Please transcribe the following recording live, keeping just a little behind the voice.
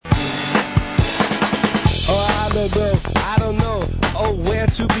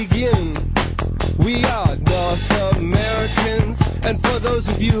to begin. We are North Americans, and for those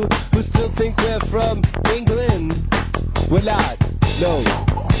of you who still think we're from England, we're not. No.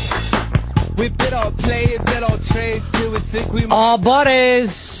 We've been all players and all trades till we think we. Oh,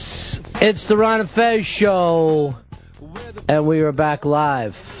 buddies, it's the Ron and Fez show, and we are back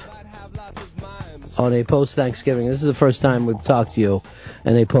live on a post-Thanksgiving. This is the first time we've talked to you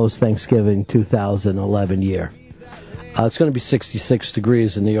in a post-Thanksgiving 2011 year. It's going to be 66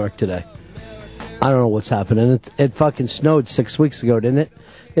 degrees in New York today. I don't know what's happening. It fucking snowed 6 weeks ago, didn't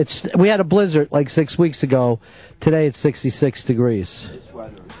it? We had a blizzard like 6 weeks ago. Today it's 66 degrees.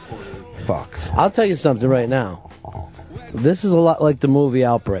 Fuck. I'll tell you something right now. This is a lot like the movie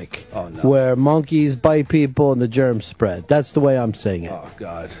Outbreak, where monkeys bite people and the germs spread. That's the way I'm saying it. Oh,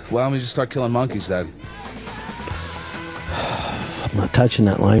 God. Why don't we just start killing monkeys then? I'm not touching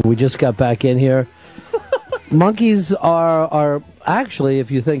that line. We just got back in here. Monkeys are actually,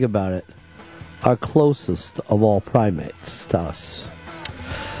 if you think about it, our closest of all primates to us.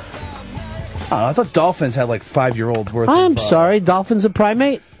 Oh, I thought dolphins had like 5-year-olds worth I'm sorry, dolphin's a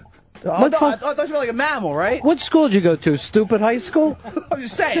primate? I thought you were like a mammal, right? What school did you go to? Stupid high school? I'm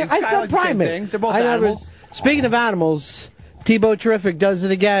just saying. I said primate. They're both animals. Speaking of animals, Tebow Terrific does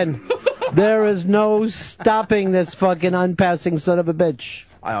it again. There is no stopping this fucking unpassing son of a bitch.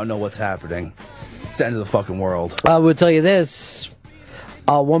 I don't know what's happening. It's the end of the fucking world. I will tell you this.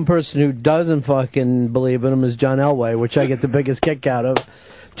 One person who doesn't fucking believe in him is John Elway, which I get the biggest kick out of.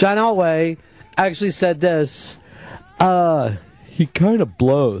 John Elway actually said this. He kind of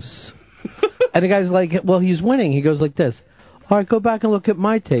blows. And the guy's like, well, he's winning. He goes like this. All right, go back and look at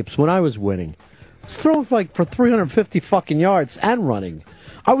my tapes when I was winning. Throw like for 350 fucking yards and running.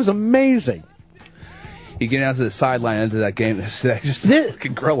 I was amazing. You get out to the sideline into that game today, just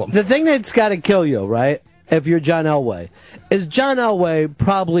fucking grill him. The thing that's got to kill you, right, if you're John Elway, is John Elway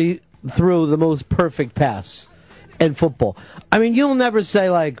probably threw the most perfect pass in football. I mean, you'll never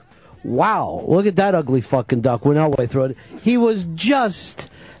say like, wow, look at that ugly fucking duck when Elway threw it. He was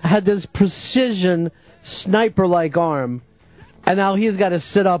had this precision sniper-like arm, and now he's got to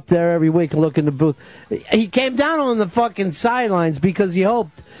sit up there every week and look in the booth. He came down on the fucking sidelines because he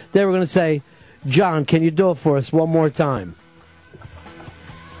hoped they were going to say, John, can you do it for us one more time?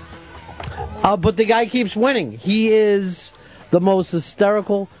 But the guy keeps winning. He is the most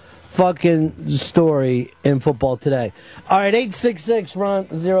hysterical fucking story in football today. All right, 866 Ron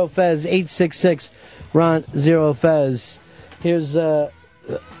Zero Fez, 866 Ron Zero Fez. Here's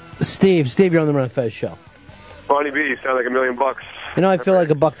Steve. Steve, you're on the Ron Fez show. Bonnie B, you sound like $1 million. You know, I feel like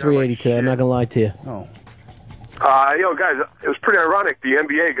 $1.380 today. I'm not gonna lie to you. Oh. Guys, it was pretty ironic. The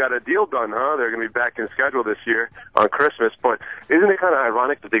NBA got a deal done, huh? They're going to be back in schedule this year on Christmas. But isn't it kind of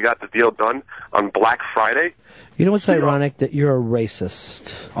ironic that they got the deal done on Black Friday? You know what's ironic? That you're a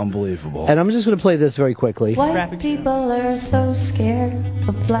racist. Unbelievable. And I'm just going to play this very quickly. White people are so scared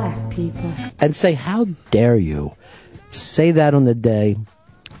of black people. And say, how dare you say that on the day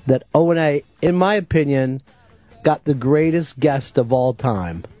that O&A, in my opinion, got the greatest guest of all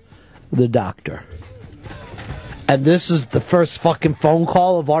time, the doctor. And this is the first fucking phone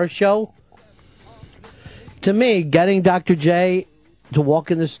call of our show. To me, getting Dr. J to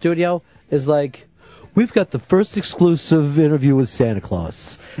walk in the studio is like, we've got the first exclusive interview with Santa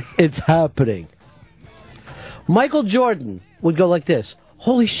Claus. It's happening. Michael Jordan would go like this.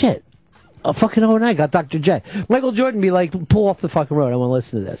 Holy shit. A fucking O&I got Dr. J. Michael Jordan be like, pull off the fucking road. I want to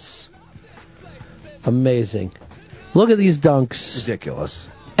listen to this. Amazing. Look at these dunks. Ridiculous.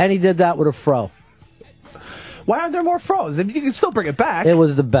 And he did that with a fro. Why aren't there more froze? You can still bring it back. It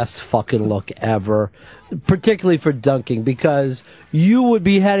was the best fucking look ever, particularly for dunking, because you would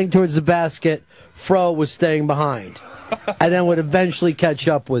be heading towards the basket, fro was staying behind, and then would eventually catch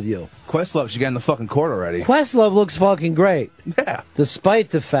up with you. Questlove should get in the fucking court already. Questlove looks fucking great. Yeah. Despite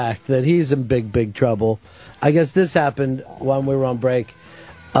the fact that he's in big, big trouble. I guess this happened when we were on break,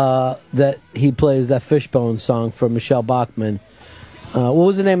 that he plays that Fishbone song for Michelle Bachmann. What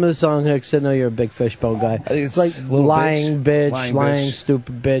was the name of the song, Hicks? I know you're a big Fishbone guy. I think it's like lying bitch, lying lying bitch.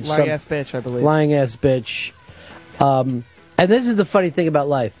 stupid bitch. Lying ass bitch, I believe. Lying ass bitch. And this is the funny thing about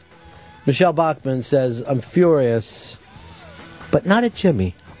life. Michelle Bachmann says, I'm furious, but not at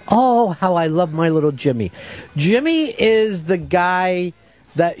Jimmy. Oh, how I love my little Jimmy. Jimmy is the guy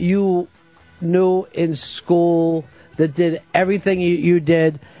that you knew in school that did everything you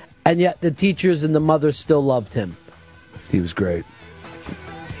did, and yet the teachers and the mothers still loved him. He was great.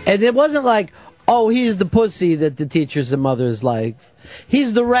 And it wasn't like, oh, he's the pussy that the teachers and mothers like.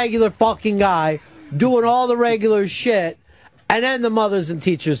 He's the regular fucking guy doing all the regular shit, And then the mothers and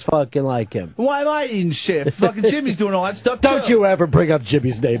teachers fucking like him. Why am I eating shit? If fucking Jimmy's doing all that stuff, Don't too. you ever bring up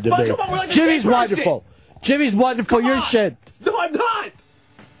Jimmy's name to Well, me. come on, we're like the Jimmy's same person. wonderful. Jimmy's wonderful. Come You're on. shit. No, I'm not.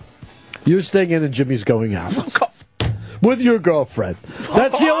 You're staying in and Jimmy's going out. With your girlfriend.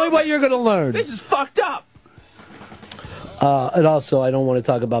 That's the only way you're going to learn. This is fucked up. And also, I don't want to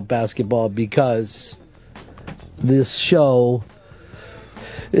talk about basketball because this show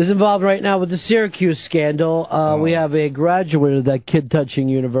is involved right now with the Syracuse scandal. We have a graduate of that kid-touching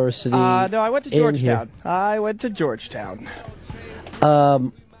university. No, I went to in Georgetown. here. I went to Georgetown.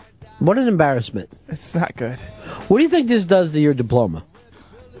 What an embarrassment. It's not good. What do you think this does to your diploma?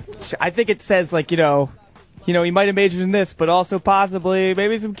 I think it says, like, you know, he might have majored in this, but also possibly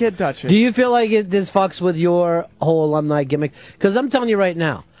maybe some kid touching. Do you feel like this fucks with your whole alumni gimmick? Because I'm telling you right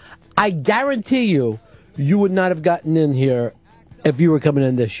now, I guarantee you would not have gotten in here if you were coming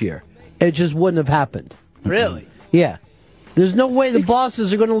in this year. It just wouldn't have happened. Really? Yeah. There's no way the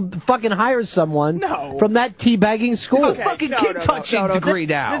bosses are going to fucking hire someone from that teabagging school. It's a fucking kid-touching degree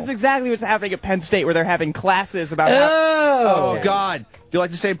now. This is exactly what's happening at Penn State, where they're having classes about Oh, God. You're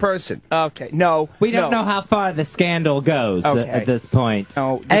like the same person. Okay, no. We don't know how far the scandal goes at this point.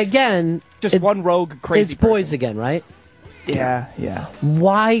 No, Again, just one rogue crazy It's boys again, right? Yeah.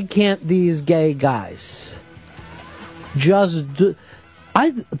 Why can't these gay guys just do...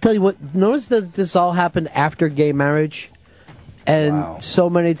 I tell you what, notice that this all happened after gay marriage, and so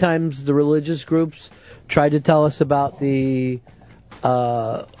many times the religious groups tried to tell us about the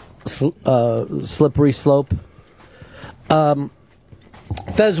slippery slope.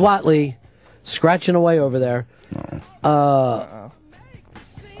 Fez Whatley scratching away over there.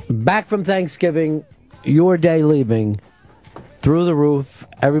 Back from Thanksgiving, your day leaving, through the roof.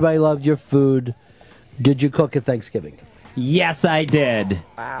 Everybody loved your food. Did you cook at Thanksgiving? Yes, I did.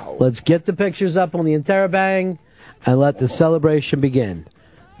 Wow. Let's get the pictures up on the Interrobang and let the celebration begin.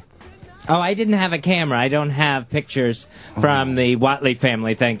 Oh, I didn't have a camera. I don't have pictures from the Watley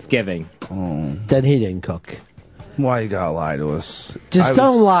family Thanksgiving. Then he didn't cook. Why you gotta lie to us? Just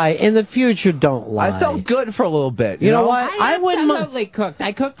don't lie. In the future, don't lie. I felt good for a little bit. You know what? I wouldn't. absolutely cooked.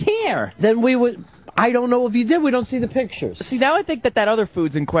 I cooked here. Then we would. I don't know if you did. We don't see the pictures. See, now I think that other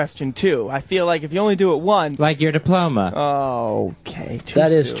food's in question, too. I feel like if you only do it once... Like your diploma. Oh, okay.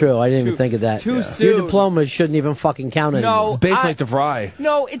 That is true. I didn't even think of that. Too Your soon. diploma shouldn't even fucking count anymore. No, It's basically like DeVry.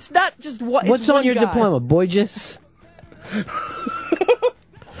 No, it's not just one. What's it's on one your guy. diploma? Boyges?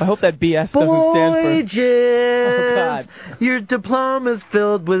 I hope that BS doesn't stand for... Boyges! Oh, God. Your diploma's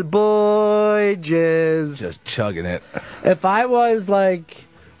filled with boyges. Just chugging it. If I was like...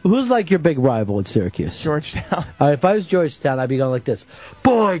 Who's like your big rival in Syracuse? Georgetown. All right, if I was Georgetown, I'd be going like this.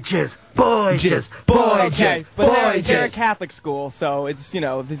 Boyges! Boyges! Boyges! Okay, but they're a Boyges! Catholic school, so it's,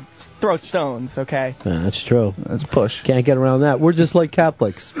 it's throw stones, okay? Yeah, that's true. That's a push. Can't get around that. We're just like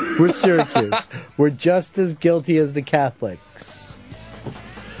Catholics. We're Syracuse. We're just as guilty as the Catholics.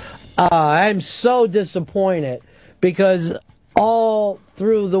 I'm so disappointed because all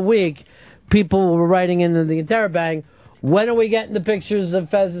through the week, people were writing into the Interrobang, when are we getting the pictures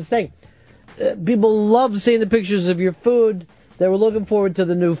of Fez's thing? People love seeing the pictures of your food. They were looking forward to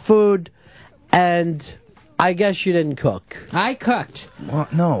the new food. And I guess you didn't cook. I cooked.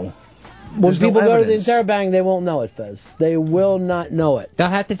 What? No. When There's no people go to the evidence. Interrobang, they won't know it, Fez. They will not know it. They'll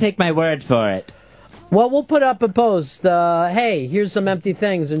have to take my word for it. Well, we'll put up a post. Hey, here's some empty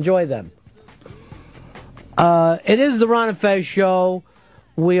things. Enjoy them. It is the Ron and Fez show.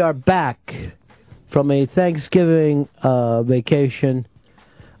 We are back from a Thanksgiving vacation.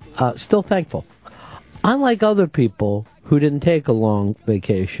 Still thankful. Unlike other people who didn't take a long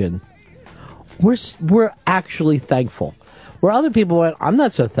vacation, we're actually thankful. Where other people went, I'm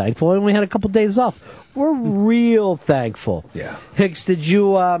not so thankful, and we had a couple days off. We're real thankful. Yeah. Hicks, did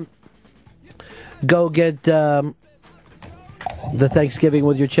you go get the Thanksgiving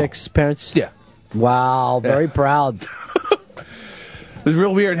with your chicks' parents? Yeah. Wow, very proud. It was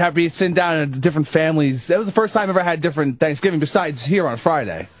real weird having to sit down in different families. That was the first time I ever had different Thanksgiving besides here on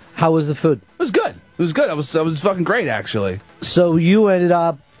Friday. How was the food? It was good. It was good. I was fucking great, actually. So you ended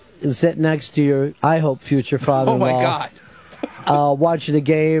up sitting next to your, I hope, future father-in-law. Oh, my God. Watching the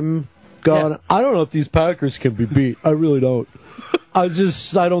game, going, I don't know if these Packers can be beat. I really don't. I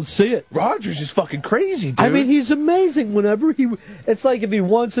don't see it. Rodgers is fucking crazy, dude. I mean, he's amazing whenever it's like if he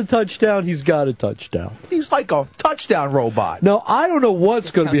wants a touchdown, he's got a touchdown. He's like a touchdown robot. Now, I don't know what's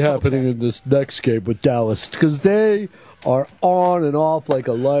going to be happening in this next game with Dallas, because they are on and off like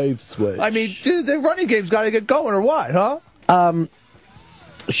a light switch. I mean, dude, the running game's got to get going or what, huh?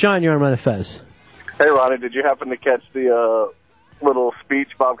 Sean, you're on Run Fez. Hey, Ronnie, did you happen to catch the little speech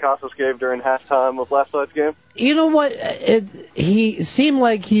Bob Costas gave during halftime of last night's game? You know what? He seemed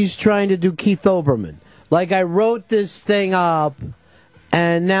like he's trying to do Keith Olbermann. Like, I wrote this thing up,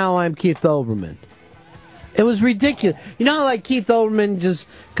 and now I'm Keith Olbermann. It was ridiculous. You know how, like, Keith Olbermann just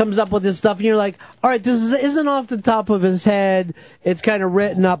comes up with this stuff, and you're like, all right, this isn't off the top of his head. It's kind of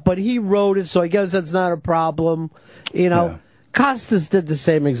written up, but he wrote it, so I guess that's not a problem. You know, yeah. Costas did the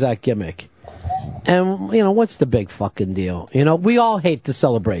same exact gimmick. And, you know, what's the big fucking deal? You know, we all hate the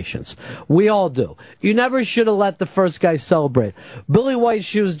celebrations. We all do. You never should have let the first guy celebrate. Billy White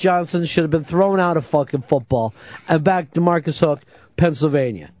Shoes Johnson should have been thrown out of fucking football and back to Marcus Hook,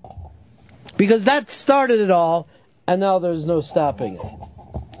 Pennsylvania. Because that started it all, and now there's no stopping it.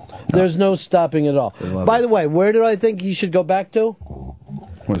 There's no stopping it all. By the way, where do I think he should go back to?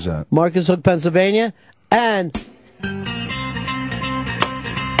 What's that? Marcus Hook, Pennsylvania, and... Woo!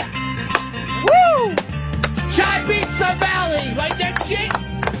 Chai Pizza Valley! Like that shit?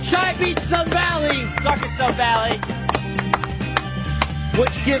 Chai Pizza Valley! Suck it, so Valley.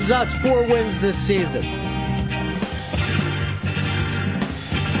 Which gives us 4 wins this season.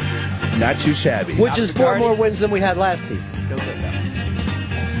 Not too shabby. Which is 4 more wins than we had last season.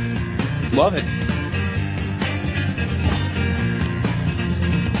 Love it.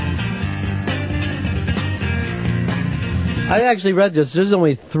 I actually read this. There's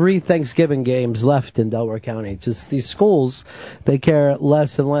only 3 Thanksgiving games left in Delaware County. Just these schools, they care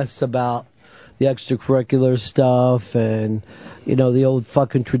less and less about the extracurricular stuff, and, you know, the old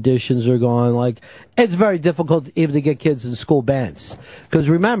fucking traditions are gone. Like, it's very difficult even to get kids in school bands. Because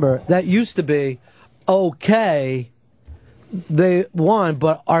remember, that used to be, okay, they won,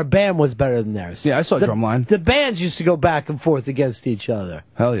 but our band was better than theirs. Yeah, I saw Drumline. The bands used to go back and forth against each other.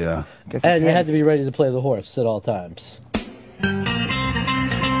 Hell yeah. And you had to be ready to play the horse at all times.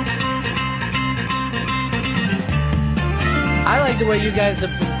 I like the way you guys have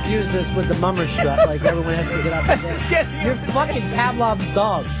confused this with the mummer strut, like everyone has to get up and dance. You're fucking Pavlov's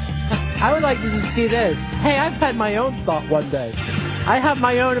dog. I would like to just see this. Hey, I've had my own thought one day. I have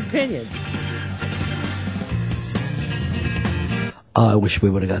my own opinion. Oh, I wish we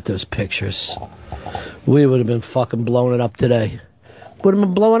would have got those pictures. We would have been fucking blowing it up today. Would have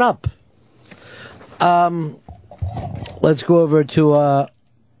been blowing up. Let's go over to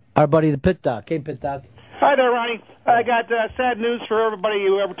our buddy the Pit Doc. Hey, Pit Doc. Hi there, Ronnie. I got sad news for everybody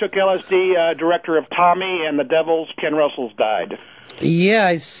who ever took LSD. Director of Tommy and the Devils, Ken Russell's died. Yeah,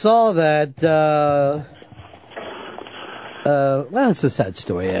 I saw that. Well, it's a sad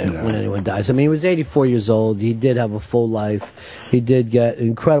story when anyone dies. I mean, he was 84 years old. He did have a full life. He did get an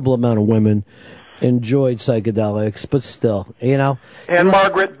incredible amount of women, enjoyed psychedelics, but still, you know. And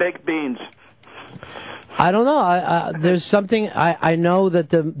Margaret Baked Beans. I don't know. There's something. I know that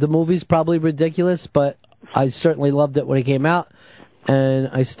the movie's probably ridiculous, but I certainly loved it when it came out, and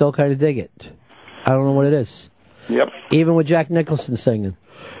I still kind of dig it. I don't know what it is. Yep. Even with Jack Nicholson singing.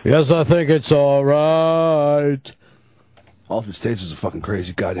 Yes, I think it's all right. Altered States is a fucking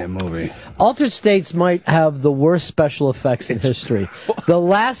crazy goddamn movie. Altered States might have the worst special effects in history. The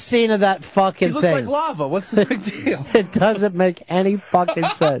last scene of that fucking He looks thing. like lava. What's the big deal? It doesn't make any fucking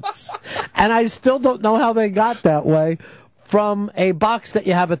sense. And I still don't know how they got that way from a box that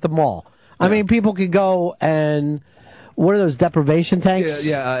you have at the mall. I mean, people could go and... What are those, deprivation tanks?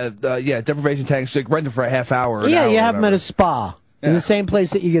 Yeah, deprivation tanks. Like, rent them for a half hour. Yeah, you have them at a spa. In the same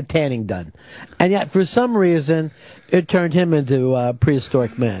place that you get tanning done. And yet, for some reason, it turned him into a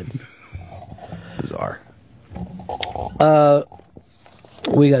prehistoric man. Bizarre.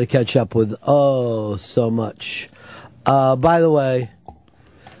 We got to catch up with, so much. By the way,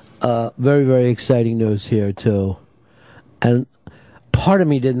 very, very exciting news here, too. And part of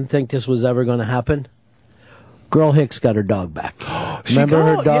me didn't think this was ever going to happen. Girl Hicks got her dog back. Remember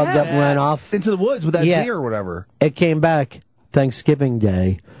her dog that ran off? Into the woods with that deer or whatever. It came back Thanksgiving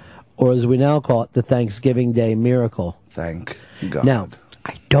Day, or as we now call it, the Thanksgiving Day Miracle. Thank God. Now,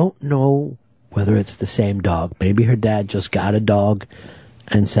 I don't know whether it's the same dog. Maybe her dad just got a dog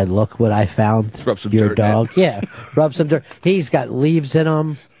and said, look what I found. Rub some your dirt dog. in. Yeah, rub some dirt. He's got leaves in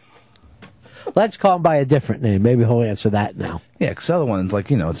him. Let's call him by a different name. Maybe he'll answer that now. Yeah, because the other one's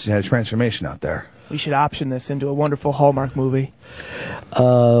like, it's had a transformation out there. We should option this into a wonderful Hallmark movie.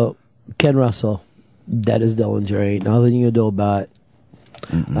 Ken Russell, dead as Dillinger. Ain't nothing you can do about it.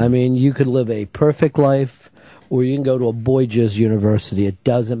 I mean, you could live a perfect life, or you can go to a boy jizz university. It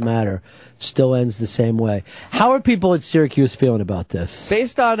doesn't matter. It still ends the same way. How are people at Syracuse feeling about this?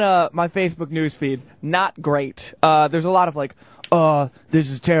 Based on my Facebook newsfeed, not great. There's a lot of like, this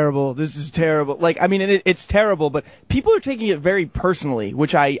is terrible. This is terrible. Like, I mean, it's terrible, but people are taking it very personally,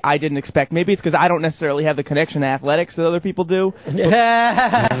 which I didn't expect. Maybe it's because I don't necessarily have the connection to athletics that other people do. No.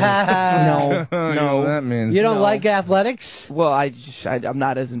 You know what that means. You don't like athletics? Well, I'm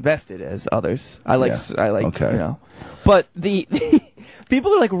not as invested as others. I like, Okay. you know. But the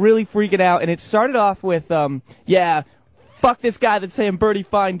people are like really freaking out, and it started off with, fuck this guy that's saying Bernie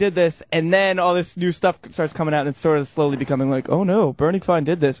Fine did this, and then all this new stuff starts coming out, and it's sort of slowly becoming like, oh no, Bernie Fine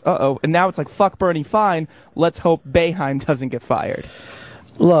did this, uh-oh. And now it's like, fuck Bernie Fine, let's hope Boeheim doesn't get fired.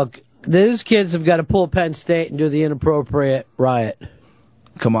 Look, these kids have got to pull Penn State and do the inappropriate riot.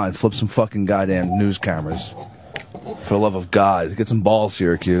 Come on, flip some fucking goddamn news cameras. For the love of God, get some balls,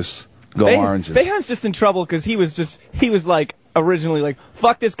 Syracuse. Go Oranges. Boeheim's just in trouble because he was like, originally like,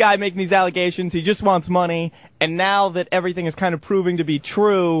 fuck this guy making these allegations, he just wants money, and now that everything is kind of proving to be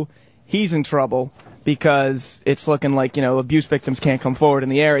true, he's in trouble because it's looking like, you know, abuse victims can't come forward in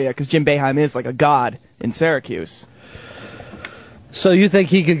the area because Jim Boeheim is like a god in Syracuse. So you think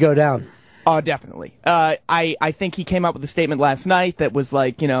he could go down? Oh, definitely. I think he came out with a statement last night that was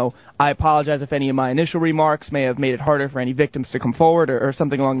like, you know, I apologize if any of my initial remarks may have made it harder for any victims to come forward or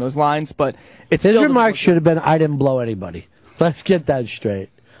something along those lines, but it's his remarks should have been, I didn't blow anybody. Let's get that straight.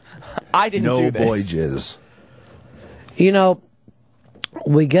 I didn't do this. No boy jizz. You know,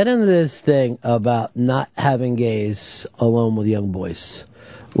 we get into this thing about not having gays alone with young boys,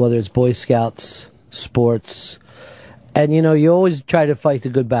 whether it's Boy Scouts, sports, and you know, you always try to fight the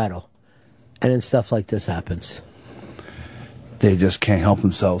good battle, and then stuff like this happens. They just can't help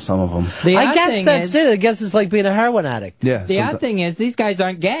themselves, some of them. I guess that's it. I guess it's like being a heroin addict. Yeah. The odd thing is, these guys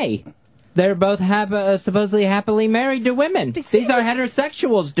aren't gay. They're both supposedly happily married to women. These are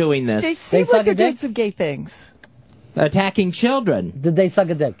heterosexuals doing this. They seem like they're doing some gay things. Attacking children. Did they suck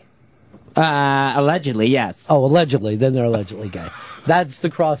a dick? Allegedly, yes. Oh, allegedly. Then they're allegedly gay. That's the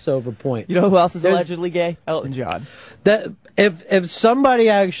crossover point. You know who else is allegedly gay? Elton John. That if somebody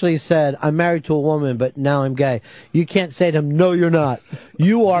actually said, I'm married to a woman, but now I'm gay, you can't say to them, no, you're not.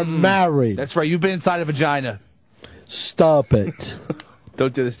 You are married. That's right. You've been inside a vagina. Stop it.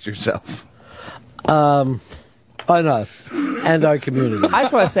 Don't do this to yourself. On us and our community. I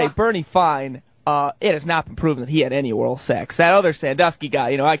just want to say, Bernie Fine, it has not been proven that he had any oral sex. That other Sandusky guy,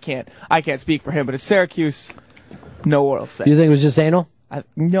 you know, I can't speak for him, but at Syracuse, no oral sex. You think it was just anal?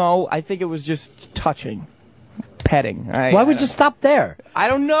 No, I think it was just touching, petting. Why would you stop there? I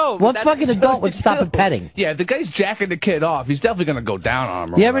don't know. What fucking adult would stop at petting? Yeah, if the guy's jacking the kid off, he's definitely going to go down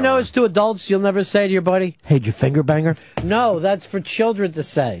on him. You ever notice to adults, you'll never say to your buddy, hey, did you finger banger? No, that's for children to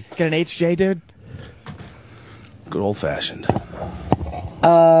say. Get an HJ, dude? Good old fashioned.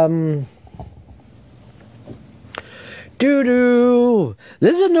 Doo-doo.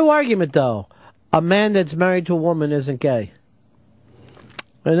 This is a new argument, though. A man that's married to a woman isn't gay.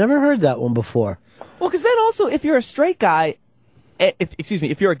 I never heard that one before. Well, because then also, if you're a straight guy,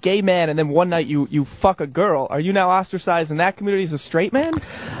 if you're a gay man and then one night you fuck a girl, are you now ostracized in that community as a straight man?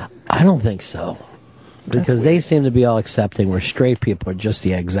 I don't think so. Because they seem to be all accepting, where straight people are just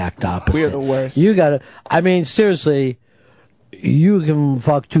the exact opposite. We're the worst. You gotta, I mean, seriously, you can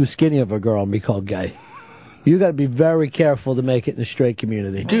fuck too skinny of a girl and be called gay. You gotta be very careful to make it in the straight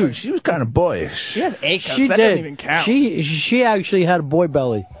community. Dude, she was kind of boyish. She has A cups. She That did. doesn't even count. She actually had a boy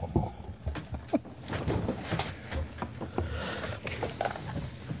belly.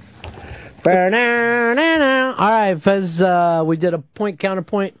 All right, Fez, we did a point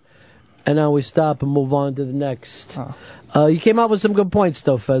counterpoint, and now we stop and move on to the next. You came up with some good points,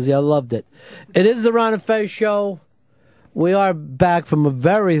 though, Fezzy. I loved it. It is the Ron and Fez show. We are back from a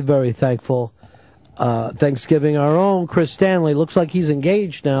very, very thankful Thanksgiving. Our own Chris Stanley looks like he's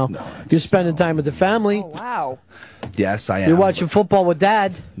engaged now. You're spending time with the family. Oh, wow. Yes, I am. You're watching football with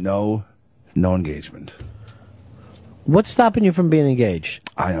Dad. No engagement. What's stopping you from being engaged?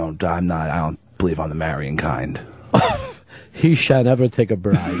 I don't believe I'm the marrying kind. He shall never take a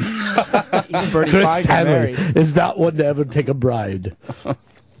bride. Chris Stanley is not one to ever take a bride.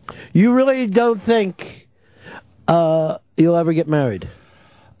 You really don't think you'll ever get married?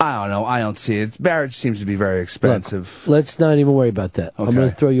 I don't know. I don't see it. Marriage seems to be very expensive. Look, let's not even worry about that. Okay. I'm going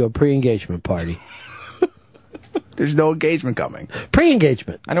to throw you a pre-engagement party. There's no engagement coming.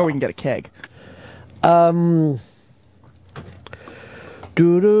 Pre-engagement. I know we can get a keg.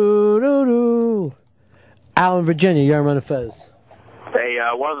 Do-do-do-do. Alan, Virginia, you're on the Fez. Hey,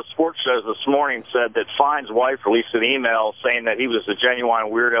 one of the sports shows this morning said that Fine's wife released an email saying that he was a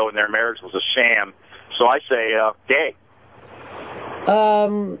genuine weirdo and their marriage was a sham. So I say, gay.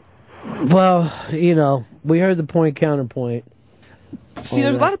 Well, you know, we heard the point counterpoint. See,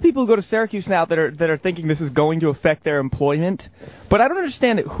 there's a lot of people who go to Syracuse now that are thinking this is going to affect their employment, but I don't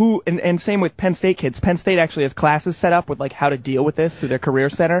understand who. And same with Penn State kids. Penn State actually has classes set up with like how to deal with this through their career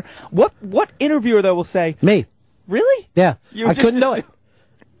center. What interviewer though will say me? Really? Yeah, I couldn't do it.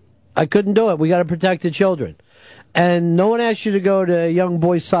 I couldn't do it. We got to protect the children. And no one asked you to go to Young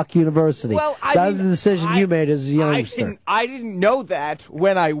Boys Suck University. Well, that was the decision you made as a youngster. I didn't know that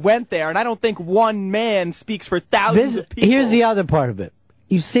when I went there, and I don't think one man speaks for thousands of people. Here's the other part of it.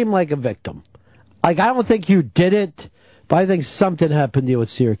 You seem like a victim. Like, I don't think you did it, but I think something happened to you at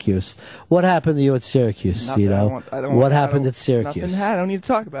Syracuse. What happened to you at Syracuse, Cito? What happened at Syracuse? Nothing. I don't need to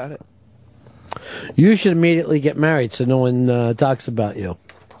talk about it. You should immediately get married so no one talks about you.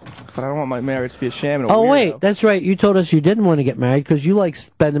 But I don't want my marriage to be a sham and a Oh, weirdo. wait, that's right. You told us you didn't want to get married because you like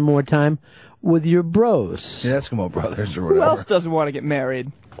spending more time with your bros. Yeah, Eskimo brothers or Who whatever. else doesn't want to get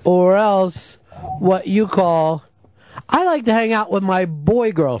married? Or else, what you call, I like to hang out with my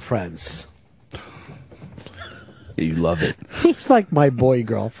boy girlfriends. Yeah, you love it. He's like my boy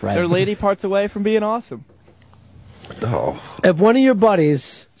girlfriend. They're lady parts away from being awesome. Oh. If one of your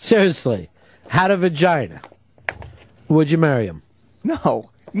buddies, seriously, had a vagina, would you marry him? No.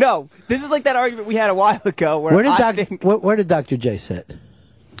 This is like that argument we had a while ago where Where did Dr. J sit?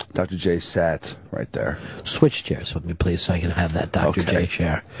 Dr. J sat right there. Switch chairs with me, please, so I can have that Dr. J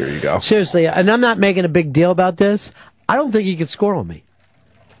chair. Here you go. Seriously, and I'm not making a big deal about this. I don't think he could score on me.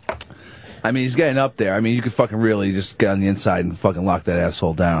 I mean, he's getting up there. I mean, you could fucking really just get on the inside and fucking lock that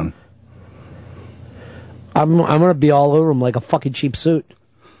asshole down. I'm gonna be all over him like a fucking cheap suit.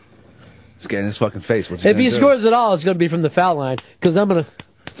 Just get in his fucking face. What's he If he gonna do? scores at all, it's gonna be from the foul line because I'm gonna.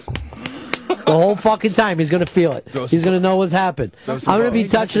 The whole fucking time he's gonna feel it. He's gonna know what's happened. I'm gonna be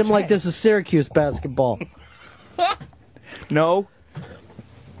touching him like this is Syracuse basketball. No.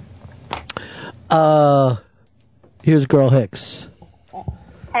 Here's Girl Hicks.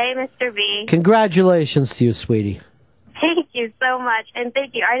 Hey, Mr. B. Congratulations to you, sweetie. Thank you so much. And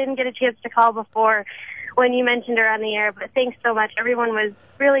thank you. I didn't get a chance to call before when you mentioned her on the air, but thanks so much. Everyone was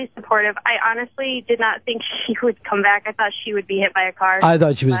really supportive. I honestly did not think she would come back. I thought she would be hit by a car. I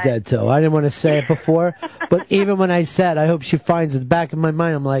thought she was dead, too. I didn't want to say it before, but even when I said, I hope she finds it back in my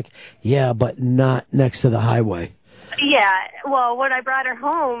mind, I'm like, yeah, but not next to the highway. Yeah, well, when I brought her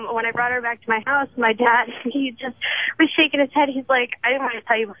home, when I brought her back to my house, my dad, he just was shaking his head. He's like, I didn't want to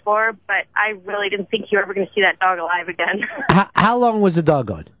tell you before, but I really didn't think you were ever going to see that dog alive again. How long was the dog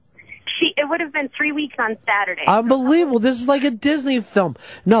gone? It would have been 3 weeks on Saturday. Unbelievable. This is like a Disney film.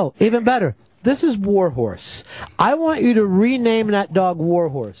 No, even better. This is Warhorse. I want you to rename that dog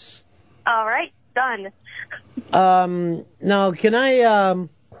Warhorse. All right, done. Now, can I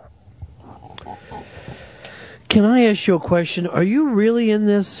ask you a question? Are you really in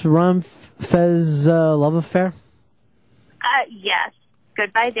this Ron Fez love affair? Yes.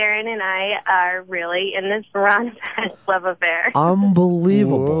 Goodbye, Darren and I are really in this Ron Fez love affair.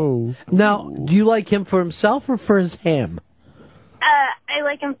 Unbelievable. Whoa. Now, do you like him for himself or for his ham? I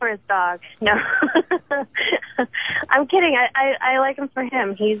like him for his dog. No. I'm kidding. I like him for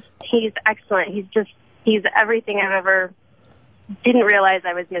him. He's excellent. He's everything I've ever didn't realize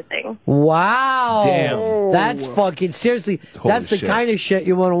I was missing. Wow. Damn. That's fucking, seriously, that's the kind of shit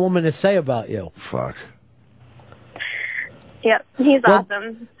you want a woman to say about you. Fuck. Yep, he's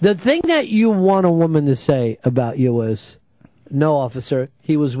awesome. The thing that you want a woman to say about you is, no, officer,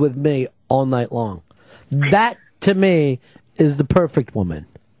 he was with me all night long. That, to me, is the perfect woman.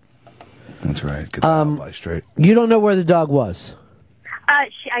 That's right. Get that alibi straight. You don't know where the dog was? I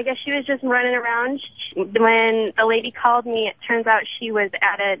guess she was just running around. When the lady called me, it turns out she was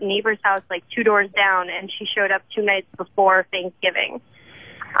at a neighbor's house like 2 doors down, and she showed up 2 nights before Thanksgiving.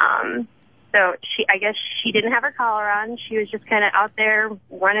 So I guess she didn't have her collar on. She was just kind of out there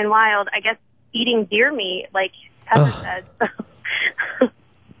running wild. I guess eating deer meat, like Heather said.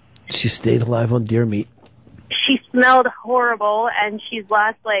 She stayed alive on deer meat. She smelled horrible, and she's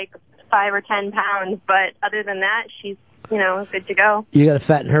lost like 5 or 10 pounds. But other than that, she's, good to go. You got to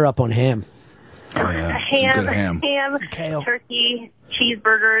fatten her up on ham. Oh, yeah. Ham, turkey,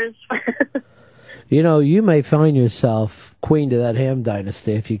 cheeseburgers. You may find yourself queen to that ham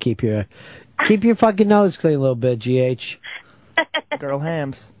dynasty if you keep your fucking nose clean a little bit, GH. Girl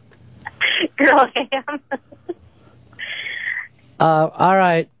hams. Girl ham. All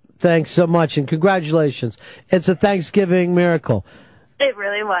right. Thanks so much, and congratulations. It's a Thanksgiving miracle. It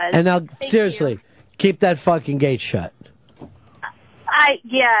really was. And now, Thank seriously, keep that fucking gate shut. I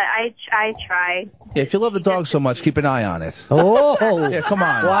try. Yeah, if you love the dog so much, keep an eye on it. Oh, yeah, come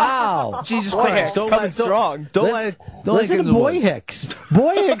on. Wow. Jesus Boy Christ. Hicks coming strong. Listen to Boy Hicks.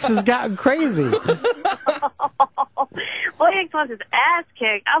 Boy Hicks has gotten crazy. Boy Hicks wants his ass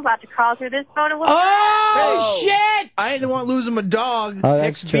kicked. I'm about to crawl through this phone and look. Oh, shit! I ain't the one losing my dog. Oh,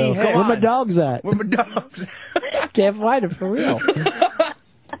 that's Hicks true. be Hicks. Where my dog's at? Where my dog's at? Can't find it for real.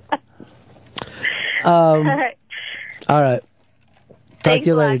 All right. All right. Talk Thanks to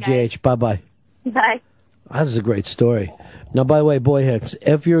you a lot, later, GH. Bye-bye. Bye. That was a great story. Now, by the way, Boy Hicks,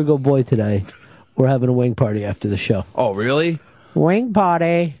 if you're a good boy today, we're having a wing party after the show. Oh, really? Wing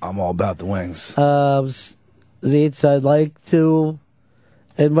party. I'm all about the wings. Zeitz, I'd like to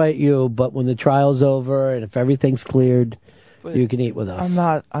invite you, but when the trial's over and if everything's cleared, you can eat with us. I'm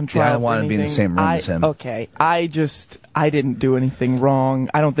not on trial. I don't want to be in the same room as him. Okay, I didn't do anything wrong.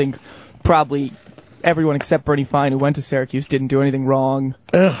 I don't think probably everyone except Bernie Fine who went to Syracuse didn't do anything wrong.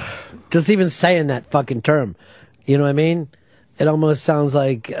 Ugh. Just even saying that fucking term. You know what I mean? It almost sounds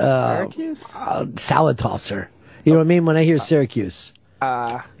like Syracuse? Salad tosser. You know what I mean? When I hear Syracuse.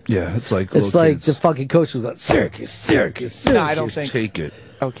 Yeah, it's like the fucking coach was like, Syracuse. No, I don't think. Take it.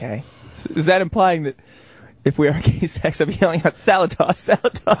 Okay. So is that implying that if we are gay sex, I'll be yelling out salad toss?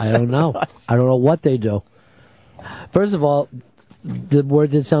 I don't know. I don't know what they do. First of all, the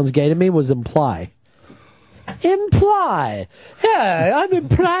word that sounds gay to me was imply. Imply. Yeah, I'm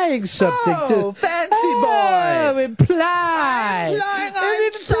implying something. Oh, fancy boy. Oh, imply.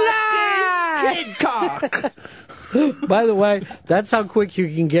 Kid cock. By the way, that's how quick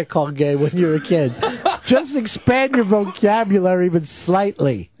you can get called gay when you're a kid. Just expand your vocabulary even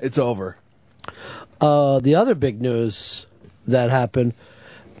slightly. It's over. The other big news that happened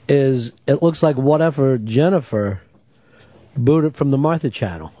is it looks like whatever Jennifer booted from the Martha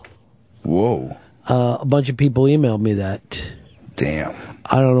channel. Whoa. A bunch of people emailed me that. Damn.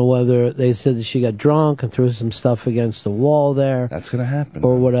 I don't know whether they said that she got drunk and threw some stuff against the wall there. That's going to happen.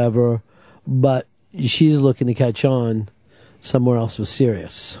 Or whatever. But she's looking to catch on. Somewhere else was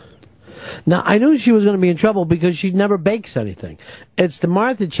serious. Now, I knew she was going to be in trouble because she never bakes anything. It's the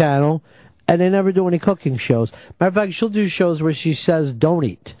Martha channel, and they never do any cooking shows. Matter of fact, she'll do shows where she says, don't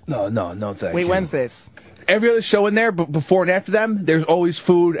eat. No, thank Wait, you. Wednesdays. Every other show in there, but before and after them, there's always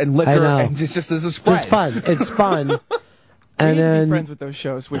food and liquor, I know. and it's just as a spread. It's fun. It's fun. We And need to then, be friends with those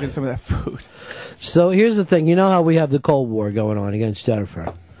shows. We get some of that food. so here's the thing. You know how we have the Cold War going on against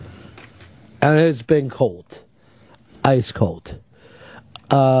Jennifer? And it's been cold. Ice cold.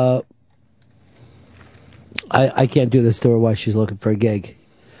 I can't do this to her while she's looking for a gig.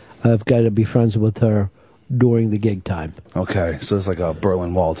 I've got to be friends with her during the gig time. Okay, so it's like a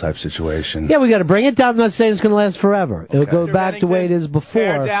Berlin Wall type situation. Yeah, we got to bring it down. I'm not saying it's going to last forever. It'll go back the way it is before.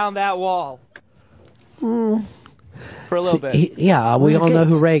 Tear down that wall. For a little bit. Yeah, we Who's all the know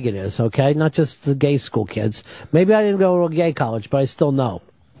who kids? Reagan is, okay? Not just the gay school kids. Maybe I didn't go to a gay college, but I still know.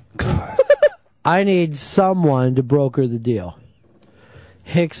 God. I need someone to broker the deal.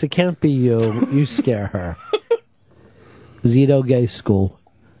 Hicks, it can't be you. You scare her. Zito Gay School.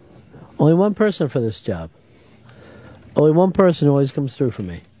 Only one person for this job. Only one person always comes through for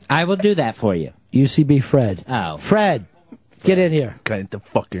me. I will do that for you. UCB Fred. Oh. Fred, get in here. Get the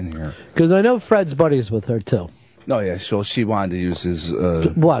fuck in here. Because I know Fred's buddies with her, too. Oh, yeah, so she wanted to use his...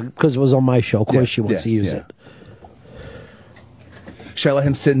 What? Because it was on my show. Of course Yeah, she wants to yeah, use yeah. it. Should I let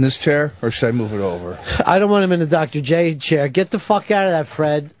him sit in this chair, or should I move it over? I don't want him in the Dr. J chair. Get the fuck out of that,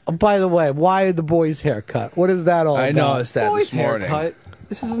 Fred. Oh, by the way, why the boy's haircut? What is that all about? I noticed that Boy's this morning. haircut.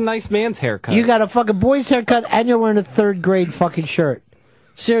 This is a nice man's haircut. You got a fucking boy's haircut and you're wearing a third grade fucking shirt.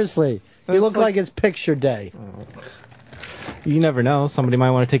 Seriously. You look like it's picture day. You never know. Somebody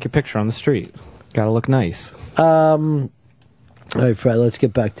might want to take your picture on the street. Gotta look nice. All right, Fred, let's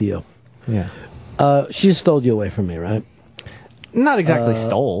get back to you. Yeah. She stole you away from me, right? Not exactly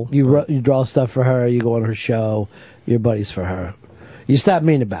stole. You draw stuff for her, you go on her show, you're buddies for her. You stab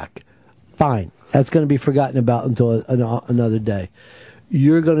me in the back. Fine. That's going to be forgotten about until another day.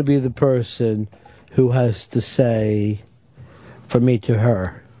 You're going to be the person who has to say from me to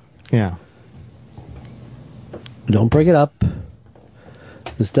her. Yeah. Don't bring it up.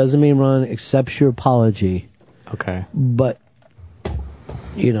 This doesn't mean Ron accepts your apology. Okay. But,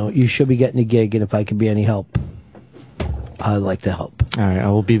 you know, you should be getting a gig, and if I can be any help, I'd like to help. All right, I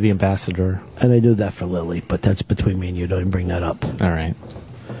will be the ambassador. And I do that for Lily, but that's between me and you. Don't even bring that up. All right.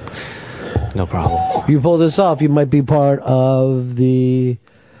 No problem. If you pull this off, you might be part of the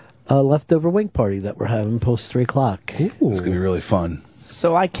leftover wing party that we're having post 3 o'clock. It's going to be really fun.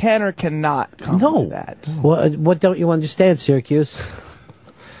 So I can or cannot come to that. What don't you understand, Syracuse?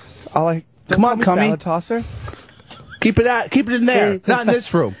 Come on, Cummy. Salad tosser? Keep it in there. See, Not in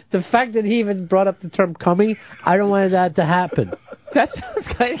this room. The fact that he even brought up the term cummy, I don't want that to happen. That sounds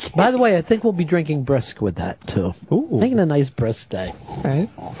kind of... By the way, I think we'll be drinking brisk with that, too. Making a nice brisk day. All right.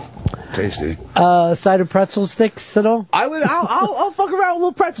 Tasty. Side of pretzel sticks at all? I'll fuck around with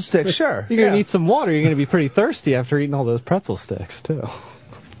little pretzel sticks, sure. You're going to need some water. You're going to be pretty thirsty after eating all those pretzel sticks, too.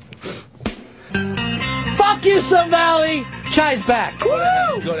 Fuck you, Sun Valley! Chai's back.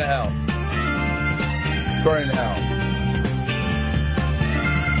 Woo! Go to hell. Burn in hell.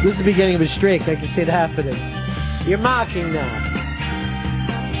 This is the beginning of a streak. I can see it happening. You're mocking now.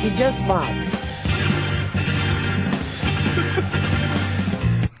 He just mocks.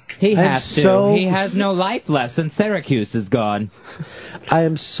 He I'm has to. so- He has no life left since Syracuse is gone. I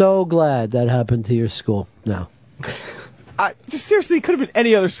am so glad that happened to your school now. Just seriously, it could have been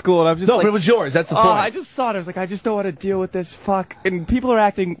any other school, and I'm just No, like, but it was yours. That's the point. I just saw it. I was like, I just don't want to deal with this. Fuck. And people are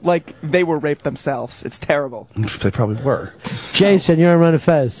acting like they were raped themselves. It's terrible. They probably were. Jason, you're on Run of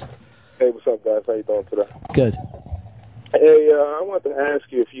Fez. Hey, what's up, guys? How you doing today? Good. Hey, I wanted to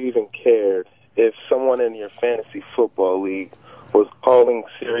ask you if you even cared if someone in your fantasy football league was calling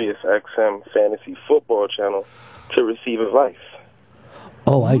Sirius XM Fantasy Football Channel to receive advice.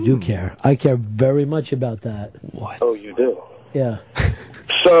 Oh, I do care. I care very much about that. What? Oh, you do? Yeah.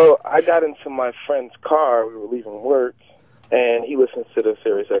 So I got into my friend's car. We were leaving work, and he listens to the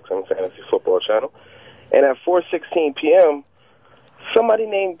Sirius XM Fantasy Football Channel. And at 4:16 p.m., somebody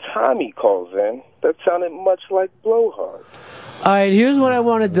named Tommy calls in that sounded much like Blowhard. All right, here's what I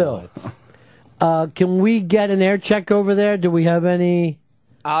want to do. Can we get an air check over there? Do we have any?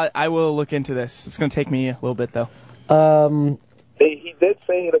 I will look into this. It's going to take me a little bit, though. He did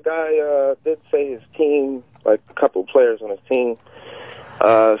say, the guy did say his team, like a couple players on his team,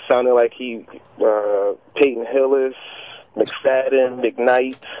 sounded like Peyton Hillis, McFadden,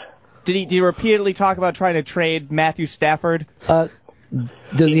 McKnight. Did he repeatedly talk about trying to trade Matthew Stafford? Does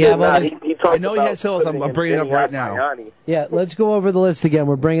he have all this? I know he has Hills. I'm bringing it up right now. Yeah, let's go over the list again.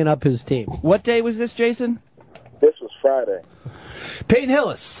 We're bringing up his team. What day was this, Jason? This was Friday. Peyton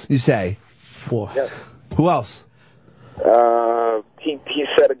Hillis, you say? Yes. Who else? He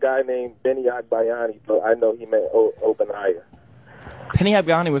said a guy named Benny Agbayani, but I know he meant Obanaya. Penny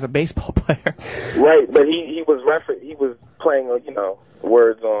Abgani was a baseball player. Right, but he was playing,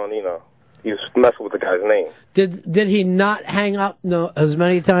 words on, he was messing with the guy's name. Did he not hang up as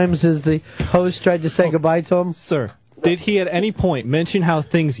many times as the host tried to say goodbye to him? Sir, did he at any point mention how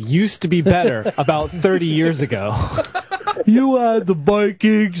things used to be better about 30 years ago? You had the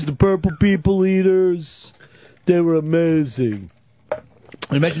Vikings, the Purple People Eaters. They were amazing.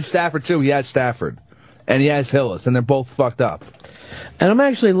 You mentioned Stafford, too. He has Stafford. And he has Hillis, and they're both fucked up. And I'm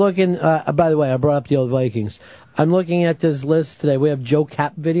actually looking, by the way, I brought up the old Vikings. I'm looking at this list today. We have Joe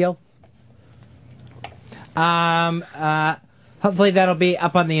Cap video. Hopefully that'll be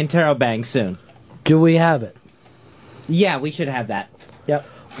up on the Interrobang soon. Do we have it? Yeah, we should have that. Yep.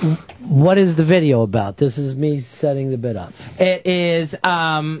 What is the video about? This is me setting the bit up. It is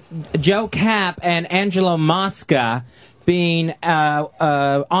Joe Cap and Angelo Mosca being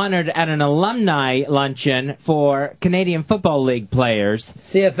honored at an alumni luncheon for Canadian Football League players.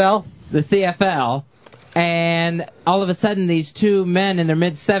 CFL? The CFL. And all of a sudden, these two men in their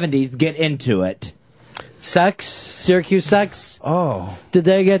mid-70s get into it. Sex? Syracuse sex? Oh. Did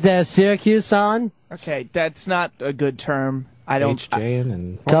they get that Syracuse on? Okay, that's not a good term. I don't. HJing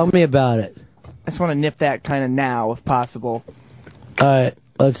and Tell me about it. I just want to nip that kind of now, if possible. All right,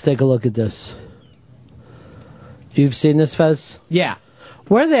 let's take a look at this. You've seen this, Fez? Yeah.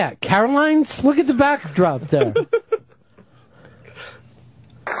 Where are they at? Caroline's? Look at the backdrop there. Take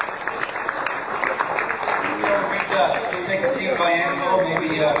a seat by Angelo.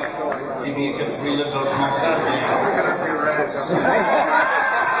 Maybe you could relive those moments.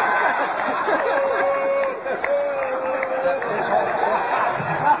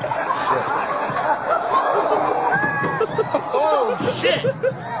 Oh, shit!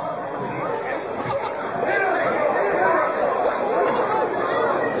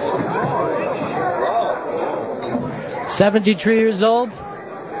 73 years old?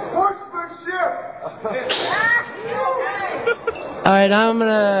 All right, I'm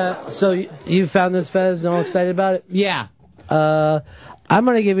gonna. So you found this, Fez? All excited about it? Yeah. I'm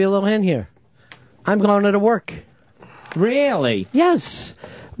gonna give you a little hint here. I'm going to work. Really? Yes.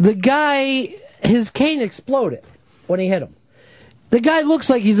 The guy, his cane exploded when he hit him. The guy looks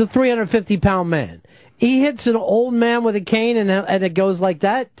like he's a 350-pound man. He hits an old man with a cane, and it goes like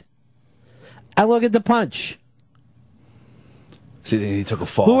that. And look at the punch. See, he took a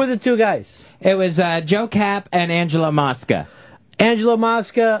fall. Who were the two guys? It was Joe Cap and Angelo Mosca. Angelo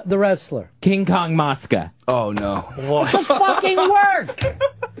Mosca, the wrestler. King Kong Mosca. Oh, no. It's a fucking work!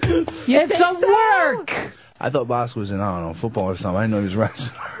 It's a work! I thought Mosca was in, I don't know, football or something. I didn't know he was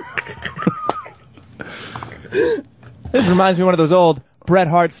wrestling. This reminds me of one of those old Bret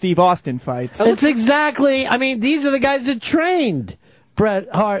Hart, Steve Austin fights. It's exactly. I mean, these are the guys that trained Bret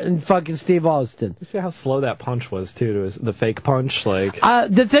Hart and fucking Steve Austin. You see how slow that punch was too? It was the fake punch, like.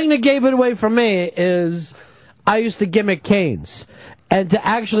 The thing that gave it away for me is I used to gimmick canes, and to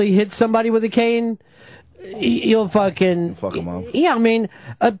actually hit somebody with a cane, you'll fucking fuck him up. Yeah, I mean,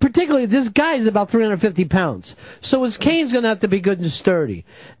 particularly this guy's about 350 pounds, so his cane's gonna have to be good and sturdy.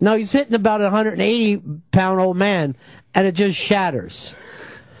 Now he's hitting about a 180-pound old man, and it just shatters.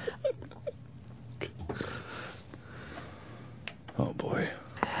 Oh boy!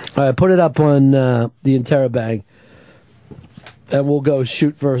 All right, put it up on the Interrobang, and we'll go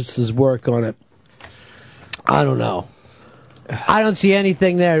shoot versus work on it. I don't know. I don't see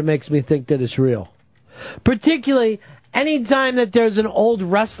anything there that makes me think that it's real. Particularly, anytime that there's an old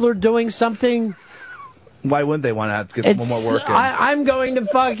wrestler doing something. Why wouldn't they want to get one more work in? I'm going to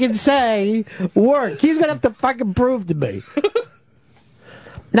fucking say work. He's going to have to fucking prove to me.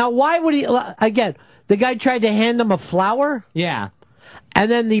 Now, why would he... Again, the guy tried to hand him a flower? Yeah.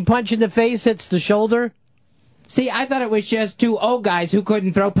 And then the punch in the face hits the shoulder? See, I thought it was just two old guys who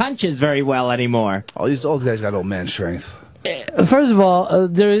couldn't throw punches very well anymore. Oh, these old guys got old man strength. First of all,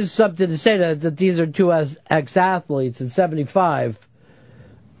 there is something to say that these are two ex-athletes in 75.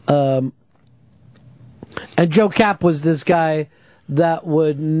 And Joe Cap was this guy that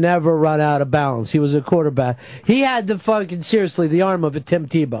would never run out of bounds. He was a quarterback. He had seriously, the arm of a Tim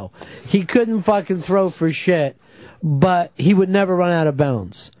Tebow. He couldn't fucking throw for shit, but he would never run out of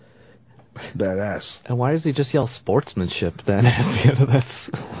bounds. Badass. And why does he just yell sportsmanship then? It's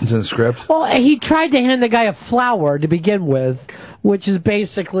in the script. Well, he tried to hand the guy a flower to begin with, which is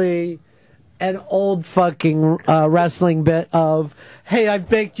basically an old fucking wrestling bit of, hey, I've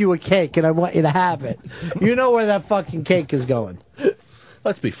baked you a cake and I want you to have it. You know where that fucking cake is going.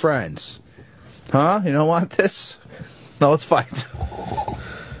 Let's be friends. Huh? You don't want this? No, let's fight.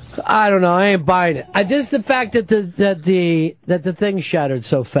 I don't know. I ain't buying it. Just the fact that the thing shattered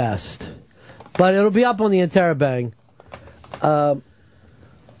so fast. But it'll be up on the Interrobang.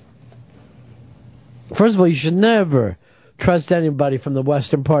 First of all, you should never trust anybody from the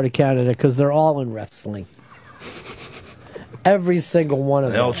western part of Canada because they're all in wrestling. Every single one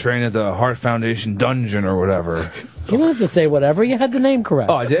of They them. all train at the Heart Foundation dungeon or whatever. You don't have to say whatever. You had the name correct.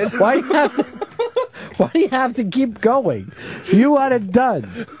 Oh, I did? Why do you have to keep going? You had it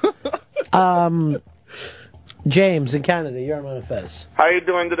done. James in Canada, you're on Fez. How you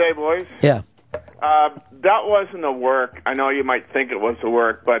doing today, boys? Yeah. That wasn't a work. I know you might think it was a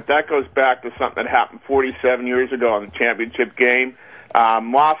work, but that goes back to something that happened 47 years ago in the championship game.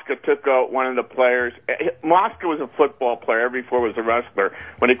 Mosca took out one of the players. Mosca was a football player before he was a wrestler.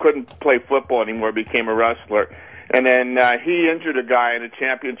 When he couldn't play football anymore, he became a wrestler. And then he injured a guy in a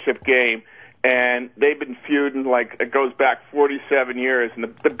championship game, and they've been feuding like it goes back 47 years.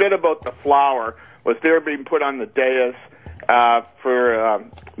 And the bit about the flower was they were being put on the dais for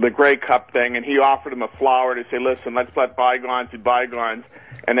the Grey Cup thing, and he offered him a flower to say, listen, let's let bygones be bygones.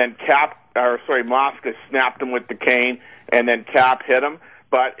 And then Mosca snapped him with the cane, and then Cap hit him.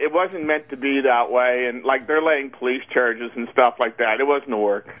 But it wasn't meant to be that way, and like they're laying police charges and stuff like that. It wasn't a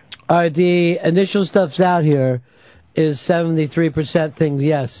work. All right, the initial stuff's out here is 73% think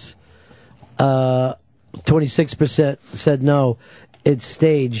yes. 26% said no. It's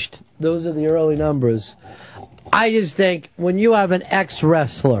staged. Those are the early numbers. I just think when you have an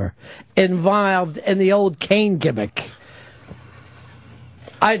ex-wrestler involved in the old cane gimmick,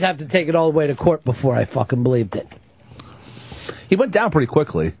 I'd have to take it all the way to court before I fucking believed it. He went down pretty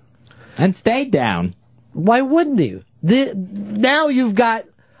quickly. And stayed down. Why wouldn't you? Now you've got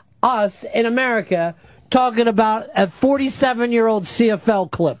us in America talking about a 47-year-old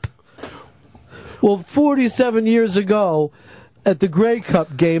CFL clip. Well, 47 years ago, at the Grey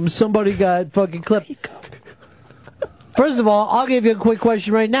Cup game, somebody got fucking clipped. First of all, I'll give you a quick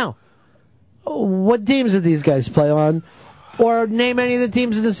question right now. What teams did these guys play on? Or name any of the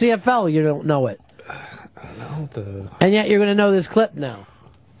teams in the CFL. You don't know it. And yet you're going to know this clip now.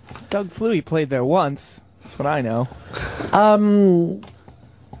 Doug Flutie played there once. That's what I know.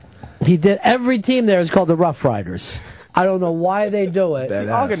 He did. Every team there is called the Rough Riders. I don't know why they do it.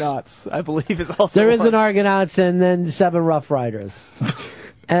 The Argonauts, I believe, is also There is one. an Argonauts and then 7 Rough Riders.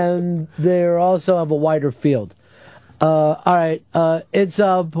 And they also have a wider field. All right, it's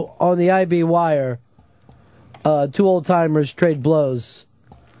up on the IB Wire. 2 old-timers trade blows.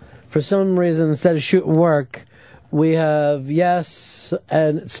 For some reason, instead of shooting work, we have yes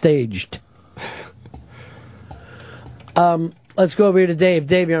and staged. Let's go over here to Dave.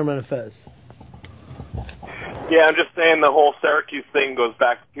 Dave, you're on Fez. Yeah, I'm just saying the whole Syracuse thing goes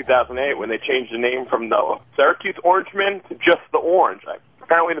back to 2008 when they changed the name from the Syracuse Orangemen to just the Orange.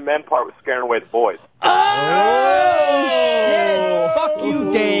 Apparently the men part was scaring away the boys. Oh! Fuck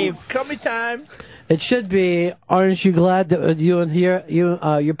you, Dave. Coming time. It should be. Aren't you glad that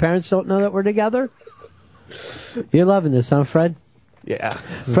your parents don't know that we're together? You're loving this, huh, Fred? Yeah.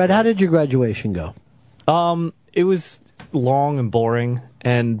 Fred, how did your graduation go? It was long and boring,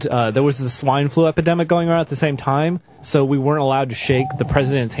 and there was the swine flu epidemic going around at the same time, so we weren't allowed to shake the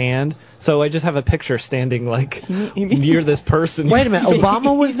president's hand. So I just have a picture standing like near this person. Wait a minute,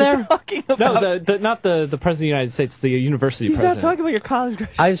 Obama was there? No, not the president of the United States, the university He's president. not talking about your college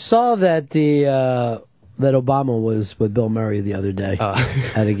graduation. I saw that that Obama was with Bill Murray the other day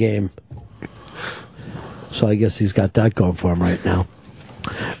at a game. So I guess he's got that going for him right now.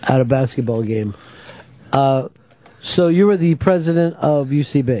 At a basketball game. So you were the president of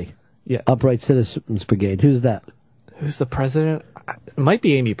UCB? Yeah. Upright Citizens Brigade. Who's that? Who's the president? It might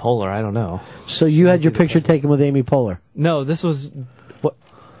be Amy Poehler. I don't know. So you had your picture taken with Amy Poehler? No, this was... What?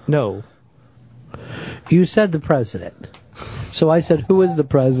 No. You said the president. So I said, who is the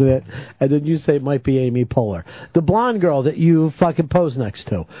president? And then you say it might be Amy Poehler. The blonde girl that you fucking pose next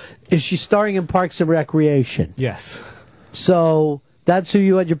to. Is she starring in Parks and Recreation? Yes. So that's who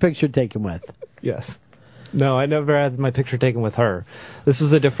you had your picture taken with? Yes. No, I never had my picture taken with her. This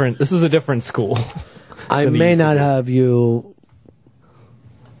was a different school. I may not have you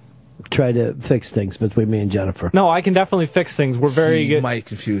try to fix things between me and Jennifer. No, I can definitely fix things. We're very good. Might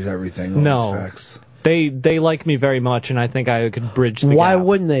confuse everything. All No. these facts. They like me very much, and I think I could bridge the Why gap.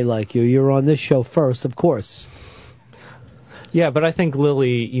 wouldn't they like you? You're on this show first, of course. Yeah, but I think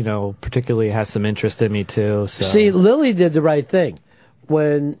Lily, particularly has some interest in me too. So. See, Lily did the right thing.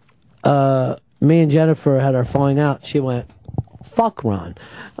 When me and Jennifer had our falling out, she went, fuck Ron.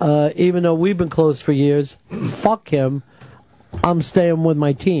 Even though we've been close for years, fuck him. I'm staying with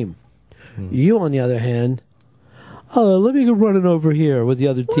my team. You, on the other hand, let me go running over here with the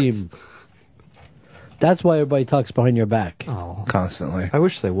other team. That's why everybody talks behind your back. Oh, constantly. I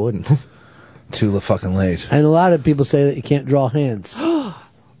wish they wouldn't. Too fucking late. And a lot of people say that you can't draw hands.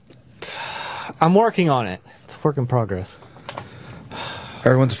 I'm working on it. It's a work in progress.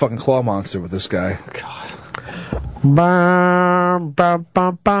 Everyone's a fucking claw monster with this guy. Bum, bum,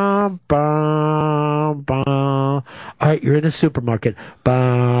 bum, bum, bum, bum. All right, you're in a supermarket.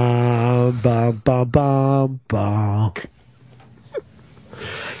 Bum, bum, bum, bum, bum.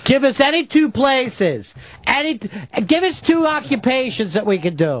 Give us any two places. Give us two occupations that we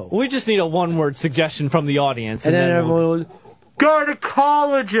can do. We just need a one-word suggestion from the audience. And then everyone will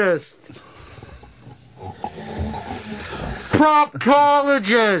gynecologist.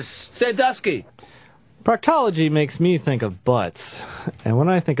 Proctologist. Sandusky. Proctology makes me think of butts. And when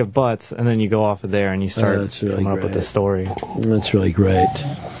I think of butts, and then you go off of there and you start coming up with the story. That's really great.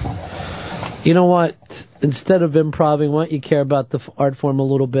 You know what? Instead of improving, why don't you care about the art form a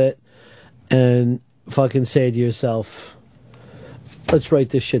little bit and fucking say to yourself, let's write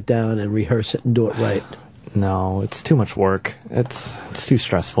this shit down and rehearse it and do it right. No, it's too much work. It's too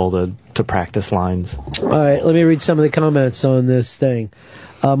stressful to practice lines. All right, let me read some of the comments on this thing.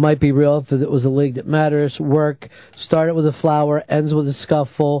 Might be real if it was a league that matters. Work started with a flower, ends with a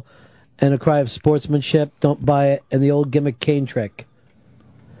scuffle, and a cry of sportsmanship. Don't buy it. And the old gimmick cane trick.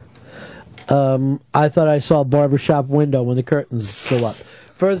 I thought I saw a barbershop window when the curtains go up.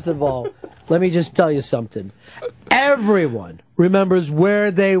 First of all, let me just tell you something. Everyone remembers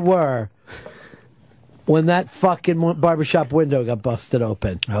where they were when that fucking barbershop window got busted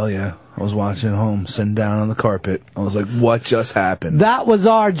open. Hell yeah. I was watching at home, sitting down on the carpet. I was like, what just happened? That was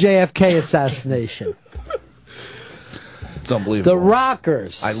our JFK assassination. It's unbelievable. The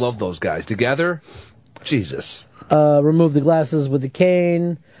Rockers. I love those guys. Together, Jesus. Remove the glasses with the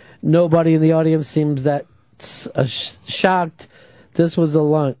cane. Nobody in the audience seems that shocked. This was a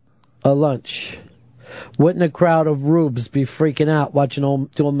lunch. Wouldn't a crowd of rubes be freaking out watching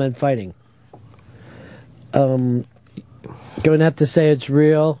two old men fighting? Going to have to say it's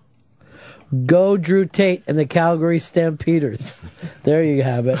real. Go Drew Tate and the Calgary Stampeders. There you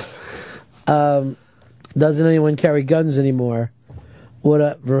have it. Doesn't anyone carry guns anymore?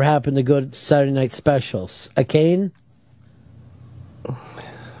 Whatever happened to good Saturday night specials? A cane?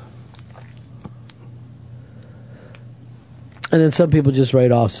 And then some people just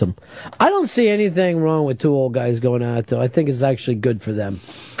write awesome. I don't see anything wrong with two old guys going out, though. I think it's actually good for them.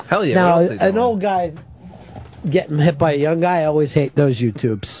 Hell yeah. Now, what else they an doing? old guy getting hit by a young guy, I always hate those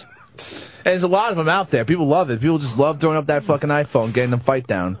YouTubes. And there's a lot of them out there. People love it. People just love throwing up that fucking iPhone, getting them fight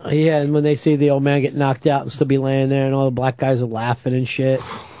down. Yeah, and when they see the old man get knocked out and still be laying there and all the black guys are laughing and shit.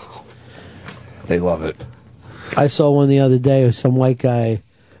 They love it. I saw one the other day of some white guy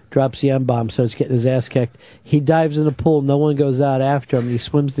drops the M-bomb, starts getting his ass kicked. He dives in the pool. No one goes out after him. He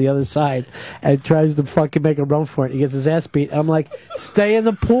swims to the other side and tries to fucking make a run for it. He gets his ass beat. I'm like, stay in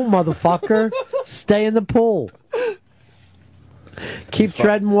the pool, motherfucker. Stay in the pool. Keep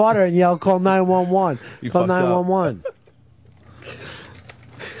treading water and yell, call 911. Call 911.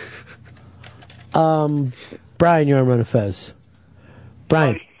 Brian, you're on Run of Fez.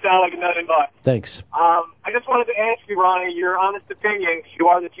 Brian. You sound like another buck. Thanks. I just wanted to ask you, Ronnie, your honest opinion. You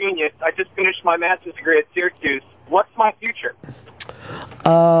are the genius. I just finished my master's degree at Syracuse. What's my future?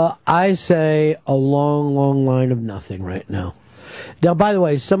 I say a long, long line of nothing right now. Now, by the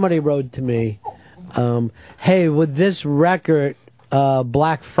way, somebody wrote to me, hey, with this record,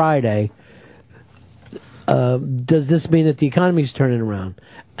 Black Friday, does this mean that the economy's turning around?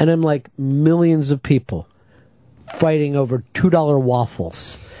 And I'm like, millions of people fighting over $2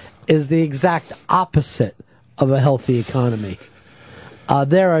 waffles is the exact opposite of a healthy economy.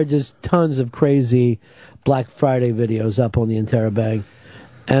 There are just tons of crazy Black Friday videos up on the Interrobang.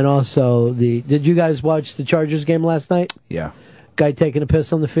 And also, did you guys watch the Chargers game last night? Yeah. Guy taking a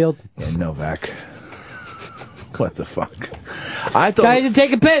piss on the field? Yeah, Novak. What the fuck? Guy didn't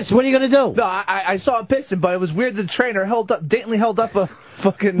take a piss. What are you going to do? No, I saw him pissing, but it was weird the trainer daintily held up a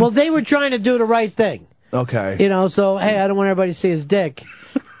fucking... Well, they were trying to do the right thing. Okay. You know, so, hey, I don't want everybody to see his dick.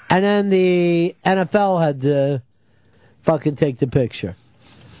 And then the NFL had to fucking take the picture.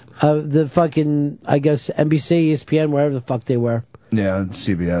 The fucking, I guess, NBC, ESPN, wherever the fuck they were. Yeah,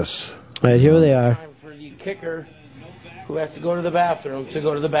 CBS. All right, here they are. Time for the kicker who has to go to the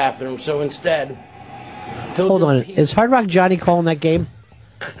bathroom. So instead... Hold on. Is Hard Rock Johnny calling that game?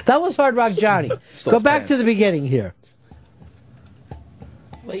 That was Hard Rock Johnny. Go back to the beginning here.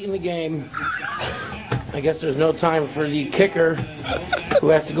 Late in the game, I guess there's no time for the kicker who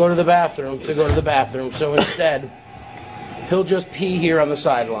has to go to the bathroom. So instead, he'll just pee here on the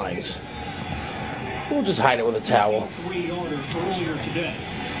sidelines. We'll just hide it with a towel.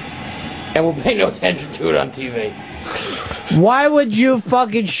 And we'll pay no attention to it on TV. Why would you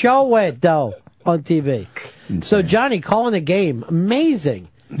fucking show it, though, on TV? So Johnny calling the game. Amazing.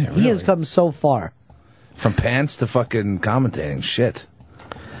 Yeah, really. He has come so far. From pants to fucking commentating. Shit.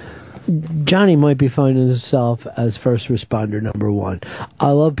 Johnny might be finding himself as first responder number one.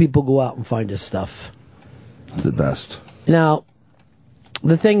 I love people go out and find his stuff. It's the best. Now,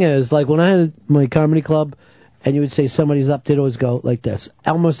 the thing is, like when I had my comedy club, and you would say somebody's up, they'd always go like this.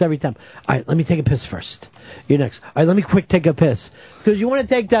 Almost every time. All right, let me take a piss first. You're next. All right, let me quick take a piss. Because you want to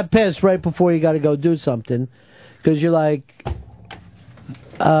take that piss right before you got to go do something. Because you're like,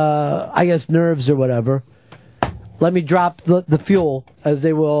 I guess nerves or whatever. Let me drop the fuel, as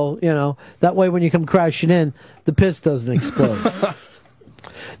they will, you know. That way when you come crashing in, the piss doesn't explode.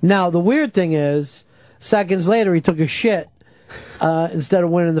 Now, the weird thing is, seconds later, he took a shit instead of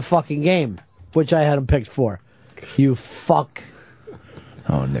winning the fucking game, which I had him picked for. You fuck.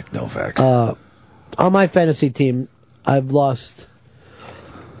 Oh, Nick Novak. On my fantasy team, I've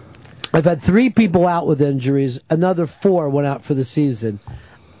had 3 people out with injuries. Another 4 went out for the season.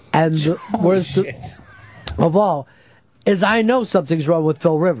 And the worst of all is I know something's wrong with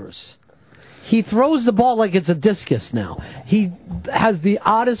Phil Rivers. He throws the ball like it's a discus now. He has the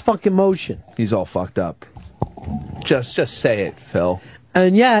oddest fucking motion. He's all fucked up. Just say it, Phil.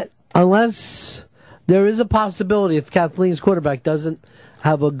 And yet, unless there is a possibility if Kathleen's quarterback doesn't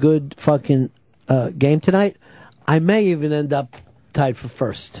have a good fucking game tonight, I may even end up tied for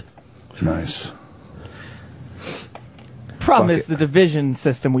first. Nice. Problem is the division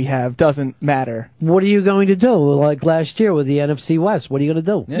system we have doesn't matter. What are you going to do? Like last year with the NFC West, what are you going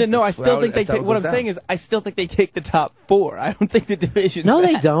to do? No, I still think they take. What I'm saying is, I still think they take the top 4. I don't think the division. No,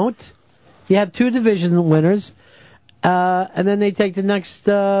 they don't. You have 2 division winners, and then they take the next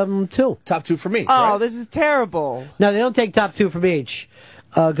 2. Top 2 from each. Oh, this is terrible. No, they don't take top 2 from each.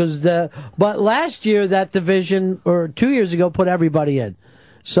 But last year that division, or 2 years ago, put everybody in.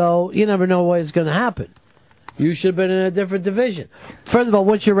 So you never know what is going to happen. You should have been in a different division. First of all,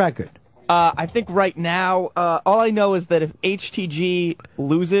 what's your record? I think right now, all I know is that if HTG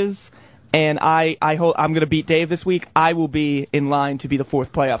loses, and I'm going to beat Dave this week, I will be in line to be the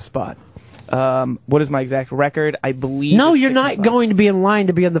 4th playoff spot. What is my exact record? I believe. No, you're not going to be in line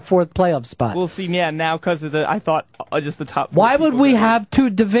to be in the 4th playoff spot. We'll see. Yeah, now because of I thought just the top. Why would we have 2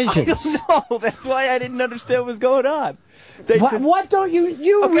 divisions? I don't know. That's why I didn't understand what was going on. What don't you?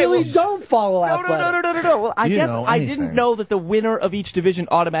 You really don't follow athletics. No. Well, I You guess know I anything. didn't know that the winner of each division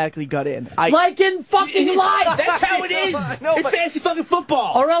automatically got in. Like in fucking life. That's how it is. No, it's fantasy fucking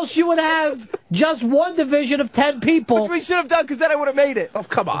football. Or else you would have just one division of 10 people. Which we should have done, because then I would have made it. Oh,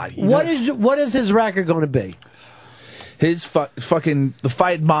 come on. What is his record going to be? His fucking the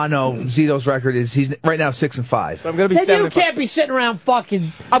fight mono Zito's record is he's right now 6-5. I'm gonna be Then you can't be sitting around fucking.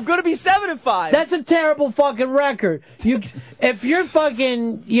 I'm gonna be 7-5. That's a terrible fucking record. If you're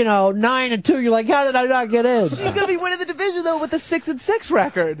fucking 9-2, you're like, how did I not get in? She's gonna be winning the division though with a 6-6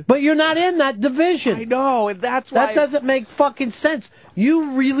 record. But you're not in that division. I know, and that's why that doesn't make fucking sense.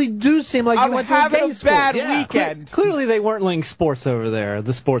 You really do seem like you went to a gay school. weekend. Clearly, they weren't linked sports over there.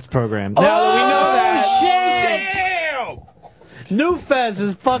 The sports program. Oh, Now that we know that. Shit! New Fez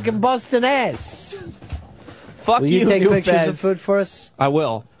is fucking busting ass. Fuck Will you take New pictures Fez. of food for us? I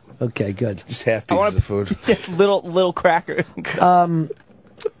will. Okay, good. Just half pieces of food. little crackers. Let's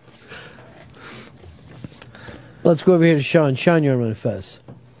go over here to Sean. Sean, you're on New Fez.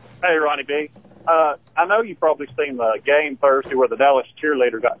 Hey, Ronnie B. I know you've probably seen the game Thursday where the Dallas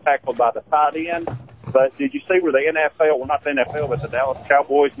cheerleader got tackled by the tight end, but did you see where the NFL, well, not the NFL, but the Dallas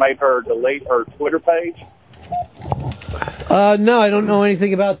Cowboys made her delete her Twitter page? No, I don't know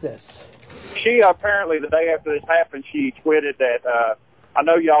anything about this. She apparently, the day after this happened, she tweeted that, I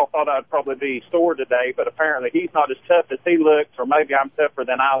know y'all thought I'd probably be sore today, but apparently he's not as tough as he looks, or maybe I'm tougher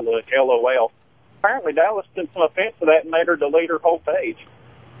than I look, LOL. Apparently Dallas took some offense to that and made her delete her whole page.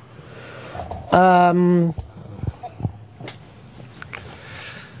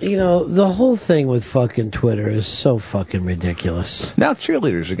 The whole thing with fucking Twitter is so fucking ridiculous. Now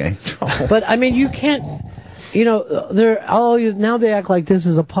cheerleaders are getting in trouble. But I mean, you can't. Now they act like this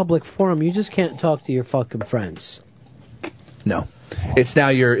is a public forum. You just can't talk to your fucking friends. No, it's now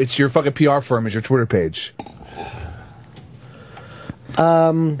your fucking PR firm is your Twitter page. This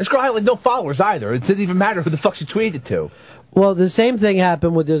girl had like no followers either. It doesn't even matter who the fuck she tweeted to. Well, the same thing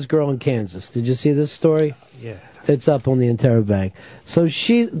happened with this girl in Kansas. Did you see this story? Yeah. It's up on the Interbank. So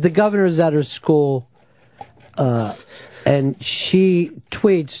the governor's at her school, and she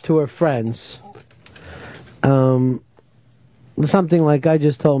tweets to her friends, something like, I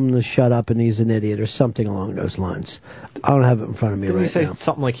just told him to shut up and he's an idiot, or something along those lines. I don't have it in front of me Didn't right you say now.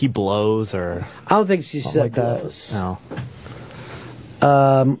 something like he blows or? I don't think she said like that. blows. No.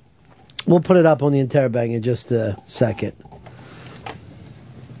 We'll put it up on the Interbank in just a second.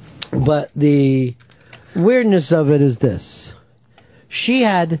 But the weirdness of it is this. She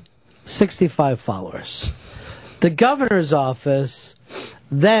had 65 followers. The governor's office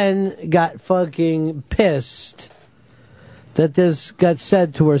then got fucking pissed that this got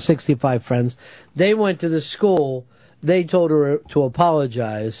said to her 65 friends. They went to the school. They told her to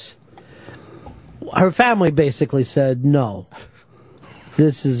apologize. Her family basically said, no,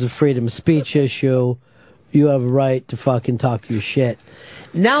 this is a freedom of speech issue. You have a right to fucking talk your shit.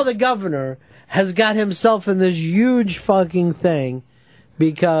 Now the governor has got himself in this huge fucking thing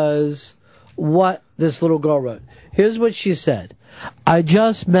because what this little girl wrote. Here's what she said. I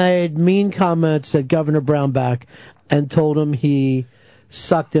just made mean comments at Governor Brownback and told him he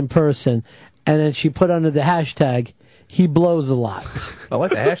sucked in person. And then she put under the hashtag, he blows a lot. I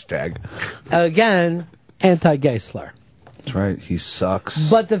like the hashtag. Again, anti-gay slur. That's right. He sucks.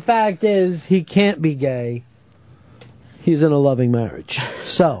 But the fact is, he can't be gay. He's in a loving marriage.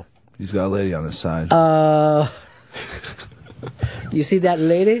 So. He's got a lady on his side. You see that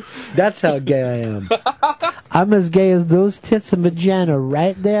lady? That's how gay I am. I'm as gay as those tits and vagina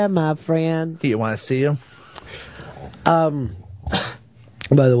right there, my friend. You want to see him? By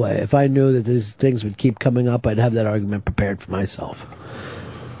the way, if I knew that these things would keep coming up, I'd have that argument prepared for myself.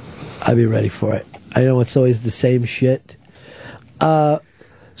 I'd be ready for it. I know it's always the same shit.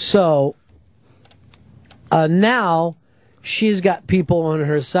 So now she's got people on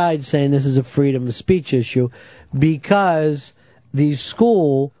her side saying this is a freedom of speech issue because the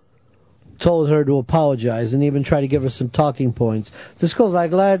school told her to apologize and even try to give her some talking points. The school's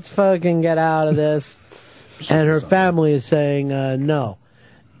like, let's fucking get out of this. And her family is saying no.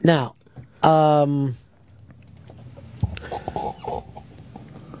 Now,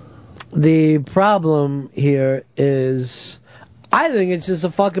 the problem here is I think it's just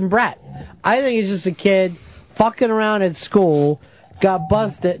a fucking brat. I think it's just a kid fucking around at school, got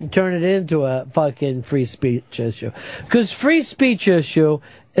busted and turned it into a fucking free speech issue. Because free speech issue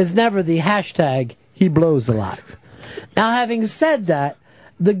is never the hashtag he blows a lot. Now, having said that,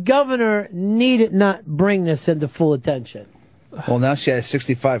 the governor needed not bring this into full attention. Well, now she has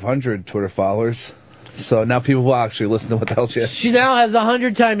 6,500 Twitter followers. So now people will actually listen to what the hell she has. She now has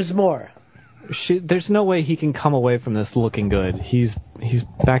 100 times more. There's no way he can come away from this looking good. He's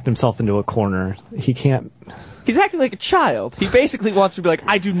backed himself into a corner. He can't. He's acting like a child. He basically wants to be like,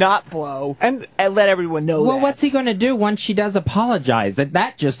 I do not blow, and let everyone know Well, that. what's he going to do once she does apologize?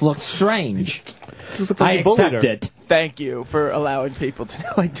 That just looks strange. I accept it. Thank you for allowing people to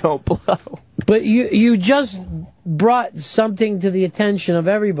know I don't blow. But you just brought something to the attention of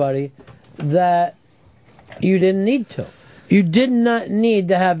everybody that you didn't need to. You did not need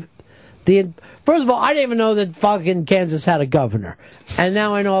to have the... First of all, I didn't even know that fucking Kansas had a governor. And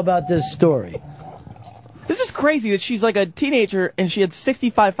now I know about this story. This is crazy that she's like a teenager and she had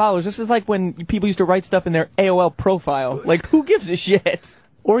 65 followers. This is like when people used to write stuff in their AOL profile. Like, who gives a shit?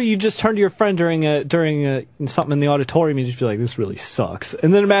 Or you just turn to your friend during something in the auditorium and you just be like, this really sucks.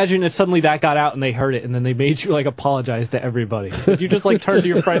 And then imagine if suddenly that got out and they heard it and then they made you like apologize to everybody. But you just like turned to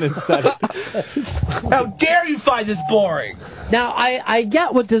your friend and said it. How dare you find this boring? Now I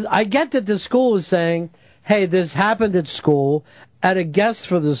get that the school is saying, hey, this happened at school, at a guest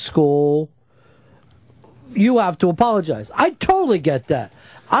for the school, you have to apologize. I totally get that.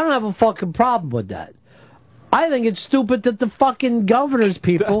 I don't have a fucking problem with that. I think it's stupid that the fucking governor's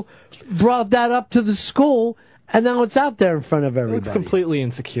people brought that up to the school, and now it's out there in front of everybody. It's completely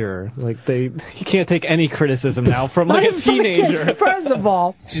insecure. Like he can't take any criticism now from like a teenager. First of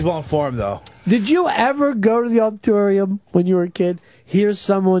all, she's well informed though. Did you ever go to the auditorium when you were a kid, hear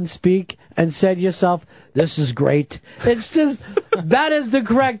someone speak, and say to yourself, "This is great"? It's just that is the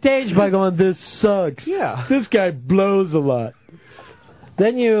correct age by going, "This sucks." Yeah, this guy blows a lot.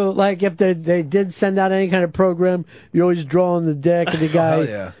 Then you, like, if they did send out any kind of program, you always draw on the dick and the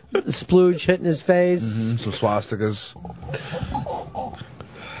guy splooge hitting his face. Some swastikas.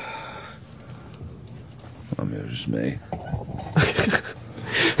 I mean, it was just me.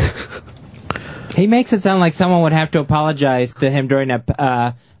 He makes it sound like someone would have to apologize to him during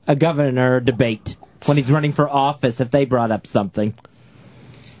a governor debate when he's running for office if they brought up something.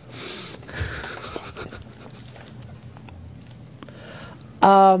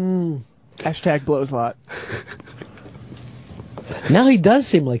 Hashtag blows a lot. Now he does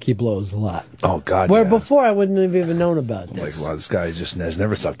seem like he blows a lot. Oh, God, Where yeah. before I wouldn't have even known about this. Like, wow, this guy just has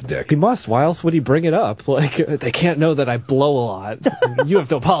never sucked a dick. He must. Why else would he bring it up? Like, they can't know that I blow a lot. You have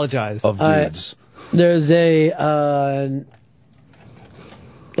to apologize. Of dudes. There's a...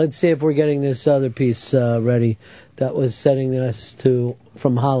 let's see if we're getting this other piece ready that was sending us to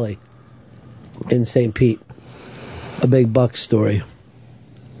from Holly in St. Pete. A big buck story.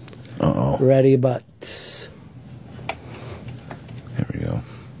 Uh-oh. Ready, but... Here we go.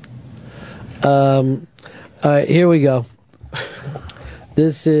 All right, here we go.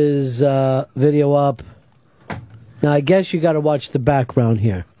 This is video up. Now, I guess you got to watch the background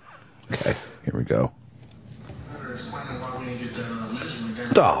here. Okay, here we go.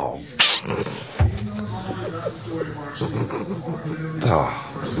 Oh.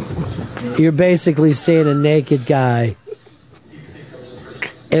 Oh. You're basically seeing a naked guy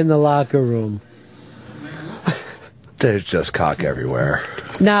in the locker room. There's just cock everywhere.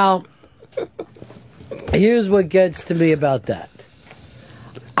 Now, here's what gets to me about that.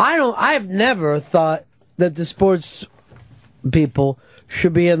 I've never thought that the sports people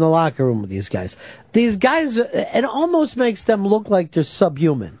should be in the locker room with these guys. These guys, it almost makes them look like they're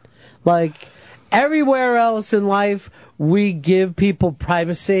subhuman. Like, everywhere else in life, we give people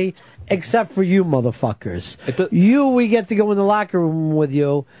privacy, except for you motherfuckers. We get to go in the locker room with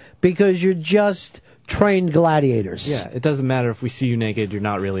you because you're just trained gladiators. Yeah, it doesn't matter if we see you naked, you're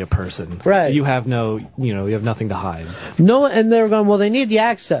not really a person. Right. You have you have nothing to hide. No, and they're going, well, they need the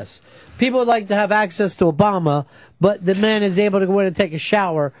access. People would like to have access to Obama, but the man is able to go in and take a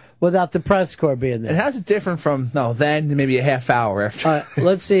shower without the press corps being there. And how's it different from, then maybe a half hour after? All right,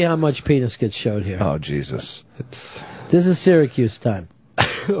 let's see how much penis gets showed here. Oh, Jesus. This is Syracuse time.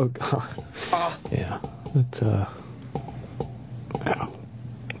 Oh, God. Yeah. It's, yeah.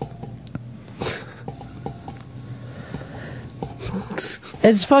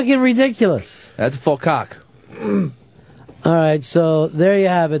 It's fucking ridiculous. That's a full cock. All right, so there you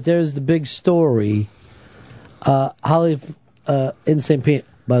have it. There's the big story. Holly in St. Pete,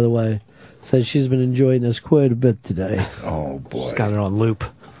 by the way, says she's been enjoying this quite a bit today. Oh, boy. She's got it on loop.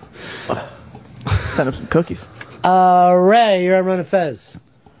 Send up some cookies. Ray, you're on Run of Fez.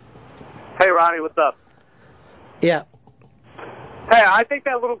 Hey, Ronnie, what's up? Yeah. Hey, I think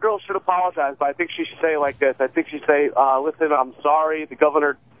that little girl should apologize, but I think she should say it like this. I think she should say, listen, I'm sorry. The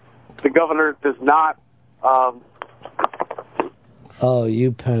governor does not... Oh,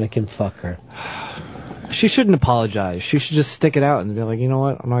 you panicking fucker. She shouldn't apologize. She should just stick it out and be like, you know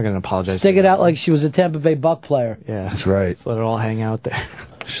what? I'm not going to apologize. Stick it out like she was a Tampa Bay Buck player. Yeah. That's right. Just let it all hang out there.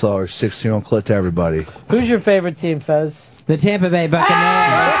 Slower 16-year-old clit to everybody. Who's your favorite team, Fez? The Tampa Bay Buccaneers.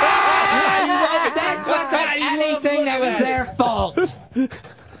 That's what's anything that was their fault.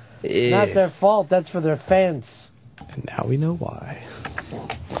 Not their fault. That's for their fans. And now we know why.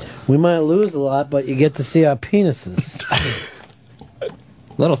 We might lose a lot, but you get to see our penises.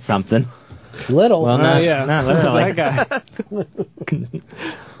 Little something. Little? Well, not literally. That guy.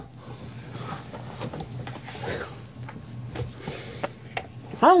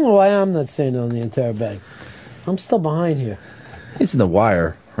 I don't know why I'm not saying on the entire bag. I'm still behind here. It's in the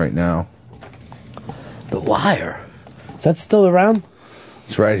wire right now. The wire? Is that still around?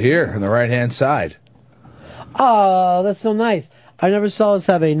 It's right here on the right-hand side. Oh, that's so nice. I never saw us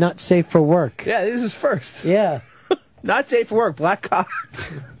have a not safe for work. Yeah, this is first. Yeah. Not safe for work. Black cock.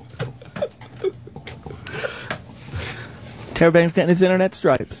 Terabang's getting his internet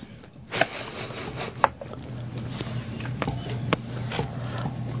stripes.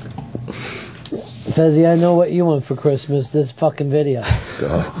 Fezzy, I know what you want for Christmas. This fucking video.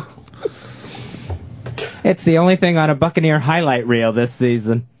 It's the only thing on a Buccaneer highlight reel this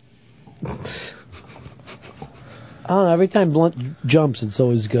season. I don't know. Every time Blunt jumps, it's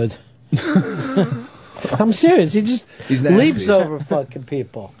always good. I'm serious. He just He's nasty. leaps over fucking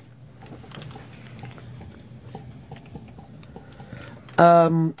people.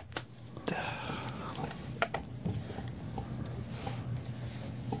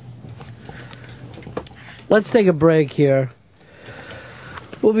 Let's take a break here.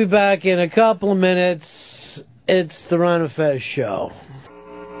 We'll be back in a couple of minutes. It's the Ron and Fez Show.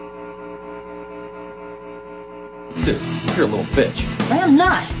 Dude, you're a little bitch. I am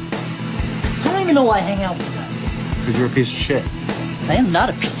not. I don't even know why I hang out with you guys. Because you're a piece of shit. I am not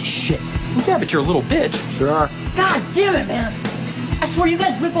a piece of shit. Well, yeah, but you're a little bitch. Sure are. God damn it, man. I swear you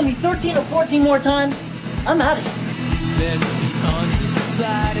guys rip on me 13 or 14 more times. I'm out of here. Let's be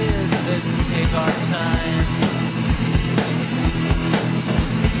undecided. Let's take our time.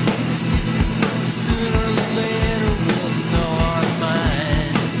 Sooner or later we'll know our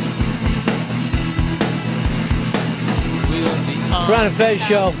mind. We'll be Ron and Fez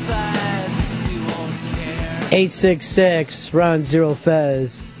Show. 866 Ron Zero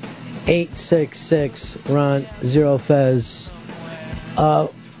Fez. 866 Ron Zero Fez.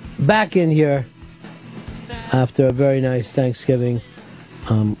 Back in here after a very nice Thanksgiving.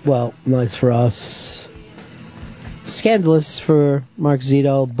 Well, nice for us. Scandalous for Mark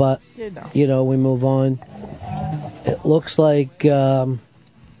Zito, but, you know, we move on. It looks like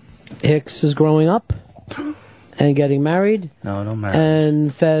Hicks is growing up and getting married. No marriage.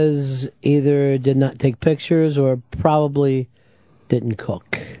 And Fez either did not take pictures or probably didn't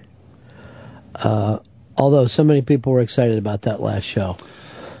cook. Although so many people were excited about that last show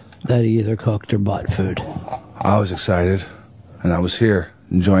that he either cooked or bought food. I was excited, and I was here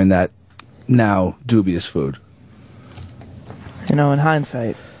enjoying that now dubious food. You know, in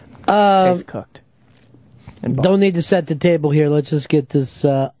hindsight, it's cooked. Don't need to set the table here. Let's just get this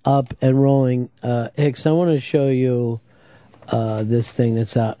up and rolling. Hicks, I want to show you this thing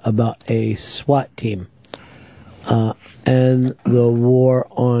that's out about a SWAT team and the war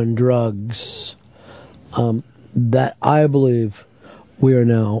on drugs that I believe we are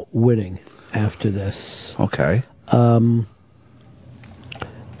now winning after this. Okay.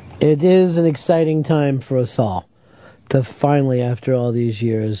 It is an exciting time for us all to finally, after all these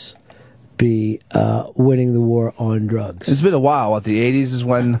years, be winning the war on drugs. It's been a while. What, the 80s is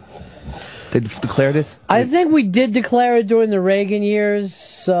when they declared it? I think we did declare it during the Reagan years,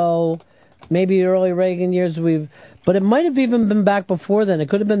 so maybe the early Reagan years but it might have even been back before then. It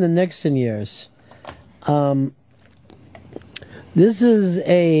could have been the Nixon years. This is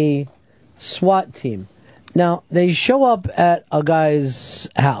a SWAT team. Now, they show up at a guy's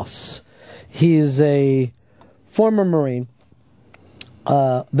house. He's a former Marine,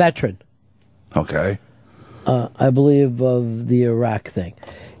 veteran. Okay. I believe of the Iraq thing.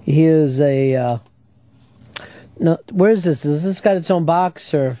 He is a... no, where is this? Has this got its own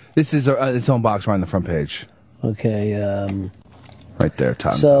box, or...? This is its own box right on the front page. Okay, right there,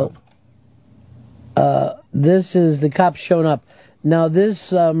 top. So, this is the cops showing up. Now,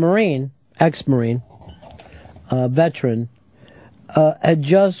 this Marine, ex-Marine, veteran, had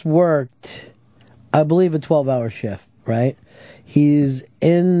just worked, I believe, a 12-hour shift, right? He's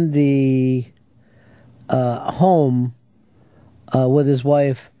in the home with his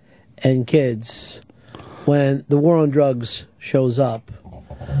wife and kids when the war on drugs shows up.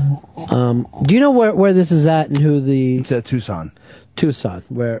 Do you know where this is at and who the... It's at Tucson. Tucson,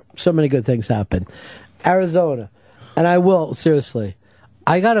 where so many good things happen. Arizona. And I will, seriously,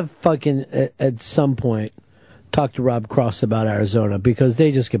 I gotta fucking, at some point, talk to Rob Cross about Arizona because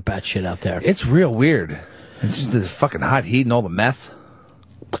they just get batshit out there. It's real weird. It's just the fucking hot heat and all the meth.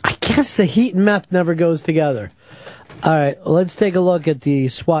 I guess the heat and meth never goes together. All right, let's take a look at the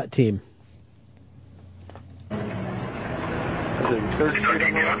SWAT team.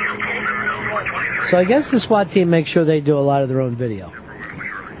 So I guess the SWAT team makes sure they do a lot of their own video.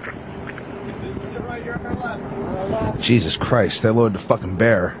 Jesus Christ, they loaded the fucking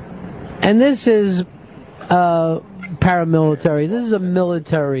bear. And this is paramilitary. This is a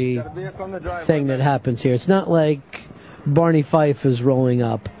military thing that happens here. It's not like Barney Fife is rolling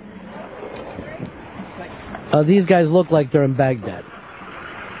up. These guys look like they're in Baghdad.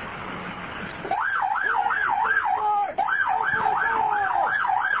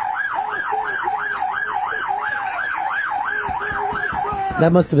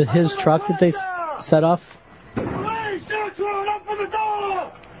 That must have been his truck that they set off.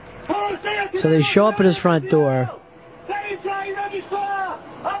 So they show up at his front door.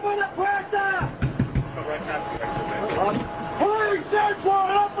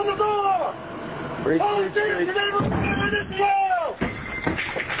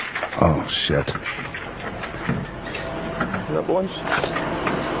 Oh, shit.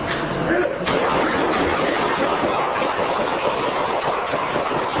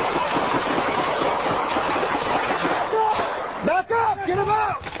 Back up! Get him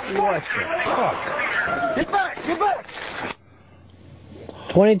out! What the fuck? Get back! Get back!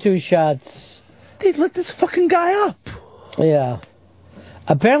 22 shots. They lit this fucking guy up. Yeah.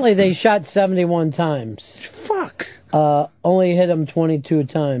 Apparently they shot 71 times. Fuck. Only hit him 22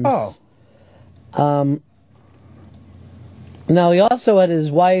 times. Oh. Now he also had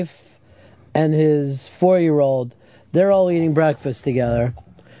his wife and his 4-year-old. They're all eating breakfast together.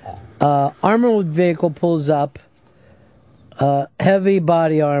 Armored vehicle pulls up. Heavy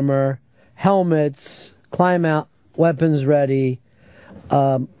body armor, helmets, climb out, weapons ready.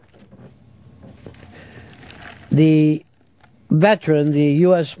 The veteran, the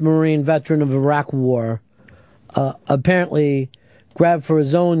U.S. Marine veteran of Iraq War, apparently grabbed for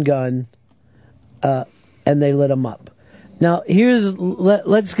his own gun, and they lit him up. Now,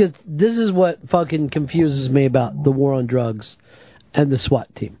 let's get, this is what fucking confuses me about the war on drugs and the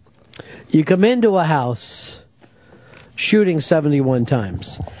SWAT team. You come into a house shooting 71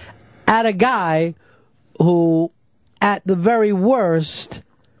 times at a guy who, at the very worst,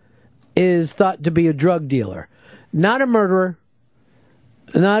 is thought to be a drug dealer. Not a murderer,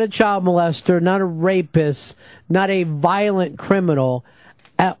 not a child molester, not a rapist, not a violent criminal.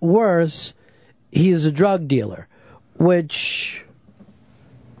 At worst, he is a drug dealer, which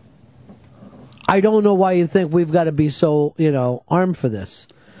I don't know why you think we've got to be so, armed for this.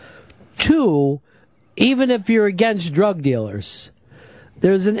 2, even if you're against drug dealers,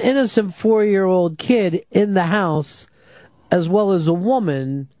 there's an innocent 4-year-old kid in the house, as well as a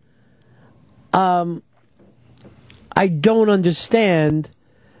woman. I don't understand.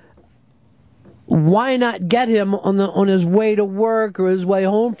 Why not get him on his way to work or his way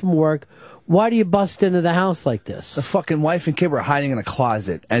home from work? Why do you bust into the house like this? The fucking wife and kid were hiding in a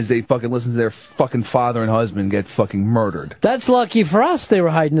closet as they fucking listen to their fucking father and husband get fucking murdered. That's lucky for us they were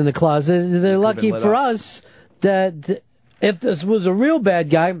hiding in the closet. They're lucky for us that if this was a real bad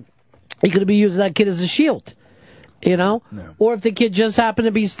guy, he could have been using that kid as a shield. No. Or if the kid just happened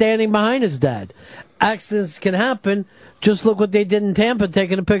to be standing behind his dad. Accidents can happen. Just look what they did in Tampa,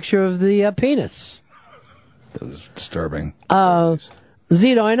 taking a picture of the penis. That was disturbing.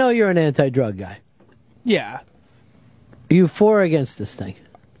 Zito, I know you're an anti-drug guy. Yeah. Are you for or against this thing?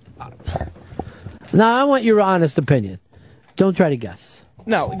 Now, I want your honest opinion. Don't try to guess.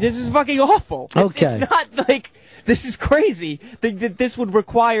 No, this is fucking awful. Okay. It's not like, this is crazy. This would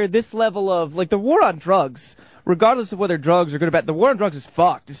require this level of, the war on drugs, regardless of whether drugs are good or bad, the war on drugs is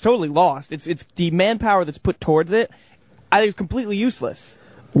fucked. It's totally lost. It's the manpower that's put towards it, I think it's completely useless.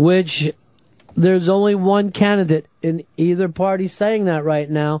 Which, there's only one candidate in either party saying that right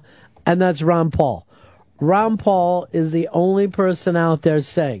now, and that's Ron Paul. Ron Paul is the only person out there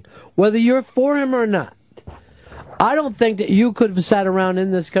saying, whether you're for him or not, I don't think that you could have sat around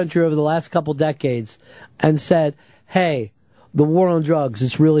in this country over the last couple decades and said, hey, the war on drugs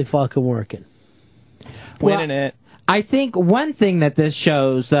is really fucking working. Winning it. I think one thing that this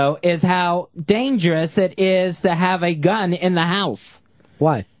shows, though, is how dangerous it is to have a gun in the house.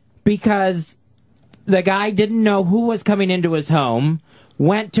 Why? Because the guy didn't know who was coming into his home,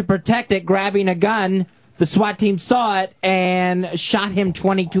 went to protect it, grabbing a gun. The SWAT team saw it and shot him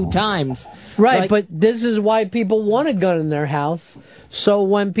 22 times. Right, but this is why people want a gun in their house. So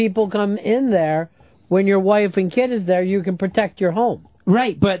when people come in there, when your wife and kid is there, you can protect your home.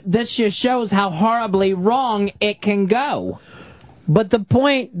 Right, but this just shows how horribly wrong it can go. But the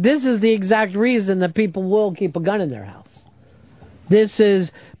point, this is the exact reason that people will keep a gun in their house. This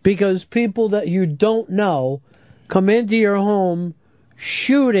is because people that you don't know come into your home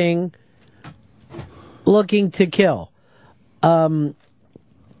shooting, looking to kill.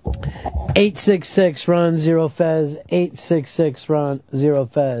 866 Ron Zero Fez, 866 Ron Zero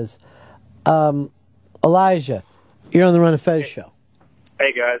Fez. Elijah, you're on the Ron and Fez show.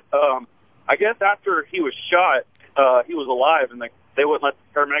 Hey guys, I guess after he was shot, he was alive, and they wouldn't let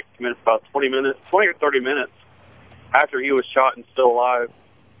the paramedics come in for about 20 or 30 minutes after he was shot and still alive.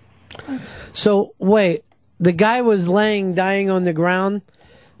 So wait, the guy was dying on the ground,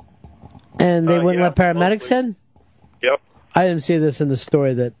 and they wouldn't let paramedics in? Yep. I didn't see this in the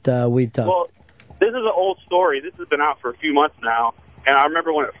story that we took. Well, this is an old story. This has been out for a few months now, and I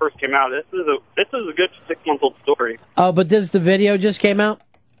remember when it first came out. This is a good 6-month-old story. Oh, but the video just came out?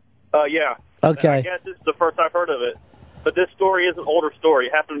 Yeah. Okay. I guess this is the first I've heard of it. But this story is an older story.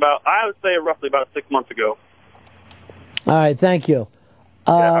 It happened I would say, roughly about 6 months ago. All right, thank you.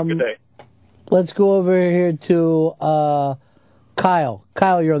 Have a good day. Let's go over here to Kyle.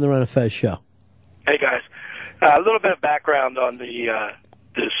 Kyle, you're on the Ron and Fez show. Hey, guys. A little bit of background on the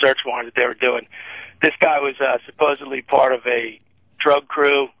search warrant that they were doing. This guy was supposedly part of a drug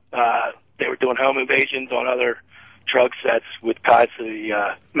crew. They were doing home invasions on other drug sets with ties to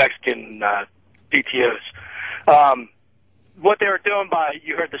the Mexican DTOs. What they were doing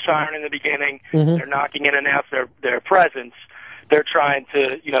you heard the siren in the beginning. Mm-hmm. They're knocking in and announce their presence. They're trying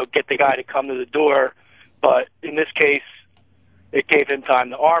to, get the guy to come to the door. But in this case, it gave him time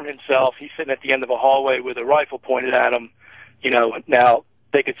to arm himself. He's sitting at the end of a hallway with a rifle pointed at him. Now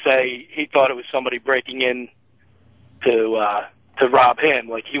they could say he thought it was somebody breaking in to rob him,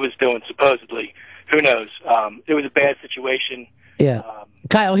 like he was doing supposedly. Who knows? It was a bad situation. Yeah.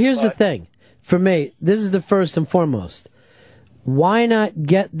 Kyle, here's the thing. For me, this is the first and foremost. Why not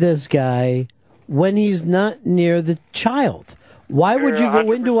get this guy when he's not near the child? Why would you go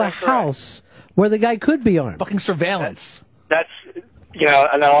into a house where the guy could be armed? Fucking surveillance. That's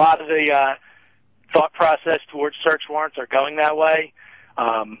and a lot of the thought process towards search warrants are going that way.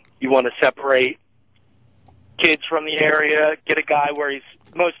 You want to separate kids from the area, get a guy where he's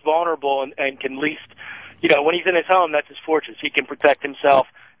most vulnerable and can least, when he's in his home, that's his fortress. He can protect himself,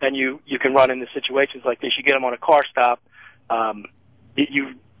 and you can run into situations like this. You get him on a car stop,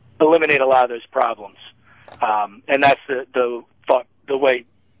 you eliminate a lot of those problems. And that's the way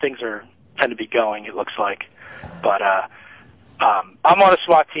things tend to be going, it looks like. But I'm on a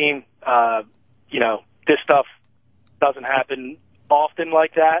SWAT team. This stuff doesn't happen often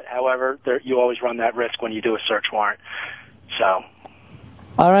like that. However, you always run that risk when you do a search warrant. So.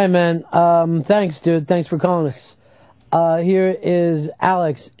 All right, man. Thanks, dude. Thanks for calling us. Here is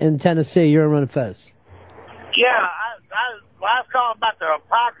Alex in Tennessee. You're on Run and Fez. Yeah, I was calling about the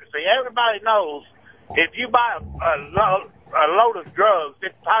hypocrisy. Everybody knows if you buy a load of drugs,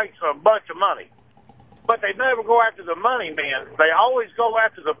 it takes a bunch of money. But they never go after the money men. They always go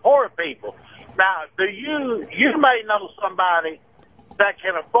after the poor people. Now, you may know somebody that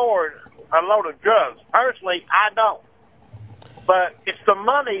can afford a load of drugs. Personally, I don't. But it's the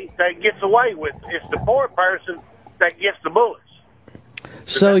money that gets away with it. It's the poor person that gets the bullets.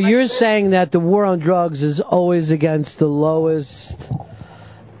 So you're saying that the war on drugs is always against the lowest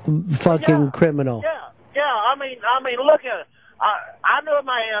fucking criminal? Yeah. I mean, look at it. I knew a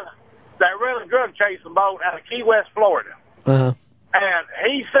man that ran a drug chasing boat out of Key West, Florida. Uh-huh. And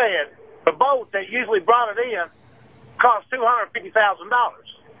he said the boat that usually brought it in cost $250,000.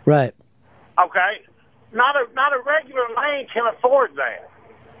 Right. Okay? Not a regular lane can afford that.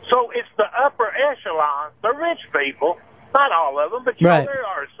 So it's the upper echelon, the rich people, not all of them, but right. There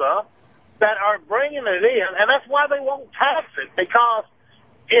are some that are bringing it in, and that's why they won't tax it, because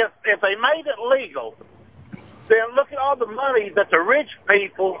if they made it legal, then look at all the money that the rich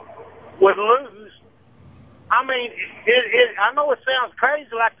people would lose. I mean, I know it sounds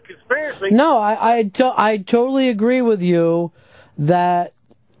crazy like a conspiracy. No, I totally agree with you that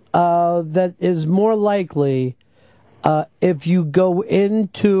that is more likely if you go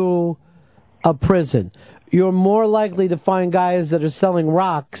into a prison. You're more likely to find guys that are selling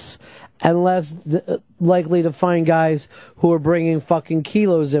rocks and less likely to find guys who are bringing fucking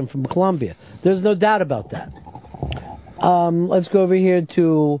kilos in from Colombia. There's no doubt about that. Let's go over here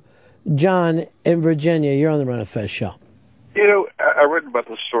to John in Virginia. You're on the Run and Fez show. I read about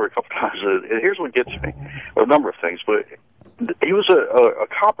this story a couple times. Here's what gets me. A number of things, but he was a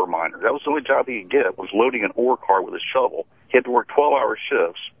copper miner. That was the only job he could get, was loading an ore car with a shovel. He had to work 12-hour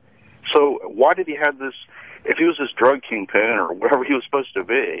shifts. So why did he have this if he was this drug kingpin or whatever he was supposed to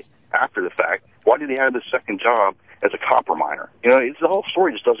be after the fact, why did he have this second job as a copper miner? You know, the whole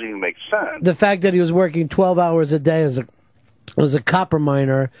story just doesn't even make sense. The fact that he was working 12 hours a day as a copper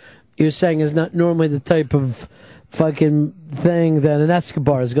miner, you're saying is not normally the type of fucking thing that an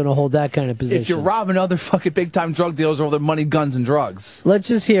Escobar is going to hold that kind of position. If you're robbing other fucking big-time drug dealers over their money, guns, and drugs. Let's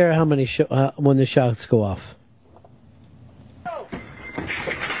just hear how many when the shots go off.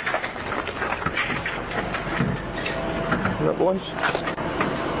 What, boys?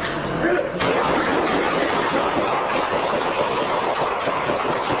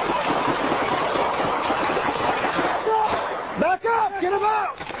 Back up! Get him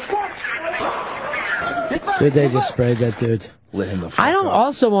out! Dude, they just sprayed that dude. Lit him the fuck I don't up.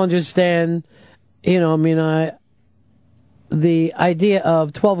 also understand, the idea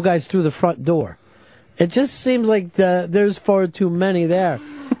of 12 guys through the front door. It just seems like there's far too many there.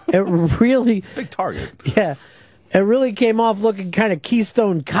 It really... Big target. Yeah. It really came off looking kind of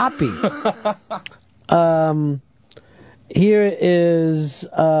Keystone Copy. Here is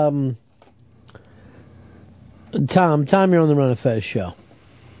Tom. Tom, you're on the Ron and Fez show.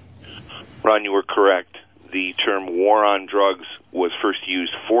 Ron, you were correct. The term war on drugs was first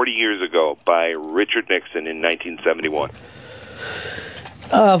used 40 years ago by Richard Nixon in 1971.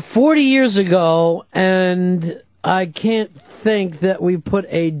 40 years ago, and I can't think that we put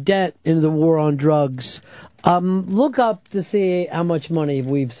a dent in the war on drugs. Look up to see how much money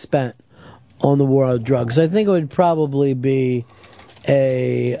we've spent on the war on drugs. I think it would probably be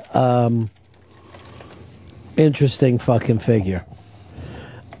a interesting fucking figure.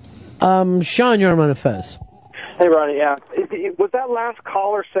 Sean, you're on Fez. Hey, Ronnie, yeah. Was that last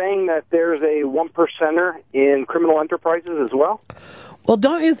caller saying that there's a 1%er in criminal enterprises as well? Well,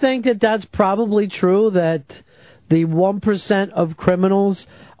 don't you think that that's probably true, that the 1% of criminals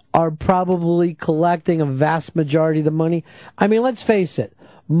are probably collecting a vast majority of the money? I mean, let's face it.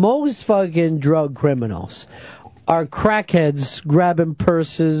 Most fucking drug criminals are crackheads grabbing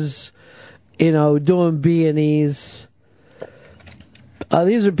purses, doing B&Es.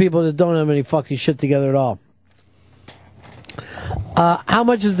 These are people that don't have any fucking shit together at all. How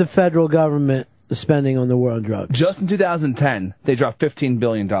much is the federal government spending on the war on drugs? Just in 2010, they dropped $15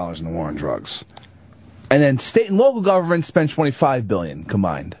 billion in the war on drugs. And then state and local governments spent $25 billion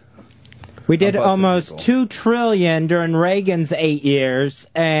combined. We did almost $2 trillion during Reagan's 8 years,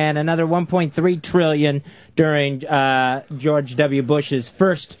 and another $1.3 trillion during George W. Bush's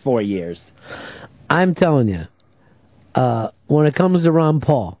first 4 years. I'm telling you, when it comes to Ron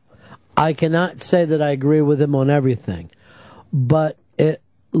Paul, I cannot say that I agree with him on everything, but it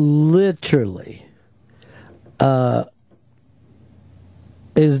literally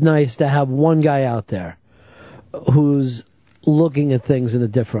is nice to have one guy out there who's looking at things in a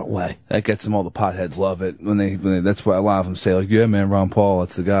different way. That gets them. All the potheads love it when they that's why a lot of them say, like, yeah, man, Ron Paul,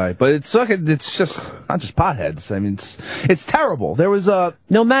 that's the guy. But it's just not just potheads. I mean, it's terrible. There was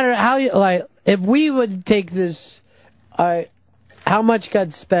no matter how you like. If we would take this, how much got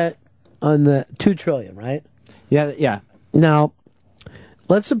spent on the $2 trillion, right? Yeah. Now,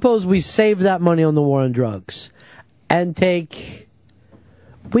 let's suppose we save that money on the war on drugs, and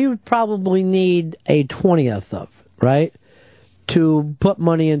we would probably need a 20th of it, right? To put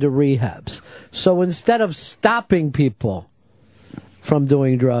money into rehabs. So instead of stopping people from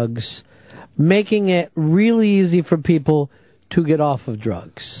doing drugs, making it really easy for people to get off of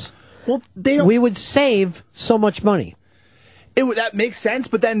drugs. Well, we would save so much money. That makes sense,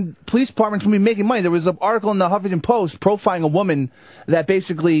 but then police departments would be making money. There was an article in the Huffington Post profiling a woman that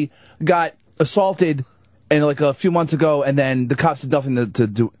basically got assaulted like a few months ago, and then the cops did nothing to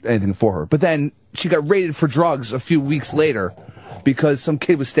do anything for her. But then she got raided for drugs a few weeks later because some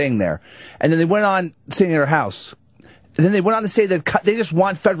kid was staying there. And then they went on staying at her house. And then they went on to say that they just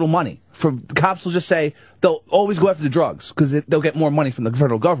want federal money. The cops will just say they'll always go after the drugs because they'll get more money from the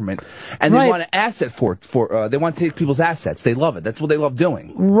federal government. And they want an asset they want to take people's assets. They love it. That's what they love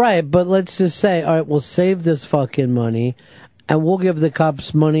doing. Right, but let's just say, all right, we'll save this fucking money, and we'll give the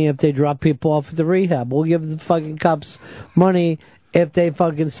cops money if they drop people off at the rehab. We'll give the fucking cops money if they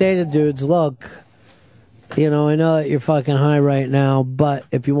fucking say to dudes, look, I know that you're fucking high right now, but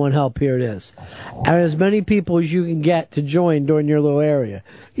if you want help, here it is. And as many people as you can get to join during your little area,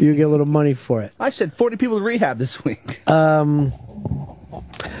 you get a little money for it. I said 40 people to rehab this week. Let's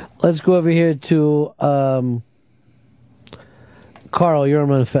go over here to Carl.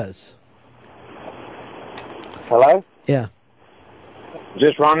 You're on Fez. Hello? Yeah.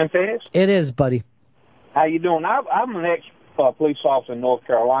 Just Ron and Fez? It is, buddy. How you doing? I'm an ex-police officer in North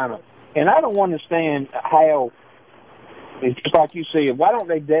Carolina. And I don't understand how, it's just like you said, why don't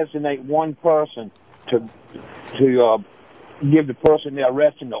they designate one person give the person they're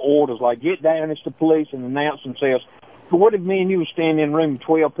arresting the orders, like get down, it's the police, and announce themselves. But what if me and you were standing in a room and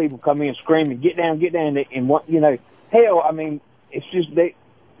 12 people come in screaming, get down, and what, hell, I mean, it's just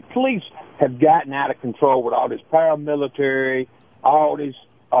police have gotten out of control with all this paramilitary, all these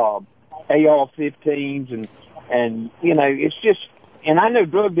AR-15s, and it's just, and I know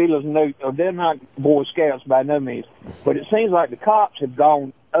drug dealers they're not Boy Scouts by no means, but it seems like the cops have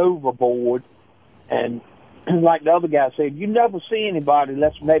gone overboard, and like the other guy said, you never see anybody,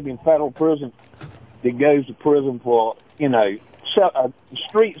 unless maybe in federal prison, that goes to prison for,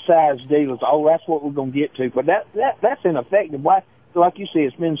 street-sized dealers. Oh, that's what we're going to get to. But that's ineffective. Why, like you said,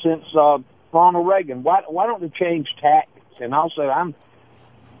 it's been since Ronald Reagan. Why don't they change tactics? And also, I'm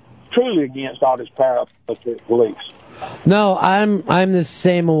truly against all this paramilitary police. No, I'm the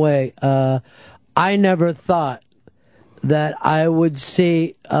same way. I never thought that I would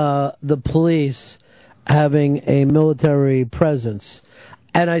see the police having a military presence,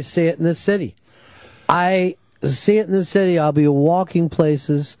 and I see it in the city. I see it in the city. I'll be walking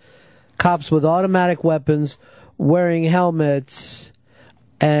places, cops with automatic weapons, wearing helmets,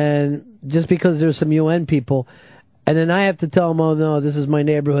 and just because there's some UN people, and then I have to tell them, oh no, this is my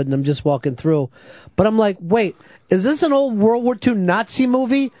neighborhood, and I'm just walking through. But I'm like, wait, is this an old World War II Nazi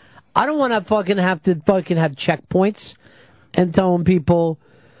movie? I don't want to fucking have checkpoints and telling people,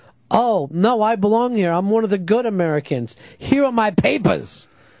 oh, no, I belong here. I'm one of the good Americans. Here are my papers.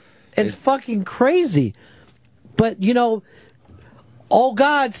 It's fucking crazy. But, oh,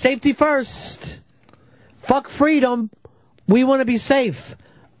 God, safety first. Fuck freedom. We want to be safe.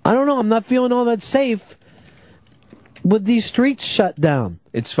 I don't know. I'm not feeling all that safe with these streets shut down.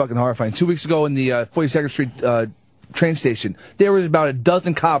 It's fucking horrifying. 2 weeks ago in the 42nd Street train station, there was about a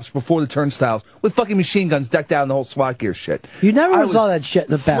dozen cops before the turnstiles with fucking machine guns decked out in the whole SWAT gear shit. You never saw that shit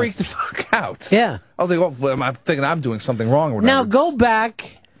in the past. Freaked the fuck out. Yeah. I was like, well, I'm thinking I'm doing something wrong or whatever. Now, go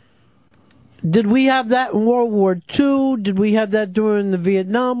back. Did we have that in World War II? Did we have that during the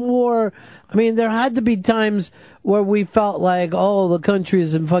Vietnam War? I mean, there had to be times where we felt like, oh, the country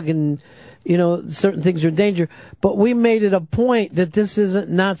is in fucking, certain things are in danger. But we made it a point that this isn't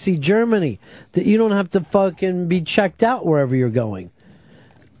Nazi Germany, that you don't have to fucking be checked out wherever you're going.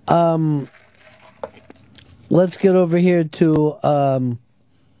 Let's get over here to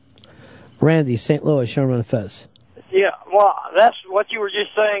Randy, St. Louis, Sherman and Fez. Yeah, well, that's what you were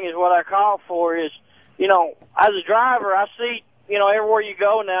just saying is what I call for is, as a driver, I see, everywhere you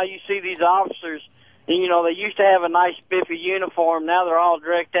go now, you see these officers, and, they used to have a nice spiffy uniform. Now they're all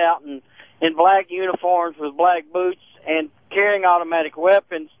decked out in black uniforms with black boots and carrying automatic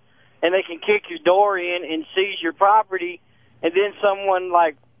weapons, and they can kick your door in and seize your property, and then someone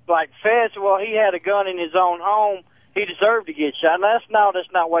like Fez, well, he had a gun in his own home, he deserved to get shot. Now,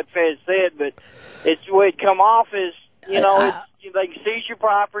 that's not what Fez said, but it's the way it come off is, they can seize your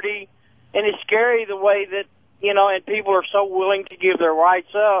property, and it's scary the way that, and people are so willing to give their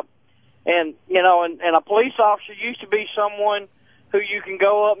rights up. And, and a police officer used to be someone who you can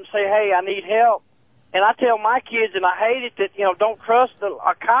go up and say, hey, I need help. And I tell my kids, and I hate it, that, don't trust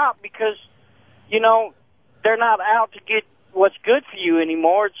a cop because, they're not out to get what's good for you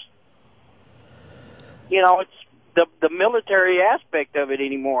anymore. It's, it's the military aspect of it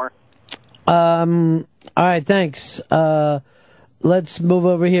anymore. All right, thanks. Let's move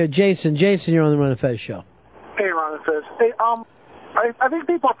over here. Jason, you're on the Ron and Fez show. Hey, Ron and Fez. Hey, I think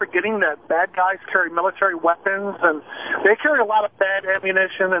people are forgetting that bad guys carry military weapons, and they carry a lot of bad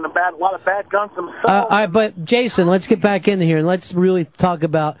ammunition and a lot of bad guns themselves. All right, but Jason, let's get back in here and let's really talk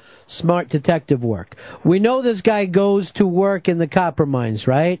about smart detective work. We know this guy goes to work in the copper mines,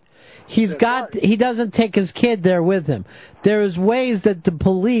 right? He doesn't take his kid there with him. There's ways that the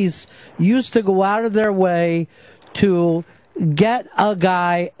police used to go out of their way to get a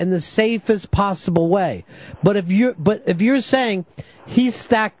guy in the safest possible way. But if you're saying he's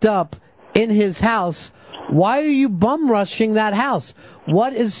stacked up in his house, why are you bum rushing that house?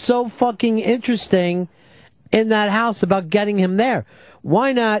 What is so fucking interesting in that house about getting him there?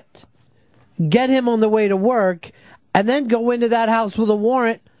 Why not get him on the way to work and then go into that house with a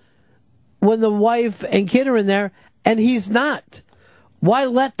warrant when the wife and kid are in there and he's not? Why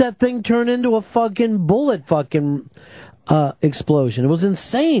let that thing turn into a fucking bullet explosion? It was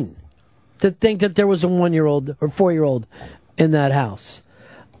insane to think that there was a 1-year-old or 4-year-old in that house.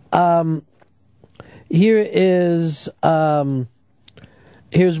 Here's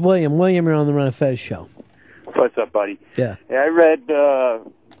William. William, you're on the Ron and Fez show. What's up, buddy? Yeah. I read a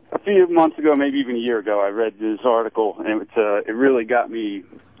few months ago, maybe even a year ago, I read this article, and it really got me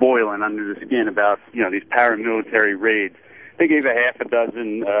boiling under the skin about these paramilitary raids. They gave a half a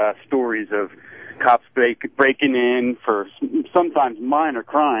dozen stories of cops breaking in for sometimes minor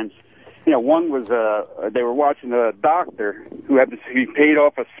crimes. You know, one was they were watching a doctor who he paid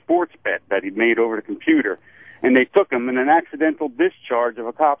off a sports bet that he'd made over the computer, and they took him, and an accidental discharge of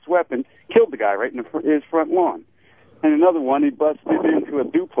a cop's weapon killed the guy right in his front lawn. And another one, he busted into a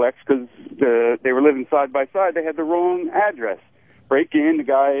duplex because they were living side by side. They had the wrong address. Break in, the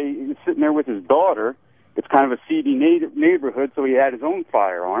guy was sitting there with his daughter. It's kind of a seedy neighborhood, so he had his own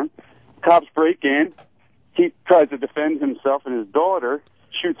firearm. Cops break in. He tries to defend himself and his daughter,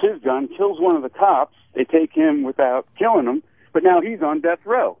 shoots his gun, kills one of the cops. They take him without killing him, but now he's on death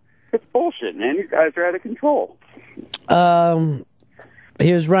row. It's bullshit, man. These guys are out of control.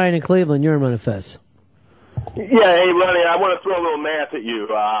 Here's Ryan in Cleveland. You're in Manifest. Yeah, hey, Ronnie, I want to throw a little math at you.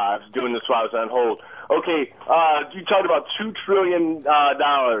 I was doing this while I was on hold. Okay, you talked about $2 trillion.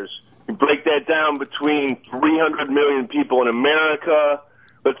 You break that down between 300 million people in America.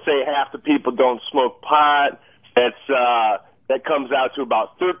 Let's say half the people don't smoke pot. That comes out to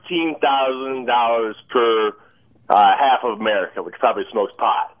about $13,000 per half of America, which probably smokes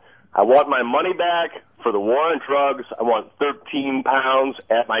pot. I want my money back for the war on drugs. I want 13 pounds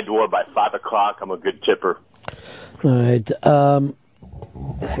at my door by 5 o'clock. I'm a good tipper. All right.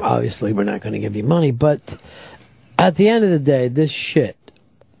 Obviously, we're not going to give you money, but at the end of the day, this shit,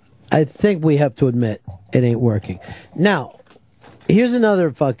 I think we have to admit it ain't working. Now, here's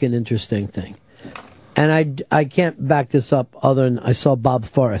another fucking interesting thing. And I can't back this up other than I saw Bob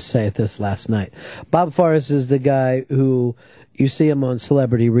Forrest say this last night. Bob Forrest is the guy who you see him on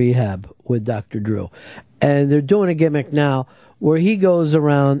Celebrity Rehab with Dr. Drew. And they're doing a gimmick now where he goes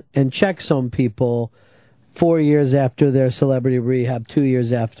around and checks on people 4 years after their Celebrity Rehab, 2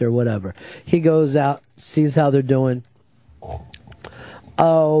 years after, whatever. He goes out, sees how they're doing.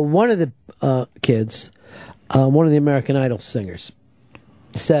 One of the kids, one of the American Idol singers,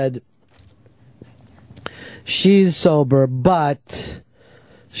 said she's sober, but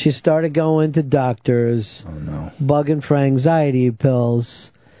she started going to doctors, bugging for anxiety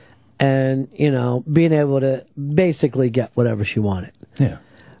pills, and, you know, being able to basically get whatever she wanted. Yeah.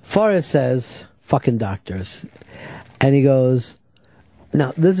 Forrest says, fucking doctors. And he goes,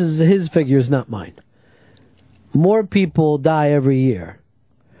 now, this is his figures, not mine. More people die every year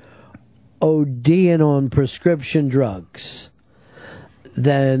ODing on prescription drugs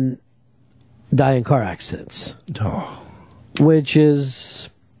than die in car accidents. Oh. Which is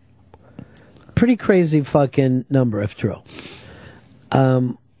pretty crazy fucking number if true.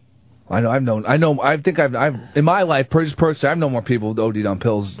 I think I've in my life, personally, I've known more people who OD'd on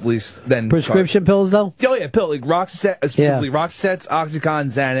pills, at least, than prescription pills, though? Oh, yeah, like specifically Roxettes,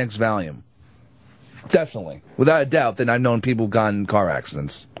 Oxycontin, Xanax, Valium. Definitely. Without a doubt, then I've known people who've gotten in car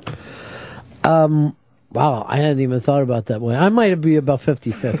accidents. Wow, I hadn't even thought about that way. I might be about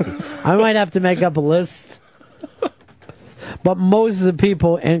 50-50. I might have to make up a list. But most of the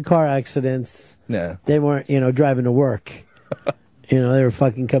people in car accidents, they weren't, driving to work. They were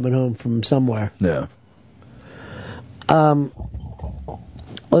fucking coming home from somewhere. Yeah.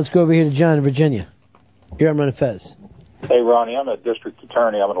 Let's go over here to John in Virginia. You're on Fez. Hey, Ronnie, I'm a district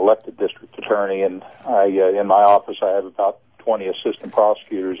attorney. I'm an elected district attorney, and in my office I have about 20 assistant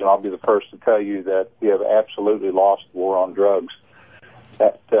prosecutors, and I'll be the first to tell you that we have absolutely lost the war on drugs.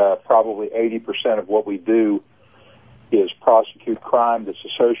 That probably 80% of what we do is prosecute crime that's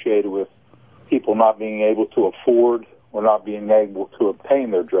associated with people not being able to afford or not being able to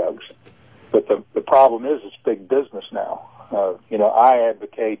obtain their drugs. But the problem is it's big business now. I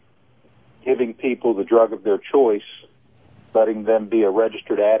advocate giving people the drug of their choice, letting them be a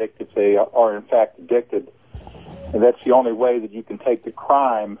registered addict if they are in fact addicted. And that's the only way that you can take the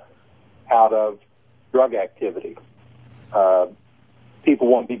crime out of drug activity. People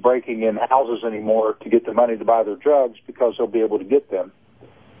won't be breaking in houses anymore to get the money to buy their drugs because they'll be able to get them.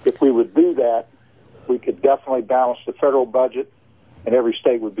 If we would do that, we could definitely balance the federal budget, and every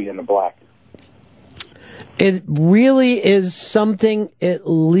state would be in the black. It really is something at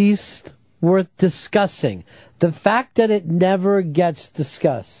least worth discussing. The fact that it never gets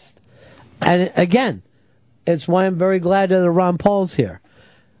discussed. And again, it's why I'm very glad that Ron Paul's here.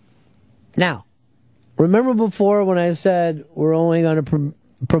 Now, remember before when I said we're only going to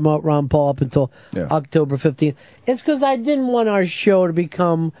promote Ron Paul up until October 15th? It's because I didn't want our show to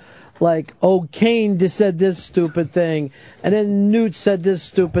become like, Kane just said this stupid thing, and then Newt said this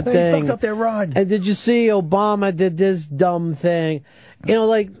stupid thing. He fucked up their run. And did you see Obama did this dumb thing?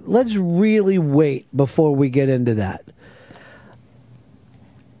 Let's really wait before we get into that.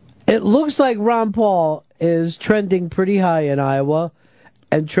 It looks like Ron Paul is trending pretty high in Iowa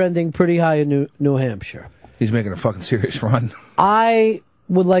and trending pretty high in New Hampshire. He's making a fucking serious run. I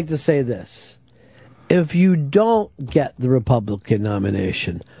would like to say this. if you don't get the Republican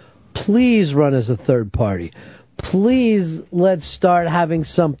nomination, please run as a third party. Please, let's start having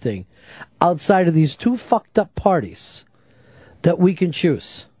something outside of these two fucked up parties that we can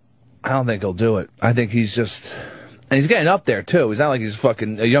choose. I don't think he'll do it. I think he's just... And he's getting up there, too. It's not like he's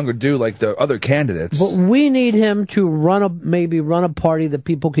fucking a younger dude like the other candidates. But we need him to maybe run a party that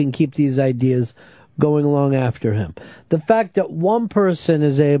people can keep these ideas going along after him. The fact that one person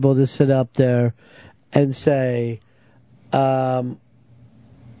is able to sit up there and say, you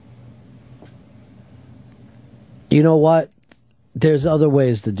know what? There's other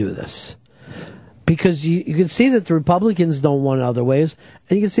ways to do this. Because you can see that the Republicans don't want other ways,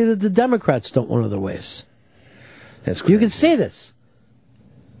 and you can see that the Democrats don't want other ways. That's you can see this.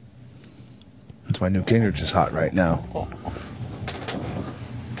 That's why Newt Gingrich is hot right now.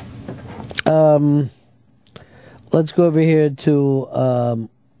 Let's go over here to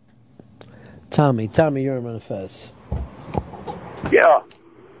Tommy. Tommy, you're in Fez. Yeah.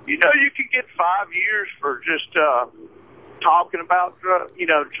 You know, you can get 5 years for just talking about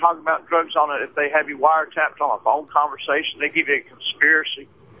drugs on it. If they have you wiretapped on a phone conversation, they give you a conspiracy.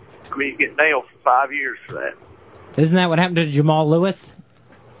 I mean, you get nailed for 5 years for that. Isn't that what happened to Jamal Lewis?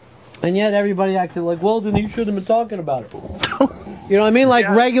 And yet everybody acted like, well, then you shouldn't have been talking about it. You know what I mean? Like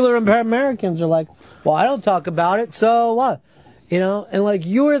regular Americans are like, well, I don't talk about it, so what? You know, and like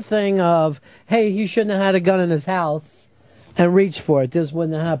your thing of, hey, he shouldn't have had a gun in his house and reach for it. This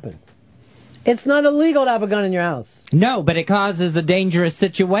wouldn't have happened. It's not illegal to have a gun in your house. No, but it causes a dangerous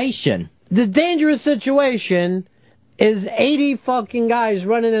situation. The dangerous situation is 80 fucking guys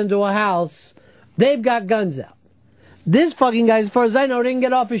running into a house. They've got guns out. This fucking guy, as far as I know, didn't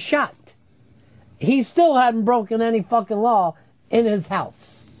get off his shot. He still hadn't broken any fucking law in his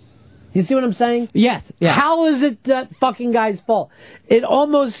house. You see what I'm saying? Yes. Yeah. How is it that fucking guy's fault? It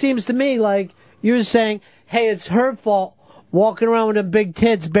almost seems to me like you're saying, hey, it's her fault walking around with her big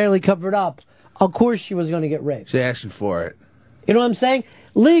tits barely covered up. Of course she was going to get raped. She's asking for it. You know what I'm saying?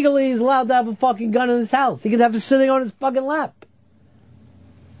 Legally, he's allowed to have a fucking gun in his house. He could have it sitting on his fucking lap.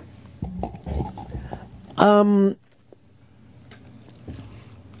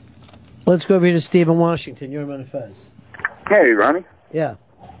 Let's go over here to Steve in Washington. You're on Fez. Hey, Ronnie. Yeah.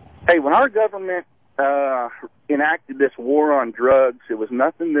 Hey, when our government enacted this war on drugs, it was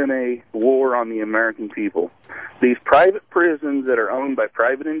nothing than a war on the American people. These private prisons that are owned by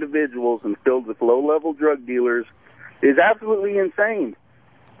private individuals and filled with low-level drug dealers is absolutely insane.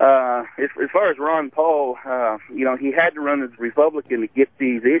 As far as Ron Paul, he had to run as a Republican to get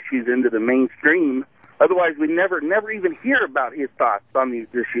these issues into the mainstream. Otherwise, we never even hear about his thoughts on these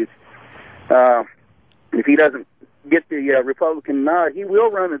issues. If he doesn't get the Republican nod, he will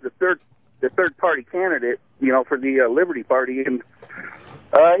run as the third party candidate, for the Liberty Party, and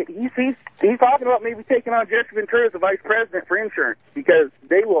he's talking about maybe taking on Jesse Ventura as the vice president for insurance, because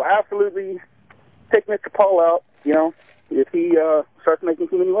they will absolutely take Mr. Paul out, if he starts making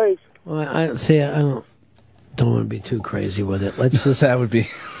too many waves. Well, I don't want to be too crazy with it. Let's just that would be,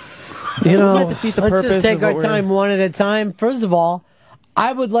 let's just take our time one at a time. First of all,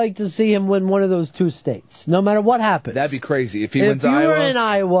 I would like to see him win one of those two states, no matter what happens. That'd be crazy. If he wins Iowa. If you're in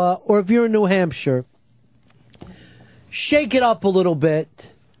Iowa or if you're in New Hampshire, shake it up a little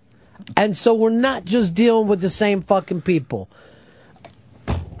bit. And so we're not just dealing with the same fucking people.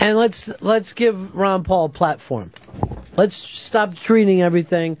 And let's give Ron Paul a platform. Let's stop treating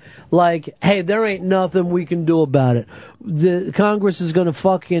everything like, hey, there ain't nothing we can do about it. The Congress is going to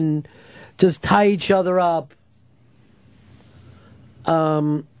fucking just tie each other up.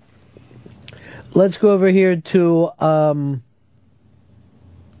 Let's go over here to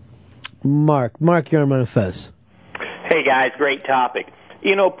Mark. Mark, you're on Fez. Hey guys, great topic.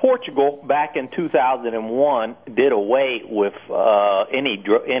 Portugal back in 2001 did away with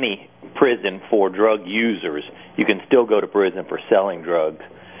any prison for drug users. You can still go to prison for selling drugs.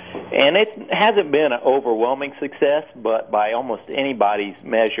 And it hasn't been an overwhelming success, but by almost anybody's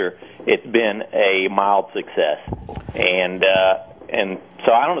measure, it's been a mild success. And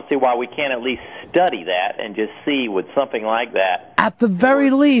so I don't see why we can't at least study that and just see with something like that. At the very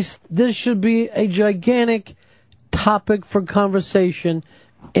least, this should be a gigantic topic for conversation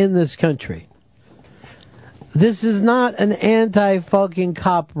in this country. This is not an anti-fucking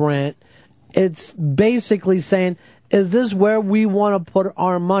cop rant. It's basically saying, is this where we want to put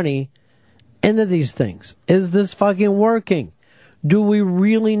our money into these things? Is this fucking working? Do we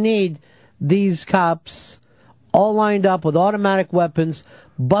really need these cops all lined up with automatic weapons,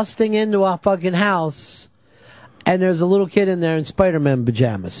 busting into a fucking house, and there's a little kid in there in Spider-Man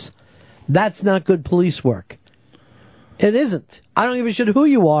pajamas? That's not good police work. It isn't. I don't give a shit who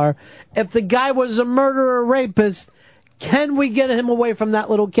you are. If the guy was a murderer or rapist, can we get him away from that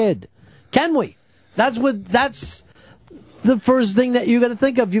little kid? Can we? That's the first thing that you got to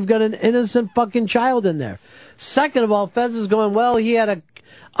think of. You've got an innocent fucking child in there. Second of all, Fez is going, well, he had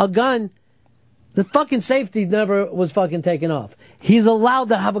a gun. The fucking safety never was fucking taken off. He's allowed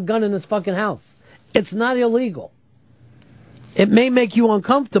to have a gun in his fucking house. It's not illegal. It may make you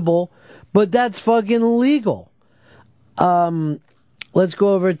uncomfortable, but that's fucking legal. Let's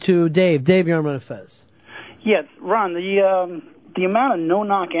go over to Dave. Dave, you're on Fez. Yes, Ron, the amount of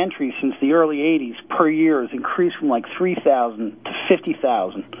no-knock entries since the early 80s per year has increased from like 3,000 to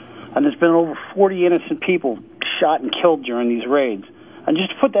 50,000. And there's been over 40 innocent people shot and killed during these raids. And just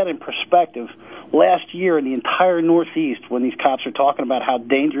to put that in perspective, last year in the entire Northeast, when these cops are talking about how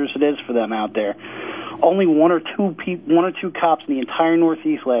dangerous it is for them out there, only one or two cops in the entire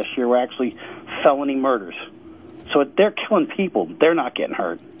Northeast last year were actually felony murders. So they're killing people. They're not getting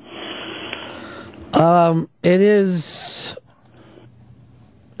hurt.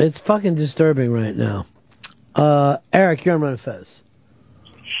 It's fucking disturbing right now. Eric, you're on Fez.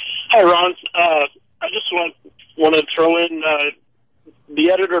 Hi, Ron. I just want to throw in the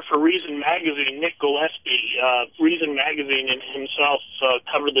editor for Reason Magazine, Nick Gillespie. Reason Magazine and himself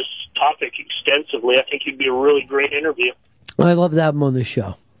covered this topic extensively. I think he'd be a really great interview. I'd love to have him on the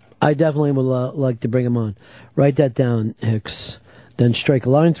show. I definitely would like to bring him on. Write that down, Hicks. Then strike a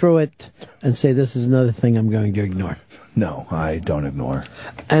line through it and say, this is another thing I'm going to ignore. No, I don't ignore.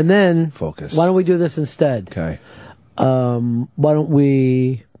 And then, focus. Why don't we do this instead? Okay. Why don't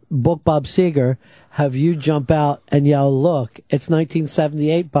we book Bob Seger, have you jump out and yell, look, it's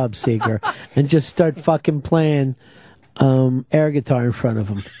 1978 Bob Seger, and just start fucking playing air guitar in front of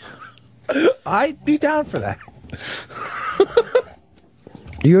him. I'd be down for that.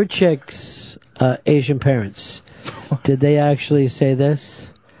 Your chick's Asian parents, did they actually say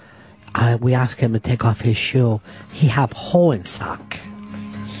this? We asked him to take off his shoe. He have hole in sock.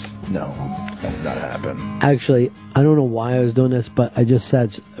 No, that did not happen. Actually, I don't know why I was doing this, but I just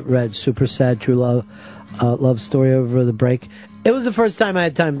read Super Sad True Love Story over the break. It was the first time I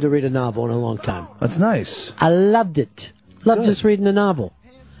had time to read a novel in a long time. That's nice. I loved it. Loved just reading a novel.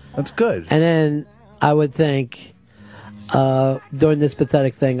 That's good. And then I would think, during this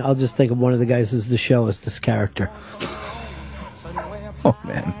pathetic thing, I'll just think of one of the guys as the show as this character. Oh,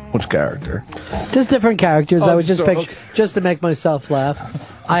 man. Which character? Just different characters. I would just pick, okay. just to make myself laugh.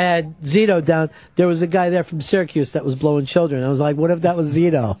 I had Zito down. There was a guy there from Syracuse that was blowing children. I was like, what if that was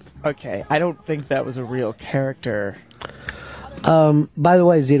Zito? Okay, I don't think that was a real character. By the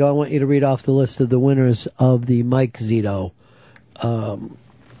way, Zito, I want you to read off the list of the winners of the Mike Zito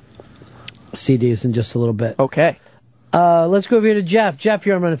CDs in just a little bit. Okay. Let's go over here to Jeff. Jeff,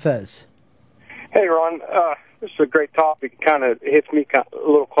 you're on Fez. Hey, Ron. This is a great topic. It kind of hits me a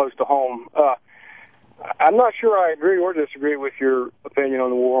little close to home. I'm not sure I agree or disagree with your opinion on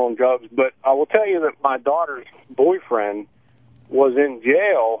the war on drugs, but I will tell you that my daughter's boyfriend was in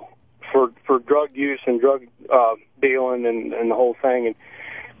jail for drug use and drug dealing and the whole thing. And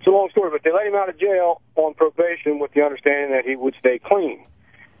it's a long story, but they let him out of jail on probation with the understanding that he would stay clean.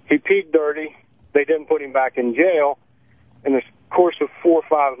 He peed dirty. They didn't put him back in jail. In the course of 4 or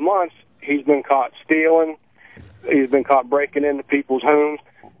 5 months, he's been caught stealing. He's been caught breaking into people's homes.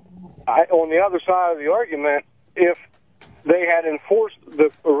 On the other side of the argument, if they had enforced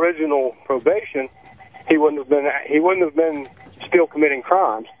the original probation, he wouldn't have been still committing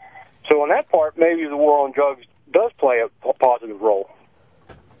crimes. So on that part, maybe the war on drugs does play a positive role.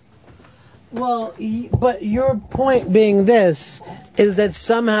 Well, but your point being this is that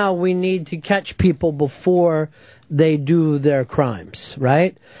somehow we need to catch people before they do their crimes,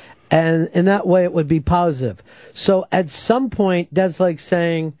 right? And in that way, it would be positive. So at some point, that's like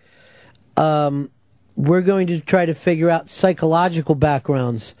saying, we're going to try to figure out psychological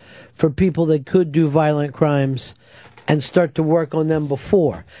backgrounds for people that could do violent crimes and start to work on them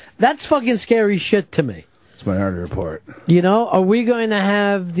before. That's fucking scary shit to me. It's Minority Report. You know, are we going to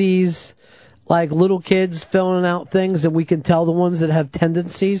have these, like, little kids filling out things and we can tell the ones that have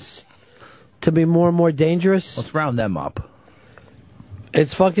tendencies to be more and more dangerous? Let's round them up.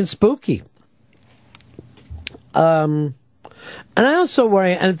 It's fucking spooky. And I also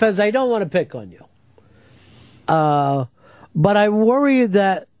worry, and Fez, I don't want to pick on you, but I worry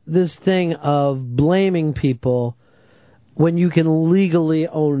that this thing of blaming people when you can legally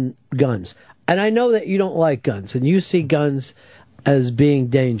own guns. And I know that you don't like guns, and you see guns as being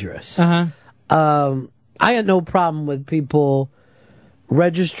dangerous. Uh-huh. I had no problem with people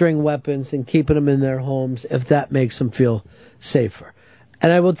registering weapons and keeping them in their homes if that makes them feel safer.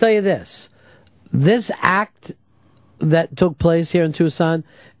 And I will tell you this act that took place here in Tucson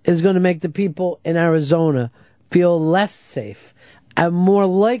is going to make the people in Arizona feel less safe and more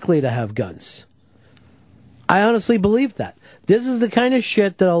likely to have guns. I honestly believe that. This is the kind of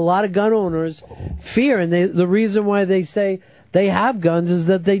shit that a lot of gun owners fear, and the reason why they say they have guns is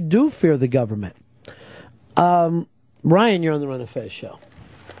that they do fear the government. Ryan, you're on the Run of Fez show.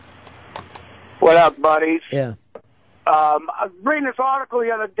 What up, buddies? Yeah. I was reading this article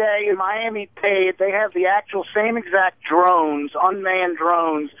the other day in Miami-Dade. They have the actual same exact drones, unmanned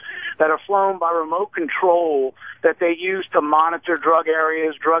drones, that are flown by remote control that they use to monitor drug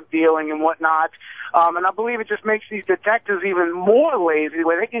areas, drug dealing, and whatnot. And I believe it just makes these detectives even more lazy,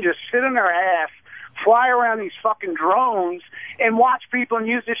 where they can just sit in their ass, fly around these fucking drones, and watch people and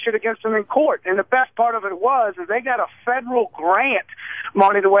use this shit against them in court. And the best part of it is they got a federal grant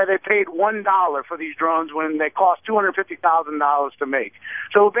money to where they paid $1 for these drones when they cost $250,000 to make.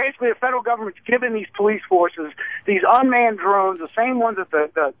 So basically the federal government's giving these police forces these unmanned drones, the same ones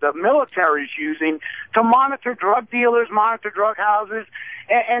that the military's using, to monitor drug dealers, monitor drug houses,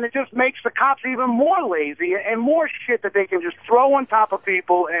 and it just makes the cops even more lazy and more shit that they can just throw on top of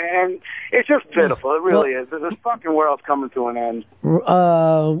people, and it's just pitiful. It really is. This fucking world's coming to an end.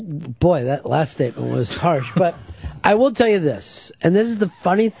 Boy, that last statement was harsh, but I will tell you this, and this is the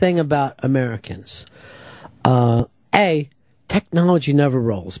funny thing about Americans. Technology never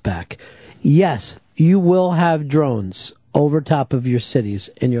rolls back. Yes, you will have drones over top of your cities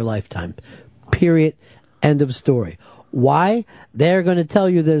in your lifetime. Period. End of story. Why? They're going to tell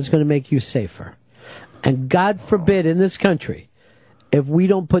you that it's going to make you safer. And God forbid in this country, if we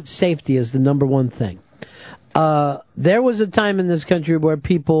don't put safety as the number one thing. There was a time in this country where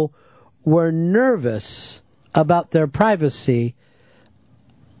people were nervous about their privacy,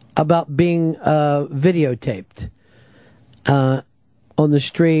 about being videotaped on the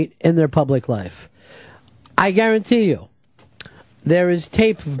street in their public life. I guarantee you, there is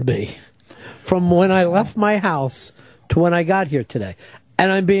tape of me from when I left my house to when I got here today.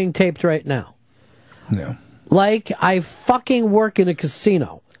 And I'm being taped right now. Yeah. Like I fucking work in a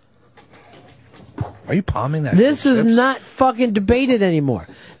casino. Are you palming that? This is not fucking debated anymore.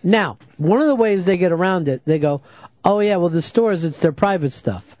 Now, one of the ways they get around it, they go, oh yeah, well the stores, it's their private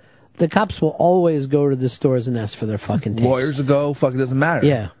stuff. The cops will always go to the stores and ask for their fucking tapes. Lawyers will go, fuck, it doesn't matter.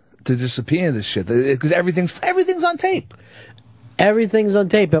 Yeah. To just subpoena this shit. Because everything's on tape. Everything's on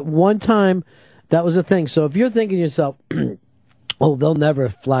tape. At one time, that was a thing. So if you're thinking to yourself, oh, they'll never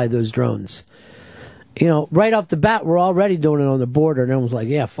fly those drones. You know, right off the bat, we're already doing it on the border. And everyone's like,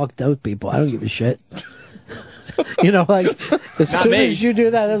 yeah, fuck those people. I don't give a shit. You know, like, as soon as you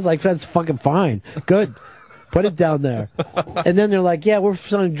do that, it's like, that's fucking fine. Good. Put it down there. And then they're like, yeah, we're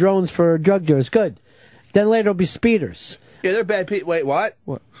selling drones for drug dealers. Good. Then later it'll be speeders. Yeah, they're bad people. Wait, what?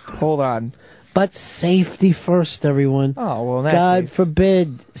 Hold on. But safety first, everyone. Oh, well, in that God case.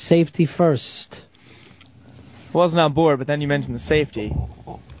 forbid, safety first. Wasn't on board, but then you mentioned the safety.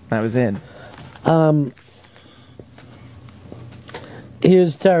 I was in.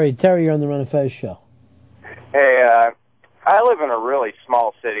 Here's Terry. Terry, you're on the Run of Fez show. Hey, I live in a really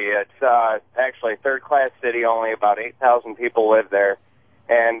small city. It's actually a third-class city. Only about 8,000 people live there.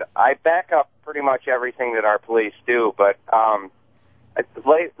 And I back up pretty much everything that our police do, but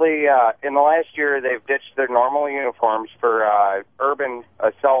lately, in the last year, they've ditched their normal uniforms for urban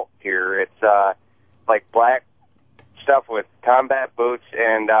assault gear. It's like black stuff with combat boots,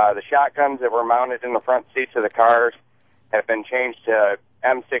 and the shotguns that were mounted in the front seats of the cars have been changed to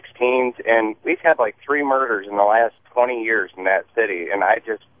M16s, and we've had like 3 murders in the last 20 years in that city, and I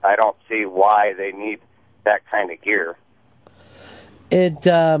don't see why they need that kind of gear. It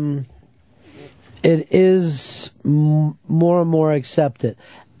is more and more accepted.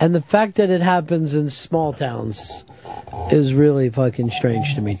 And the fact that it happens in small towns is really fucking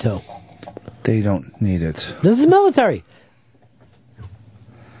strange to me, too. They don't need it. This is military.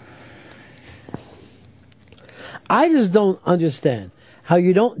 I just don't understand how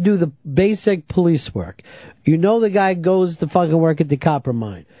you don't do the basic police work. You know the guy goes to fucking work at the copper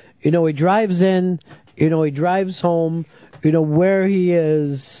mine. You know he drives in. You know he drives home. You know where he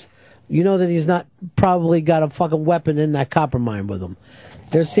is. You know that he's not probably got a fucking weapon in that copper mine with him.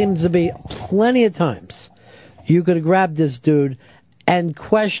 There seems to be plenty of times you could have grabbed this dude and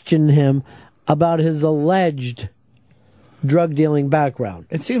questioned him about his alleged drug dealing background.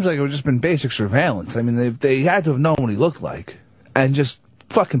 It seems like it would just been basic surveillance. I mean, they had to have known what he looked like and just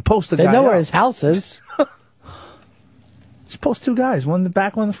fucking post the guy. They know where up. his house is. Just post 2 guys, one in the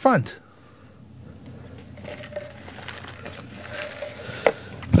back, one in the front.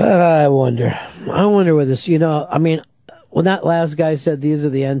 I wonder where this, I mean, when that last guy said these are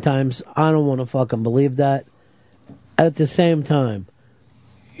the end times, I don't want to fucking believe that. At the same time,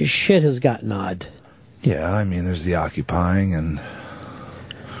 shit has gotten odd. Yeah, I mean, there's the occupying and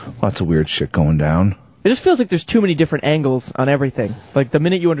lots of weird shit going down. It just feels like there's too many different angles on everything. Like, the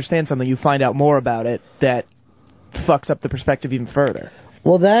minute you understand something, you find out more about it that fucks up the perspective even further.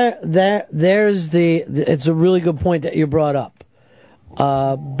 Well, there's it's a really good point that you brought up.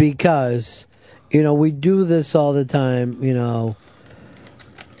 Because, we do this all the time,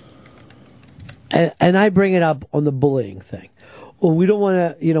 and I bring it up on the bullying thing. Well, we don't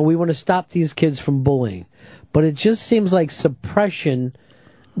want to, we want to stop these kids from bullying. But it just seems like suppression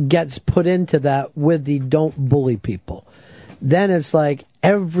gets put into that with the don't bully people. Then it's like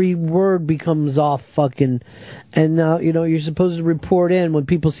every word becomes off fucking, and you're supposed to report in when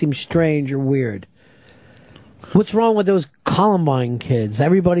people seem strange or weird. What's wrong with those Columbine kids?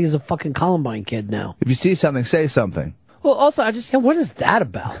 Everybody's a fucking Columbine kid now. If you see something, say something. Well, also, what is that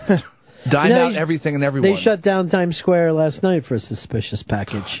about? Dine out everything and everyone. They shut down Times Square last night for a suspicious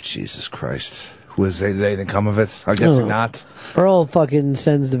package. Oh, Jesus Christ. Did anything come of it? I guess not. Earl fucking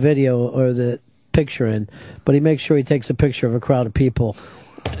sends the video or the picture in, but he makes sure he takes a picture of a crowd of people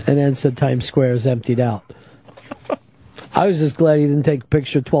and then said Times Square is emptied out. I was just glad he didn't take a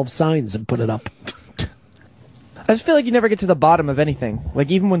picture of 12 signs and put it up. I just feel like you never get to the bottom of anything.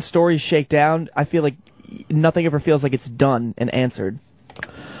 Like, even when stories shake down, I feel like nothing ever feels like it's done and answered.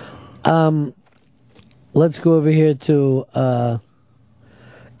 Let's go over here to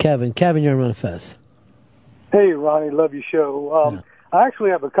Kevin. Kevin, you're on Fez. Hey, Ronnie, love your show. I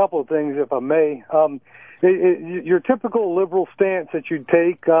actually have a couple of things, if I may. Your typical liberal stance that you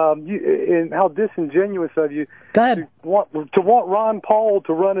take, and how disingenuous of you to want Ron Paul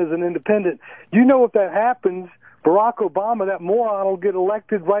to run as an independent. You know, if that happens, Barack Obama, that moron, will get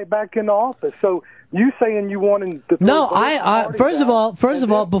elected right back into office. So you saying you want him to... No, first of all,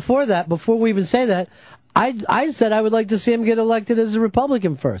 before we even say that, I said I would like to see him get elected as a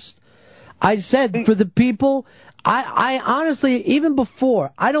Republican first. I said for the people, I honestly, even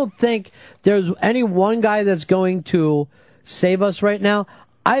before, I don't think there's any one guy that's going to save us right now.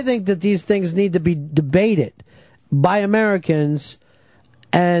 I think that these things need to be debated by Americans,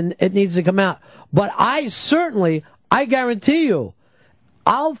 and it needs to come out. But I guarantee you,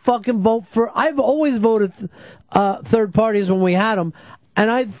 I'll fucking vote for, I've always voted third parties when we had them,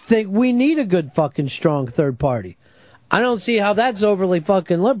 and I think we need a good fucking strong third party. I don't see how that's overly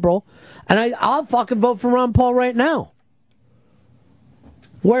fucking liberal, and I'll fucking vote for Ron Paul right now.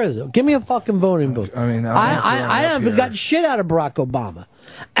 Where is it? Give me a fucking voting booth. I mean, I haven't got shit out of Barack Obama.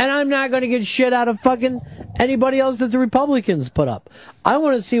 And I'm not going to get shit out of fucking anybody else that the Republicans put up. I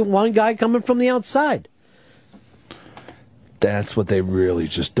want to see one guy coming from the outside. That's what they really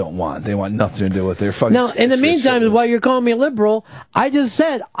just don't want. They want nothing to do with their fucking... Now, in the meantime, while you're calling me a liberal, I just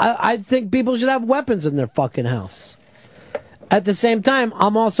said I think people should have weapons in their fucking house. At the same time,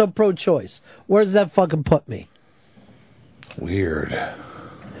 I'm also pro-choice. Where does that fucking put me? Weird.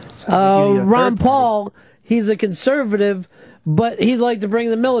 Ron Paul, he's a conservative, but he'd like to bring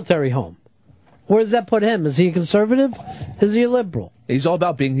the military home. Where does that put him? Is he a conservative? Is he a liberal? He's all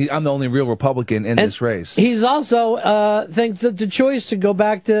about being, I'm the only real Republican in this race. He's also thinks that the choice should go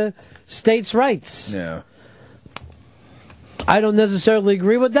back to states' rights. Yeah. I don't necessarily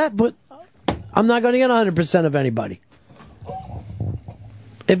agree with that, but I'm not going to get 100% of anybody.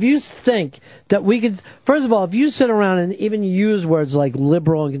 If you think that we could, first of all, if you sit around and even use words like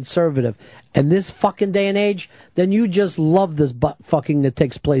liberal and conservative in this fucking day and age, then you just love this butt fucking that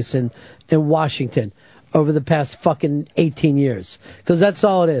takes place in Washington over the past fucking 18 years. Because that's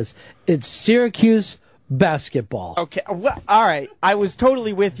all it is. It's Syracuse basketball. Okay, well, all right. I was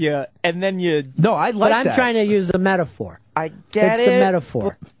totally with you, and then you... No, I like that. But I'm trying to use a metaphor. I get it. It's the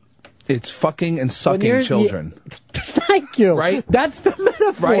metaphor. It's fucking and sucking children. Thank you. Right? That's the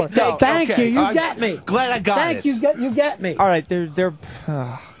metaphor. Right? No, Thank okay. you. You get me. Glad I got it. You get me. All right, they're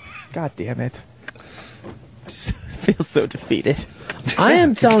God damn it. Just feel so defeated. I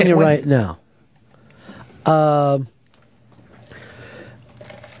am telling you right now. I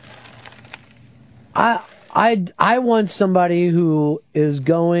want somebody who is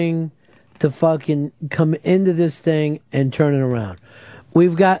going to fucking come into this thing and turn it around.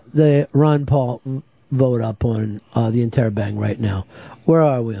 We've got the Ron Paul vote up on the Interbank right now. Where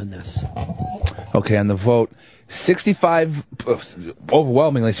are we on this? Okay, on the vote, 65,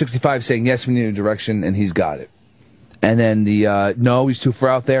 overwhelmingly 65 saying yes, we need a direction, and he's got it. And then the no, he's too far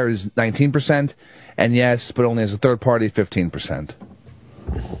out there is 19%, and yes, but only as a third party, 15%.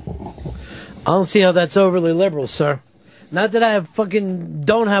 I don't see how that's overly liberal, sir. Not that I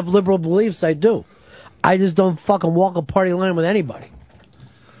don't have liberal beliefs, I do. I just don't fucking walk a party line with anybody.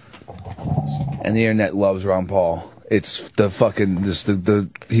 And the internet loves Ron Paul. It's the fucking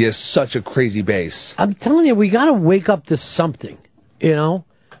he has such a crazy bass. I'm telling you, we got to wake up to something, you know?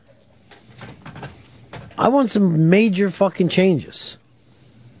 I want some major fucking changes.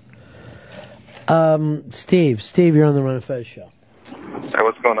 Steve, you're on the Ron and Fez show. Hey,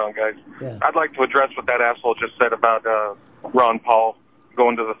 what's going on, guys? Yeah. I'd like to address what that asshole just said about Ron Paul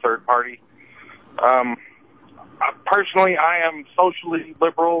going to the third party. Personally, I am socially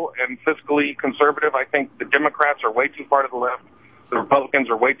liberal and fiscally conservative. I think the Democrats are way too far to the left, the Republicans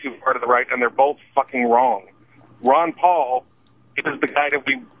are way too far to the right, and they're both fucking wrong. Ron Paul is the guy that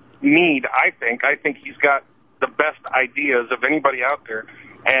we need, I think. I think he's got the best ideas of anybody out there.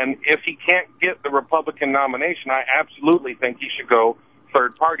 And if he can't get the Republican nomination, I absolutely think he should go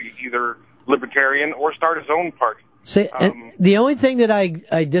third party, either libertarian or start his own party. See, and the only thing that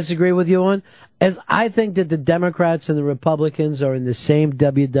I disagree with you on is I think that the Democrats and the Republicans are in the same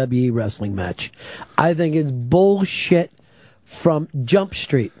WWE wrestling match. I think it's bullshit from Jump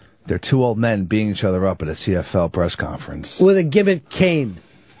Street. They're two old men beating each other up at a CFL press conference. With a gimmick cane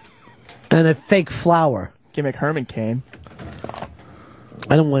and a fake flower. Gimmick Herman cane.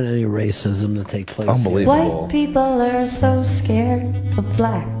 I don't want any racism to take place. White people are so scared of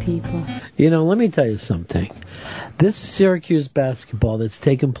black people. You know, let me tell you something. This Syracuse basketball that's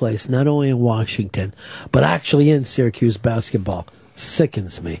taken place not only in Washington, but actually in Syracuse basketball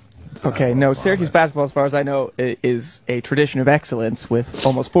sickens me. Okay, no, Syracuse basketball, as far as I know, is a tradition of excellence with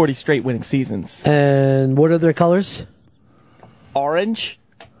almost 40 straight winning seasons. And what are their colors? Orange.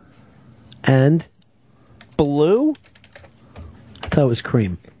 And? Blue? I thought it was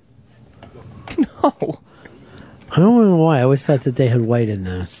cream. No. I don't know why. I always thought that they had white in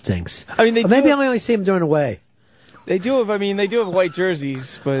those things. I mean, maybe I only see them during the way. They do have white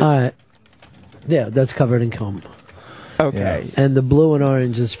jerseys, but... All right. Yeah, that's covered in comb. Okay. Yeah. And the blue and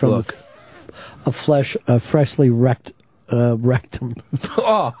orange is from a freshly wrecked rectum.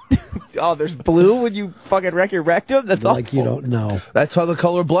 Oh, there's blue when you fucking wreck your rectum? That's like awful. You don't know. That's how the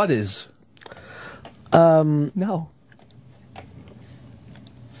color of blood is. No.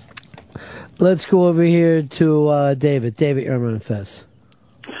 Let's go over here to David. David, you're on Ron and Fez.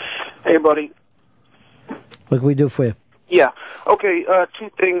 Hey, buddy. What can we do for you? Yeah. Okay,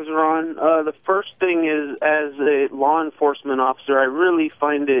 two things, Ron. The first thing is, as a law enforcement officer, I really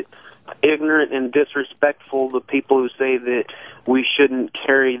find it ignorant and disrespectful to people who say that we shouldn't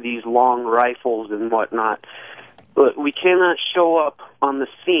carry these long rifles and whatnot. But we cannot show up on the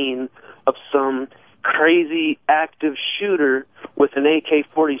scene of some crazy active shooter with an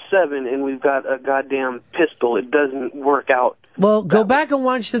AK-47 and we've got a goddamn pistol. It doesn't work out. Well, go back and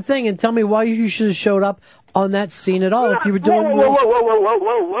watch the thing and tell me why you should have showed up on that scene at all if you were doing... Whoa.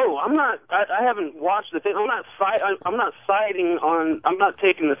 I haven't watched the thing. I'm not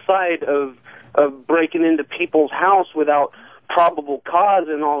taking the side of breaking into people's house without probable cause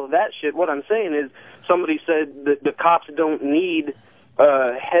and all of that shit. What I'm saying is somebody said that the cops don't need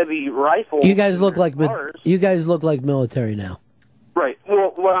heavy rifles. You guys look like military now. Right.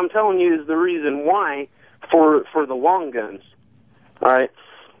 Well, what I'm telling you is the reason why for the long guns. All right.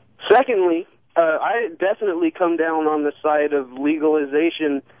 Secondly, I definitely come down on the side of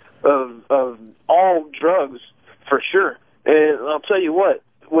legalization of all drugs for sure. And I'll tell you what,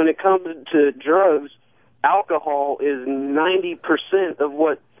 when it comes to drugs, alcohol is 90% of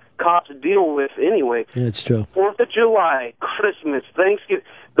what cops deal with anyway. Yeah, it's true. 4th of July, Christmas, Thanksgiving,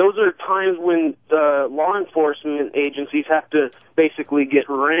 those are times when law enforcement agencies have to basically get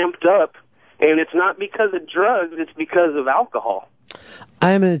ramped up, and it's not because of drugs, it's because of alcohol.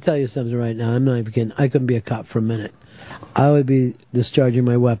 I'm going to tell you something right now. I'm not even kidding. I couldn't be a cop for a minute. I would be discharging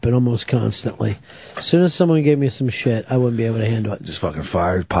my weapon almost constantly. As soon as someone gave me some shit, I wouldn't be able to handle it. Just fucking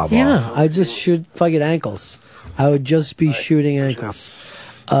fire, pop off. Yeah, I just shoot fucking ankles. I would just be shooting ankles.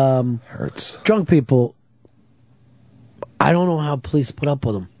 Hurts. Drunk people, I don't know how police put up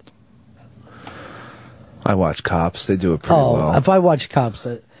with them. I watch Cops. They do it pretty well. If I watch Cops,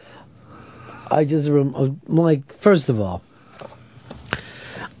 I just, like, first of all,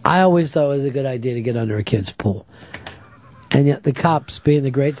 I always thought it was a good idea to get under a kid's pool. And yet the cops, being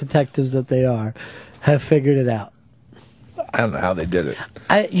the great detectives that they are, have figured it out. I don't know how they did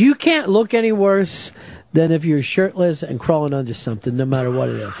it. You can't look any worse than if you're shirtless and crawling under something, no matter what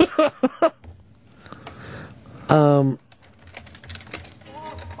it is.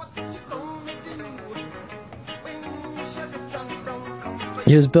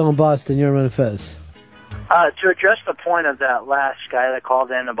 Here's Bill in Boston. You're on Fez. To address the point of that last guy that called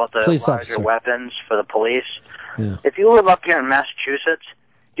in about the Police larger officer. weapons for the police, Yeah. if you live up here in Massachusetts,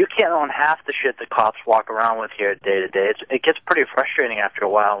 you can't own half the shit the cops walk around with here day to day. It gets pretty frustrating after a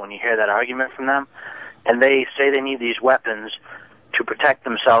while when you hear that argument from them. and they say they need these weapons to protect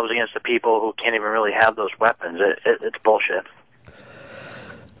themselves against the people who can't even really have those weapons. It's bullshit.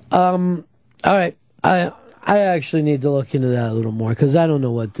 All right. I actually need to look into that a little more because I don't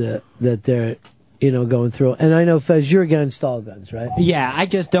know what that they're going through. And I know, Fez, you're against all guns, right? Yeah, I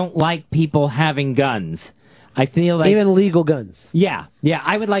just don't like people having guns. I feel like even legal guns. Yeah,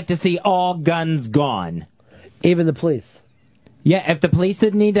 I would like to see all guns gone. Even the police. Yeah, if the police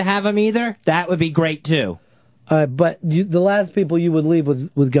didn't need to have them either, that would be great too. But the last people you would leave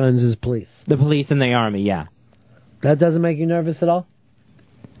with guns is police. The police and the army, yeah. That doesn't make you nervous at all?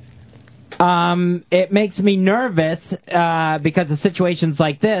 It makes me nervous because of situations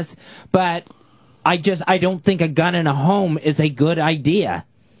like this, but I don't think a gun in a home is a good idea.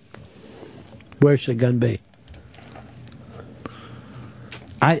 Where should a gun be?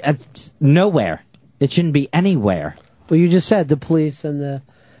 Nowhere. It shouldn't be anywhere. Well, you just said the police and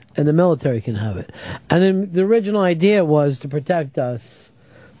the military can have it. And then the original idea was to protect us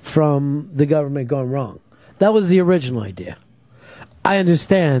from the government going wrong. That was the original idea. I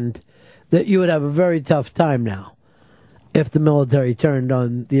understand that you would have a very tough time now if the military turned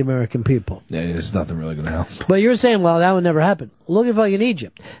on the American people. Yeah, there's nothing really going to help. But you're saying, well, that would never happen. Look at fucking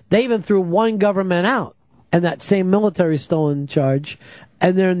Egypt. They even threw one government out, and that same military is still in charge,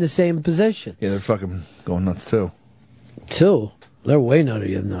 and they're in the same position. Yeah, they're fucking going nuts, too. They're way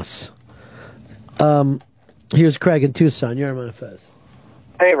nuttier than us. Here's Craig in Tucson. You're on Fez.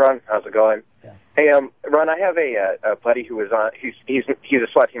 Hey, Ron. How's it going? Yeah. Hey, Ron, I have a buddy who was on, he's a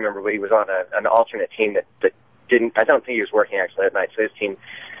SWAT team member, but he was on an alternate team that didn't, I don't think he was working actually at night, so his team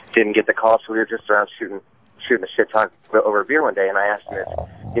didn't get the call, so we were just around shooting a shit talk over a beer one day, and I asked him if,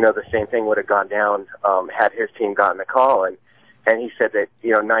 the same thing would have gone down, had his team gotten the call, and he said that,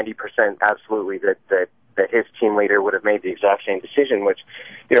 90% absolutely that his team leader would have made the exact same decision, which,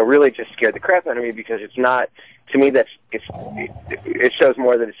 really just scared the crap out of me because it's not, to me, it shows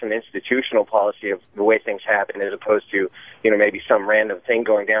more that it's an institutional policy of the way things happen as opposed to, maybe some random thing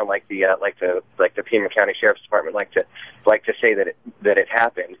going down like the Pima County Sheriff's Department like to say that it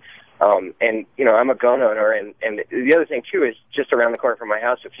happened. And I'm a gun owner, and the other thing too is just around the corner from my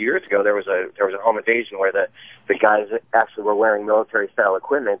house a few years ago there was a home invasion where the guys actually were wearing military style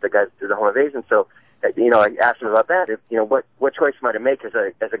equipment. The guys did the home invasion, so I asked him about that. If, what choice am I to make as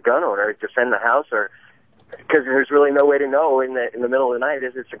a gun owner, defend the house, or because there's really no way to know in the middle of the night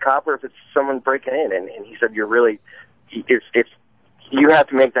if it's a cop or if it's someone breaking in. And he said it's you have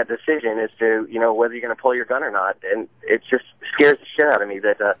to make that decision as to whether you're going to pull your gun or not, and it just scares the shit out of me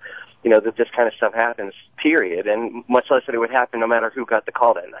that that this kind of stuff happens, period, and much less that it would happen no matter who got the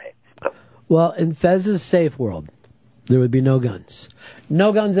call that night. So. Well, in Fez's safe world, there would be no guns.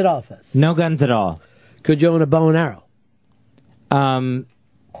 No guns at all, Fez. No guns at all. Could you own a bow and arrow?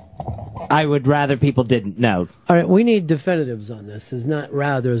 I would rather people didn't know. All right, we need definitives on this. Is not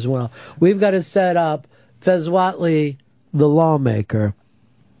rather as well. We've got to set up Fez Whatley, the lawmaker.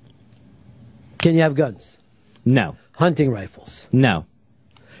 Can you have guns? No. Hunting rifles? No.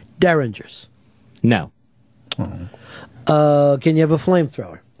 Derringers? No. Can you have a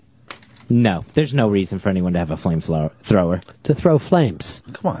flamethrower? No. There's no reason for anyone to have a flamethrower. To throw flames.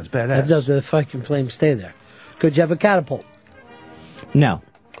 Come on, it's badass. Does the fucking flames stay there? Could you have a catapult? No.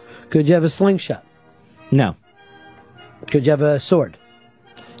 Could you have a slingshot? No. Could you have a sword?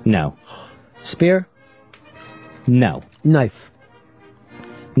 No. Spear? No. Knife?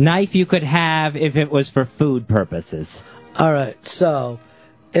 Knife you could have if it was for food purposes. All right, so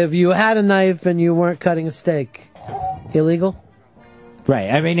if you had a knife and you weren't cutting a steak, illegal?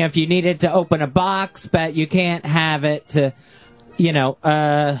 Right. I mean, if you needed to open a box, but you can't have it to, you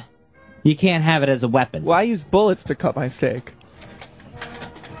can't have it as a weapon. Why use bullets to cut my steak?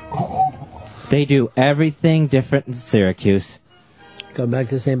 They do everything different in Syracuse. Going back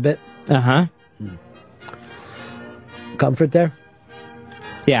to the same bit? Uh-huh. Comfort there?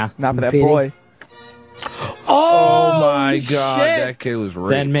 Yeah. Not for that boy. Oh, my God, shit. that kid was raped.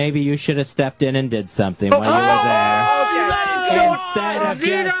 Then maybe you should have stepped in and did something while you were there. Instead of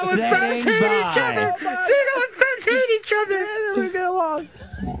just sitting by. Zeno and Fez hate each other. We get along.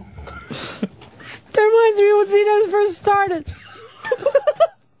 That reminds me of when Zeno's first started.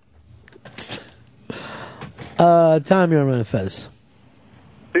 Tom, you're on Fez.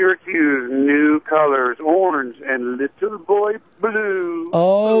 Syracuse, new colors, orange and little boy blue.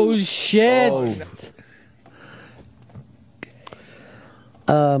 Oh, shit.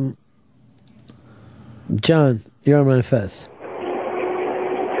 John, you're on Manifest.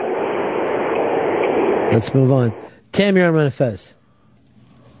 Let's move on. Tim, you're on Manifest.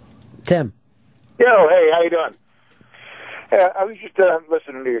 Tim. Yo, hey, how you doing? Yeah, I was just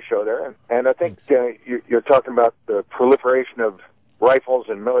listening to your show there, and I think you're talking about the proliferation of rifles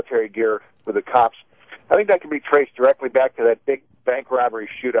and military gear with the cops. I think that can be traced directly back to that big bank robbery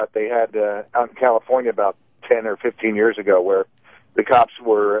shootout they had out in California about 10 or 15 years ago, where the cops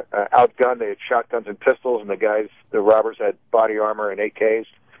were outgunned. They had shotguns and pistols, and the robbers had body armor and AKs,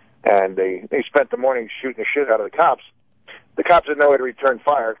 and they spent the morning shooting the shit out of the cops. The cops had no way to return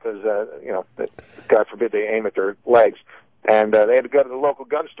fire because, God forbid they aim at their legs. And they had to go to the local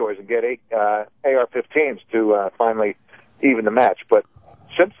gun stores and get AR-15s to finally even the match. But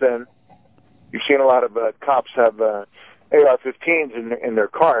since then, you've seen a lot of cops have AR-15s in their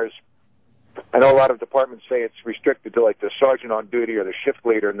cars. I know a lot of departments say it's restricted to like the sergeant on duty or the shift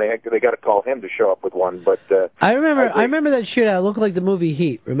leader, and they got to call him to show up with one. But I remember that shootout. It looked like the movie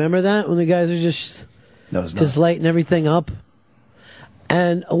Heat. Remember that when the guys are just lighting everything up,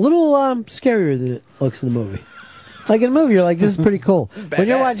 and a little scarier than it looks in the movie. Like in the movie, you're like, this is pretty cool. When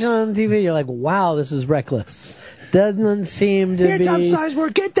you're watching on TV, you're like, wow, this is reckless. Doesn't seem to be. Here, Tom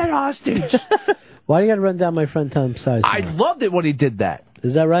Sizemore, get that hostage. Why do you got to run down my friend Tom Sizemore? I loved it when he did that.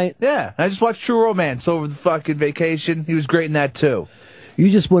 Is that right? Yeah. I just watched True Romance over the fucking vacation. He was great in that, too. You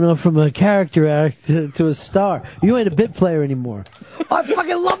just went off from a character act to a star. You ain't a bit player anymore. I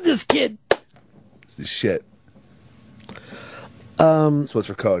fucking love this kid. This is shit. That's what's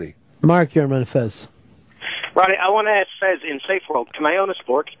for Cody. Mark, you're on Fez. Ronnie, I want to ask Fez in Safe World, can I own a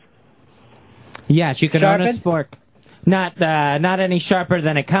spork? Yes, you can own a Sharpened? spork. Not any sharper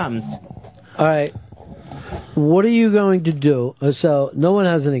than it comes. All right. What are you going to do? So no one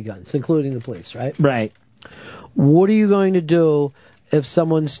has any guns, including the police, right? Right. What are you going to do if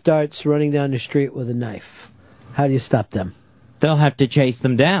someone starts running down the street with a knife? How do you stop them? They'll have to chase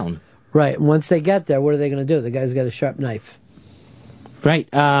them down. Right. And once they get there, what are they going to do? The guy's got a sharp knife. Right.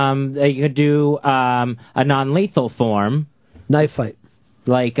 They could do a non-lethal form. Knife fight.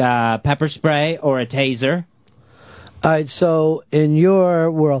 Like pepper spray or a taser. All right, so in your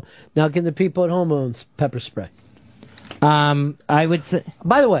world, now can the people at home own pepper spray? I would say.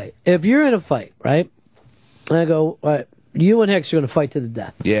 By the way, if you're in a fight, right, and I go, all right, you and Hicks are going to fight to the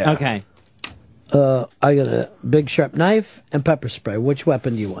death. Yeah. Okay. I got a big sharp knife and pepper spray. Which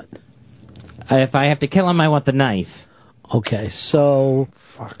weapon do you want? If I have to kill him, I want the knife. Okay, so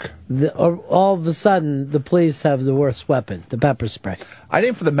fuck. All of a sudden, the police have the worst weapon, the pepper spray. I'd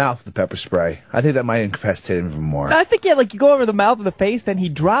aim for the mouth of the pepper spray. I think that might incapacitate him even more. I think, like, you go over the mouth of the face, then he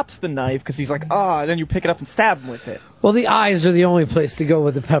drops the knife because he's like, and then you pick it up and stab him with it. Well, the eyes are the only place to go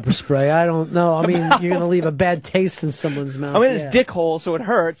with the pepper spray. I don't know. I mean, you're going to leave a bad taste in someone's mouth. I'm in his dick hole so it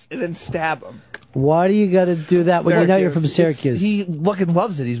hurts, and then stab him. Why do you got to do that when you know you're from Syracuse? He fucking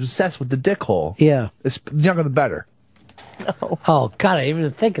loves it. He's obsessed with the dick hole. Yeah. The younger the better. No. Oh, God, I didn't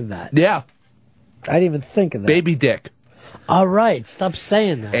even think of that. Yeah. I didn't even think of that. Baby dick. All right, stop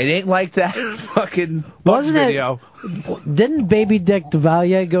saying that. It ain't like that fucking Bugs video. Didn't Baby Dick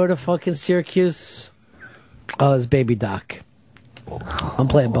DeValier go to fucking Syracuse? Oh, it's Baby Doc. I'm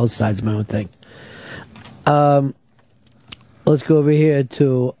playing both sides of my own thing. Let's go over here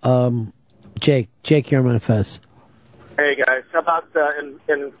to Jake. Jake, you're on Fez. Hey, guys. How about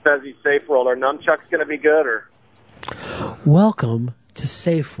in Fezzy's Safe World? Are nunchucks going to be good, or? Welcome to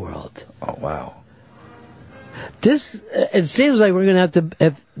Safe World. Oh, wow. This, it seems like we're going to have to,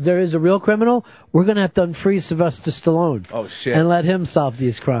 if there is a real criminal, we're going to have to unfreeze Sylvester Stallone. Oh, shit. And let him solve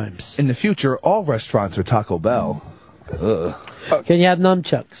these crimes. In the future, all restaurants are Taco Bell. Ugh. Can you have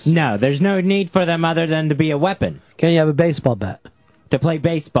nunchucks? No, there's no need for them other than to be a weapon. Can you have a baseball bat? To play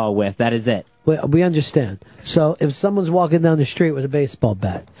baseball with, that is it. We understand. So if someone's walking down the street with a baseball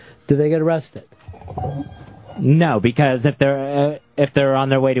bat, do they get arrested? No, because if they're on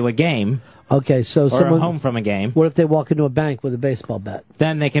their way to a game, okay, so or someone home from a game, what if they walk into a bank with a baseball bat?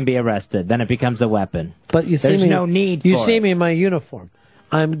 Then they can be arrested. Then it becomes a weapon. But you see there's me, no need. You for see it. me in my uniform.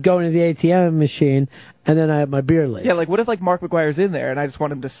 I'm going to the ATM machine, and then I have my beer later. Yeah, like what if like Mark McGuire's in there and I just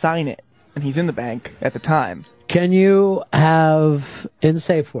want him to sign it, and he's in the bank at the time? Can you have in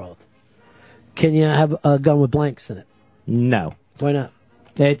Safe World? Can you have a gun with blanks in it? No. Why not?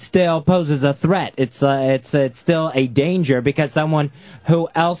 It still poses a threat. It's still a danger because someone who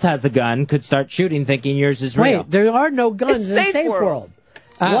else has a gun could start shooting, thinking yours is real. Wait, there are no guns It's in Safe World.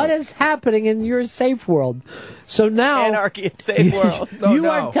 Oh. What is happening in your Safe World? So now Anarchy in Safe World. you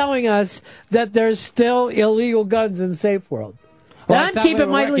are telling us that there's still illegal guns in Safe World. Well, And I I'm thought keeping we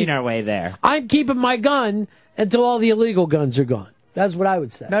were my working our way there. I'm keeping my gun until all the illegal guns are gone. That's what I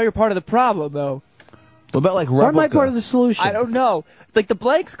would say. Now you're part of the problem, though. What about like Or am I part of the solution? I don't know. Like the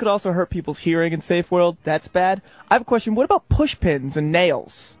blanks could also hurt people's hearing in Safe World. That's bad. I have a question. What about push pins and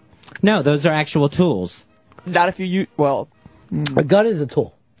nails? No, those are actual tools. Not if you use. Well, A gun is a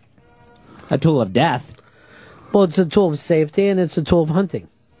tool. A tool of death. Well, it's a tool of safety and it's a tool of hunting.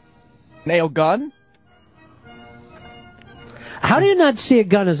 Nail gun? How do you not see a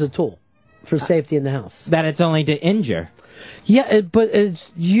gun as a tool for safety in the house? That it's only to injure. Yeah, but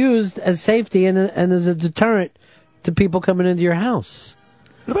it's used as safety and as a deterrent to people coming into your house.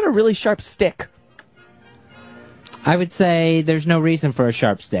 What about a really sharp stick? I would say there's no reason for a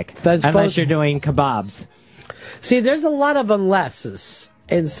sharp stick. Unless you're doing kebabs. See, there's a lot of unlesses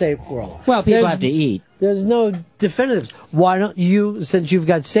in Safe World. Well, people have to eat. There's no definitives. Why don't you, since you've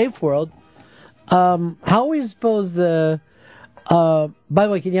got Safe World, how are we supposed to... by the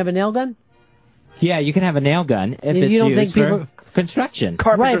way, can you have a nail gun? Yeah, you can have a nail gun if You it's don't used think for people- construction.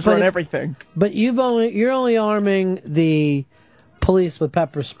 Carpenters run everything. But you're only arming the police with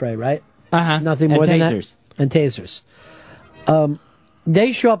pepper spray, right? Uh-huh. Nothing And more than tasers. that. And tasers.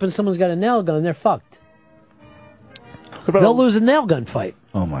 They show up and someone's got a nail gun and they're fucked. They'll lose a nail gun fight.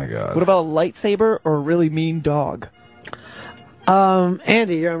 Oh my God. What about a lightsaber or a really mean dog?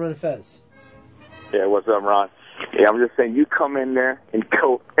 Andy, you're on Run Fez. Yeah, what's up, Ron? Yeah, I'm just saying, you come in there and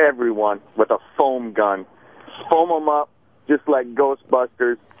kill everyone with a foam gun. Foam them up just like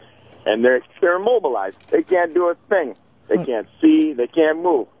Ghostbusters, and they're immobilized. They can't do a thing. They can't see. They can't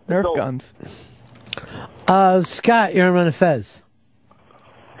move. Nerf guns. Scott, you're on Run Fez.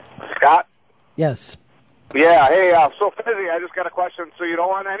 Scott? Yes. Yeah, hey, so Fizzy, I just got a question. So you don't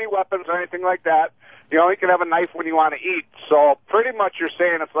want any weapons or anything like that. You only can have a knife when you want to eat. So pretty much you're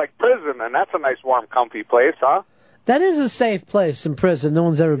saying it's like prison, and that's a nice, warm, comfy place, huh? That is a safe place in prison. No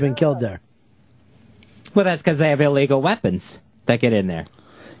one's ever been killed there. Well, that's because they have illegal weapons that get in there.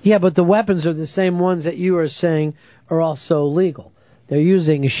 Yeah, but the weapons are the same ones that you are saying are also legal. They're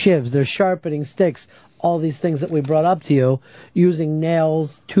using shivs. They're sharpening sticks. All these things that we brought up to you. Using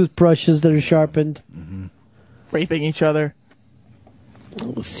nails, toothbrushes that are sharpened. Raping each other.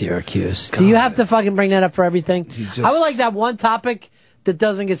 Syracuse. Do you have to fucking bring that up for everything? just- I would like that one topic that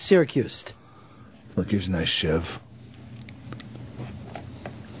doesn't get Syracused. Look, here's a nice shiv.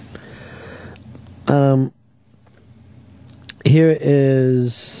 Here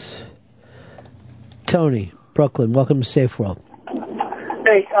is Tony, Brooklyn. Welcome to Safe World.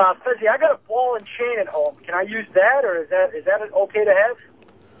 Hey, Fizzy, I got a ball and chain at home. Can I use that, or is that okay to have?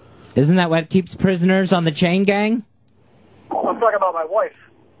 Isn't that what keeps prisoners on the chain gang? I'm talking about my wife.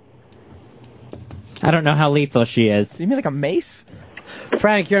 I don't know how lethal she is. You mean like a mace?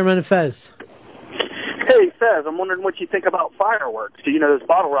 Frank, you're on Fez. Hey, Fez, I'm wondering what you think about fireworks. You know, those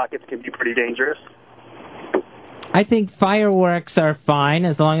bottle rockets can be pretty dangerous. I think fireworks are fine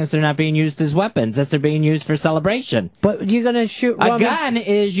as long as they're not being used as weapons, as they're being used for celebration. But you're going to shoot... A gun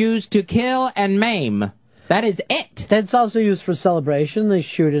is used to kill and maim. That is it. That's also used for celebration. They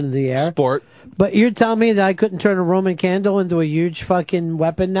shoot into the air. Sport. But you're telling me that I couldn't turn a Roman candle into a huge fucking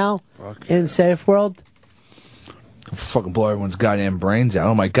weapon now? In Safe World? Fucking blow everyone's goddamn brains out.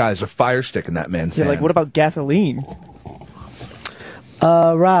 Oh my God, there's a fire stick in that man's Yeah, hand. like what about gasoline?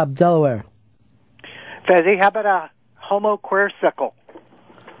 Rob, Delaware. Fezzy, how about a homo queersicle?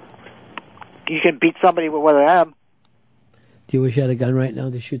 You can beat somebody with one of them. Do you wish you had a gun right now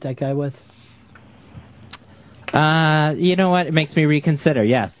to shoot that guy with? You know what? It makes me reconsider,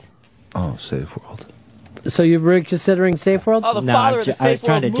 yes. Oh, Safe World. So you're reconsidering Safe World? Oh, the father of the Safe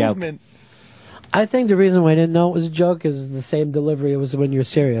World movement. I think the reason why I didn't know it was a joke is the same delivery it was when you're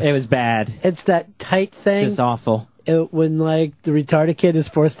serious. It was bad. It's that tight thing. It's just awful. When, like, the retarded kid is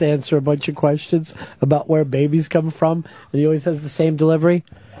forced to answer a bunch of questions about where babies come from, and he always has the same delivery.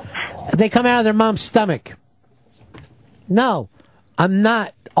 They come out of their mom's stomach. No, I'm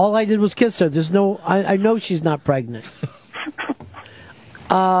not. All I did was kiss her. There's no... I know she's not pregnant.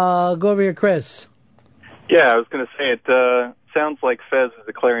 Go over here, Chris. Yeah, I was going to say it sounds like Fez is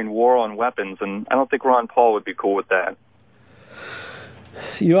declaring war on weapons, and I don't think Ron Paul would be cool with that.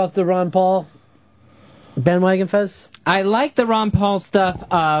 You off the Ron Paul bandwagon, Fez? I like the Ron Paul stuff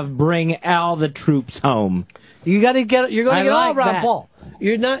of bring all the troops home. You're going to get all like Ron that. Paul.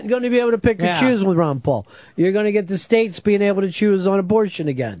 You're not going to be able to pick and Yeah. choose with Ron Paul. You're going to get the states being able to choose on abortion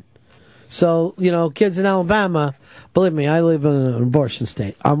again. So, kids in Alabama, believe me, I live in an abortion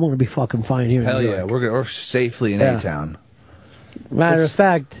state. I'm going to be fucking fine here. Hell in New yeah, York. we're safely in Yeah. A-Town. Matter of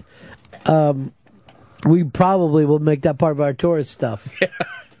fact, we probably will make that part of our tourist stuff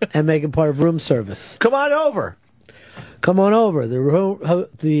and make it part of room service. Come on over. Come on over.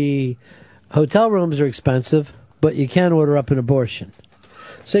 The hotel rooms are expensive, but you can order up an abortion.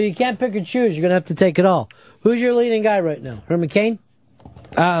 So you can't pick and choose. You're going to have to take it all. Who's your leading guy right now? Herman Cain?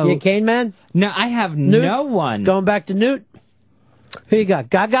 Oh. You a Cain man? No, I have Newt? no one. Going back to Newt? Who you got?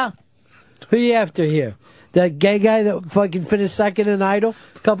 Gaga? Who you after here? That gay guy that fucking finished second in Idol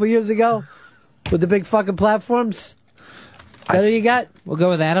a couple years ago with the big fucking platforms? That who you got? We'll go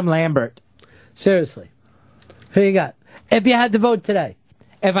with Adam Lambert. Seriously. Who you got? If you had to vote today.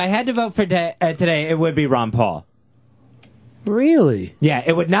 If I had to vote for today, it would be Ron Paul. Really? Yeah,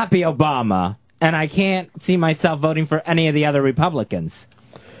 it would not be Obama. And I can't see myself voting for any of the other Republicans.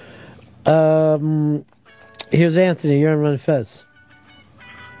 Here's Anthony. You're on Run Fez.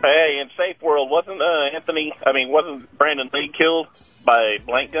 Hey, in Safe World, wasn't Brandon Lee killed by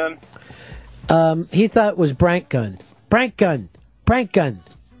blank gun? He thought it was Brank gun. Brank gun. Brank gun.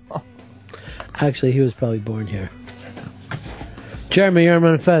 Actually, he was probably born here. Jeremy, you're on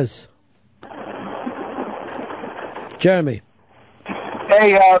Run Fez. Jeremy.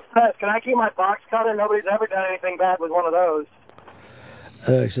 Hey, Fez, can I keep my box cutter? Nobody's ever done anything bad with one of those.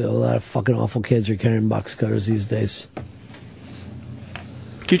 Actually, a lot of fucking awful kids are carrying box cutters these days.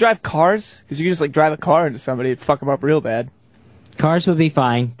 Can you drive cars? Because you can just like drive a car into somebody and fuck them up real bad. Cars would be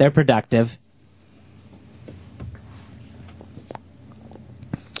fine. They're productive.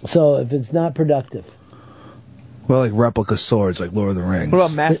 So if it's not productive. Well, like replica swords, like Lord of the Rings.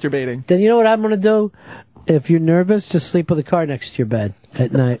 What about masturbating? Then you know what I'm going to do? If you're nervous, just sleep with a car next to your bed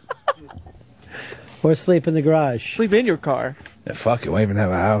at night. Or sleep in the garage. Sleep in your car. Yeah, fuck it, won't even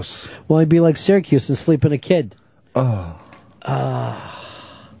have a house. Well, I'd be like Syracuse and sleep in a kid. Oh.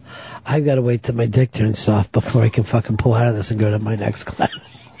 I've got to wait till my dick turns soft before I can fucking pull out of this and go to my next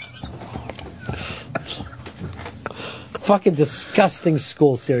class. Fucking disgusting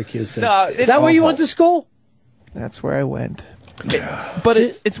school, Syracuse is. No, Is that where you went to school? That's where I went. But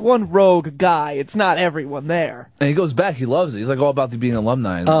it's one rogue guy. It's not everyone there. And he goes back. He loves it. He's like all about being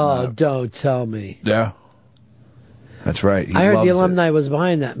alumni. And Don't tell me. Yeah. That's right. He I heard loves the alumni was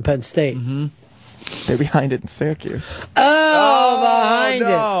behind that in Penn State. Mm-hmm. They're behind it in Syracuse. Behind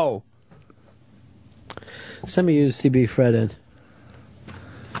no. it. Send me UCB Fred in.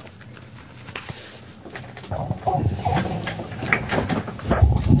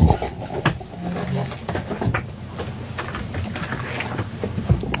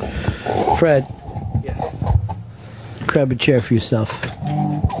 Fred. Yes. Grab a chair for yourself.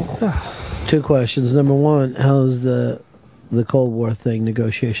 2 questions. Number 1, how's the Cold War thing,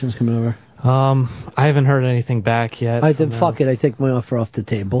 negotiations coming over? I haven't heard anything back yet. Fuck it. I take my offer off the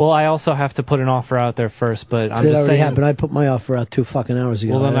table. Well, I also have to put an offer out there first, but I'm It just already saying. happened. I put my offer out 2 fucking hours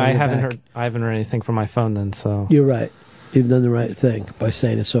ago. Well, then I don't haven't hear heard. I haven't heard anything from my phone. Then, so You're right. You've done the right thing by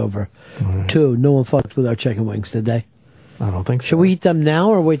saying it's over. 2, no one fucked with our chicken wings, did they? I don't think so. Should we eat them now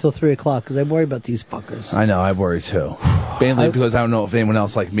or wait till 3 o'clock? Because I worry about these fuckers. I know, I worry too. Mainly because I don't know if anyone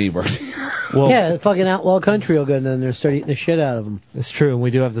else like me works here. Well, yeah, fucking Outlaw Country will go down there and start eating the shit out of them. It's true. We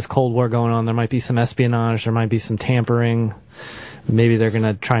do have this Cold War going on. There might be some espionage. There might be some tampering. Maybe they're going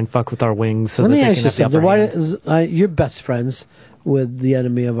to try and fuck with our wings so Let that me they ask can you have the something. upper Why hand. you're best friends with the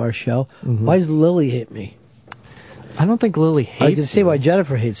enemy of our show. Why does Lily hate me? I don't think Lily hates I can see why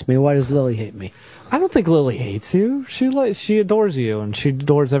Jennifer hates me. Why does Lily hate me? I don't think Lily hates you. She adores you, and she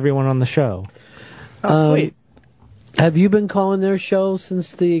adores everyone on the show. Oh, sweet. Have you been calling their show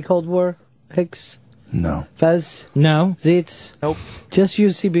since the Cold War, Hicks? No. Fez? No. Zeitz? Nope. Just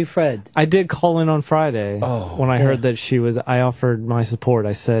UCB Fred. I did call in on Friday when I heard that she was. I offered my support.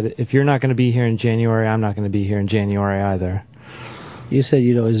 I said, if you're not going to be here in January, I'm not going to be here in January either. You said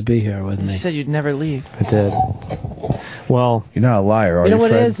you'd always be here with You me. said you'd never leave. I did. Well, you're not a liar, are You you, know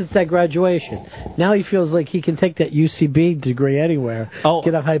what Fred? it is? It's that graduation. Now he feels like he can take that UCB degree anywhere,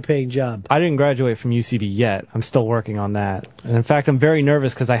 get a high-paying job. I didn't graduate from UCB yet. I'm still working on that. And in fact, I'm very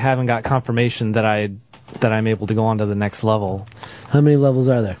nervous because I haven't got confirmation that I'm able to go on to the next level. How many levels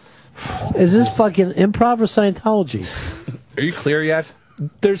are there? Is this fucking improv or Scientology? Are you clear yet?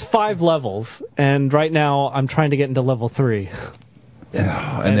 There's 5 levels, and right now I'm trying to get into level 3.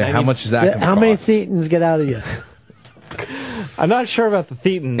 And then how much is that? How many Thetans get out of you? I'm not sure about the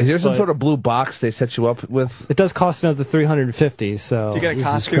Thetans. Is there some but sort of blue box they set you up with? It does cost another $350. So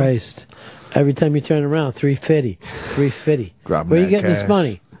Jesus Christ! Every time you turn around, $350, $350. Dropping Where are you that getting this cash.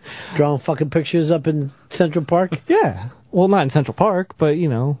 money? Drawing fucking pictures up in Central Park? Yeah. Well, not in Central Park, but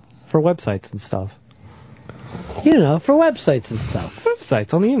for websites and stuff. For websites and stuff.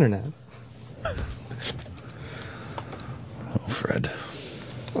 Websites on the internet. Oh, Fred.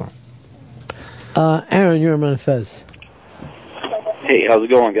 Aaron, you're on Fez. Hey, how's it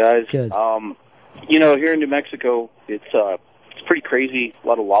going, guys? Good. Here in New Mexico, it's pretty crazy. A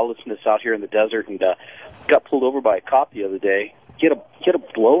lot of lawlessness out here in the desert, and got pulled over by a cop the other day. He had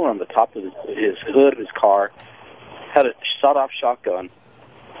a blow on the top of his hood of his car. Had a sawed-off shotgun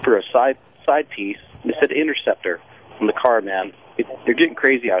for a side piece. And it said Interceptor on the car, man. They're getting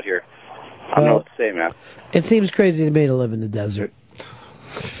crazy out here. I don't know what to say, man. It seems crazy to me to live in the desert.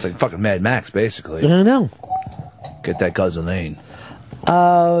 It's like fucking Mad Max, basically. I know. Get that gasoline.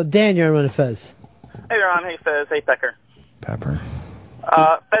 Dan, you're on Fez. Hey, Ron. Hey, Fez. Hey, Pecker. Pepper.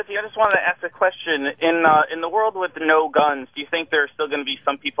 Fezzy, I just wanted to ask a question. In the world with no guns, do you think there are still going to be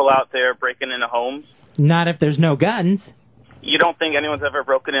some people out there breaking into homes? Not if there's no guns. You don't think anyone's ever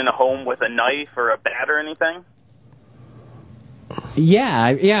broken in a home with a knife or a bat or anything? Yeah,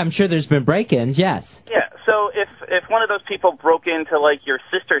 I'm sure there's been break-ins, yes. Yeah, so if one of those people broke into, like, your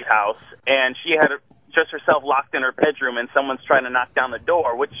sister's house and she had just herself locked in her bedroom and someone's trying to knock down the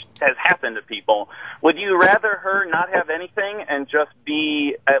door, which has happened to people, would you rather her not have anything and just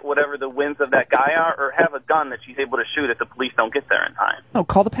be at whatever the whims of that guy are, or have a gun that she's able to shoot if the police don't get there in time? No,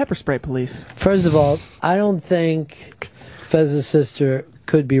 call the pepper spray police. First of all, I don't think Fez's sister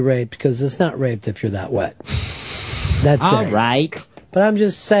could be raped because it's not raped if you're that wet. That's all it. right. But I'm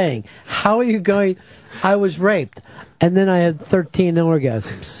just saying, how are you going? I was raped, and then I had 13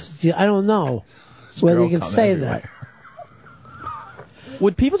 orgasms. I don't know whether you can say that.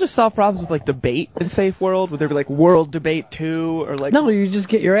 Would people just solve problems with, like, debate in Safe World? Would there be, like, World Debate 2? Or like? No, you just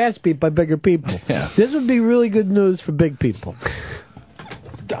get your ass beat by bigger people. Yeah. This would be really good news for big people.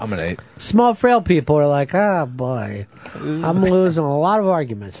 Dominate. Small, frail people are like, ah, boy, I'm losing a lot of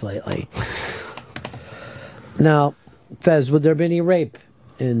arguments lately. Now, Fez, would there be any rape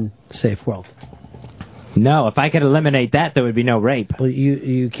in Safe World? No, if I could eliminate that, there would be no rape. Well,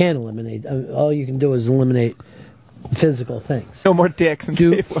 you can't eliminate. All you can do is eliminate physical things. No more dicks in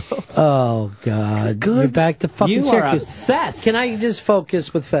Safe World. Oh, God. You're back to fucking You are Syracuse. obsessed. Can I just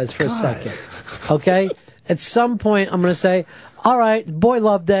focus with Fez for a second? Okay? At some point, I'm going to say, all right, Boy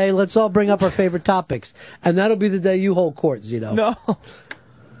Love Day, let's all bring up our favorite topics. And that'll be the day you hold court, Zito. No.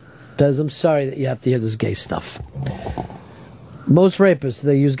 Fez, I'm sorry that you have to hear this gay stuff. Most rapists, do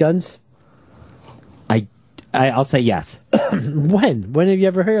they use guns? I'll say yes. When? When have you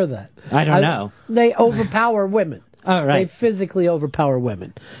ever heard of that? I don't know. They overpower women. All right. They physically overpower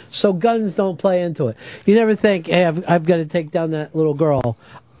women. So guns don't play into it. You never think, hey, I've got to take down that little girl.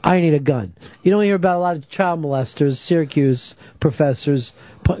 I need a gun. You don't hear about a lot of child molesters, Syracuse professors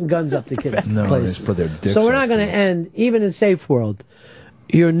putting guns up to kids' No, they places. just put their dicks So we're up not going to end, even in Safe World,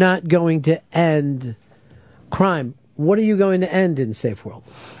 you're not going to end crime. What are you going to end in Safe World?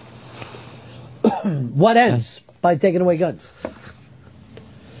 What ends by taking away guns?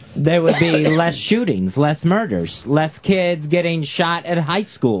 There would be less shootings, less murders, less kids getting shot at high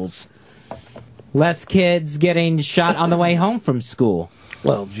schools, less kids getting shot on the way home from school.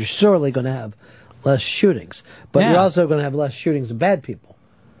 Well, you're surely going to have less shootings, but Yeah. you're also going to have less shootings of bad people,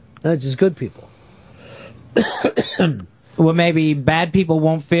 not just good people. Well, maybe bad people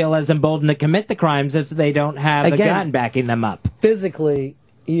won't feel as emboldened to commit the crimes if they don't have a Again, gun backing them up. Physically,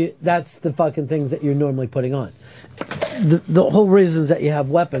 that's the fucking things that you're normally putting on. The whole reasons that you have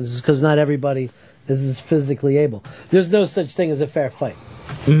weapons is because not everybody is physically able. There's no such thing as a fair fight.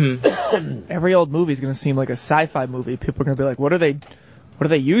 Every old movie is going to seem like a sci-fi movie. People are going to be like, what are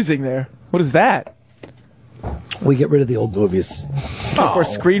they using there? What is that? We get rid of the old movies. Or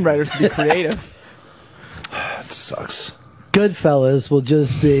screenwriters to be creative. That sucks. Goodfellas will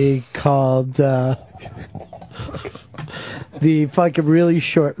just be called the fucking really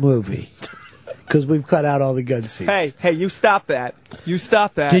short movie because we've cut out all the gun scenes. Hey, you stop that. You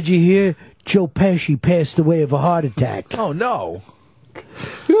stop that. Did you hear Joe Pesci passed away of a heart attack? Oh, no.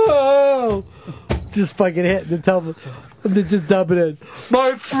 Oh! Just fucking hit and tell them, and then just dump it in.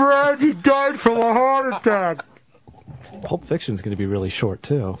 My friend, he died from a heart attack. Pulp Fiction's going to be really short,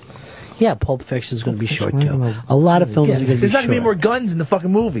 too. Yeah, Pulp Fiction's going to be short, too. A lot of films are going to be There's not short. going to be more guns in the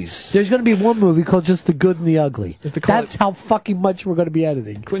fucking movies. There's going to be one movie called Just the Good and the Ugly. call That's how fucking much we're going to be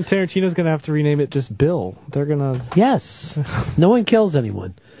editing. Quentin Tarantino's going to have to rename it just Bill. They're going to... Yes. No one kills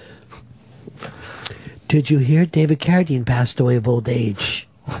anyone. Did you hear David Carradine passed away of old age?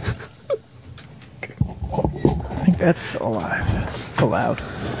 I think that's still alive. Allowed.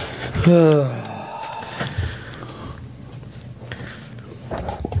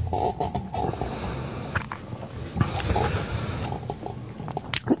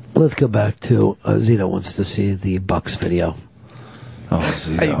 Let's go back to Zito wants to see the Bucks video. Oh,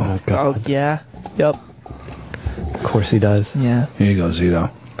 Zito. Oh, yeah. Yep. Of course he does. Yeah. Here you go,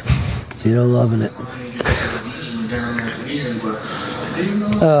 Zito. Zito loving it.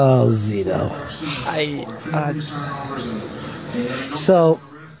 Oh, Zito. So,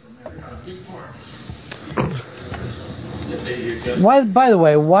 why? By the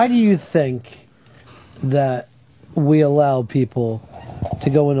way, why do you think that we allow people to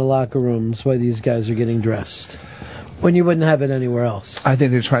go into locker rooms while these guys are getting dressed? when you wouldn't have it anywhere else. I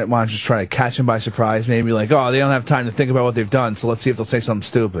think they're just trying to catch them by surprise. Maybe like, oh, they don't have time to think about what they've done, so let's see if they'll say something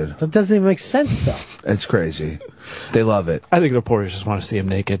stupid. That doesn't even make sense, though. It's crazy. They love it. I think the reporters just want to see him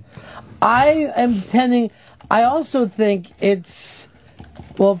naked. I also think it's,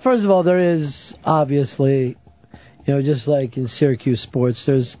 well, first of all, there is obviously, just like in Syracuse sports,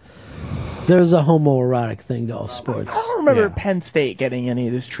 there's a homoerotic thing to all sports. I don't remember Penn State getting any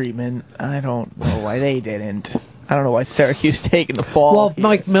of this treatment. I don't know why they didn't. I don't know why Syracuse taking the fall. Well, if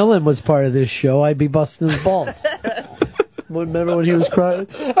Mike Millen was part of this show, I'd be busting his balls. Remember when he was crying?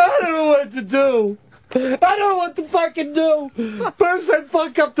 I don't know what to do. I don't know what to fucking do. First I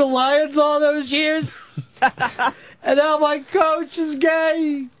fuck up the Lions all those years, and now my coach is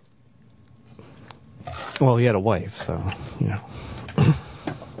gay. Well, he had a wife, so,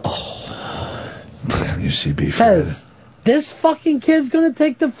 Damn, you CB Fez, this fucking kid's gonna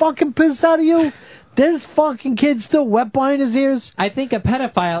take the fucking piss out of you? This fucking kid's still wet behind his ears? I think a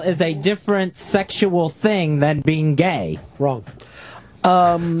pedophile is a different sexual thing than being gay. Wrong.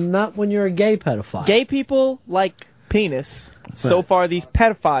 Not when you're a gay pedophile. Gay people like penis. So far, these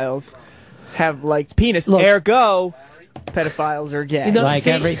pedophiles have liked penis. Ergo, pedophiles are gay. Like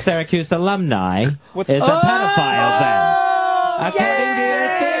every Syracuse alumni is a pedophile then. According to your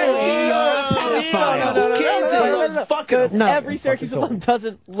theory, you're a pedophile. Every Syracuse alum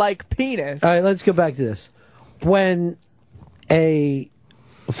doesn't like penis. All right, let's go back to this. When a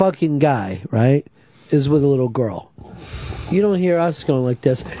fucking guy, right, is with a little girl, you don't hear us going like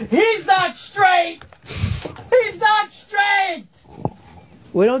this. He's not straight! He's not straight!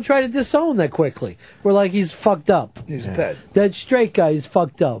 We don't try to disown that quickly. We're like, he's fucked up. He's bad. That straight guy is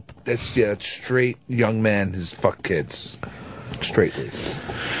fucked up. That's straight young man who's fuck kids. Straightly.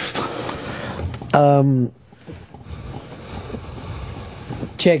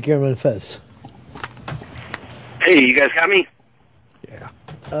 Check your manifest. Hey, you guys got me?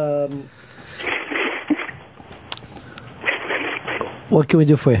 What can we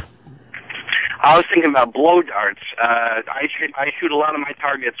do for you? I was thinking about blow darts. I shoot a lot of my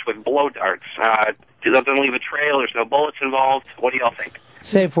targets with blow darts. It doesn't leave a trail. There's no bullets involved. What do y'all think?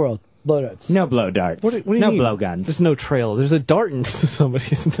 Safe world. Blow darts. No blow darts. What do you no mean? blow guns. There's no trail. There's a dart into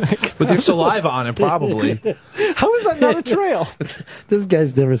somebody's neck. With your saliva on it, probably. How is that not a trail? This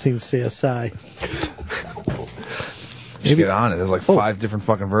guy's never seen CSI. Just get on it. There's like 5 different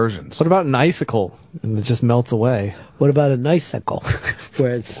fucking versions. What about an icicle? And it just melts away. What about an icicle?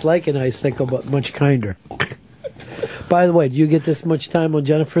 Where it's like an icicle, but much kinder. By the way, do you get this much time on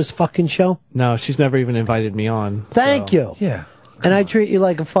Jennifer's fucking show? No, she's never even invited me on. Thank you. Yeah. And I treat you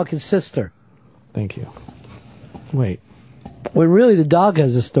like a fucking sister. Thank you. Wait. When really the dog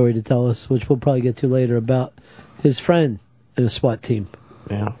has a story to tell us, which we'll probably get to later, about his friend in a SWAT team.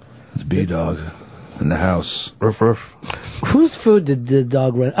 Yeah. It's B-Dog in the house. Ruff, ruff. Whose food did the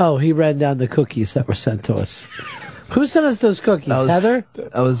dog run? Oh, he ran down the cookies that were sent to us. Who sent us those cookies? That was- Heather?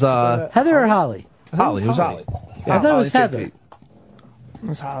 That was, Heather or Holly? Holly. It was Holly. I thought it was Heather. It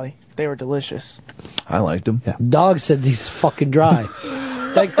was Holly. They were delicious. I liked them. Yeah. Dog said these fucking dry.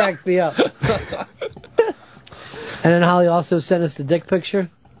 That cracked me up. And then Holly also sent us the dick picture.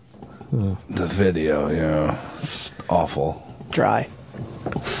 The video, yeah. It's awful. Dry.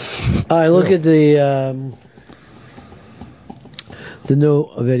 All right, look at the new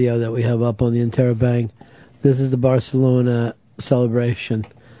video that we have up on the Interrobang. This is the Barcelona celebration.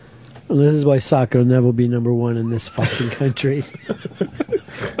 And this is why soccer will never be number one in this fucking country.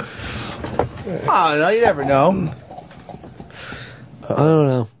 Oh, no, you never know. I don't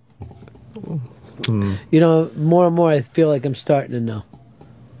know. You know, more and more I feel like I'm starting to know.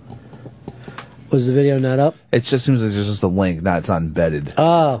 Was the video not up? It just seems like there's just a link. It's not embedded.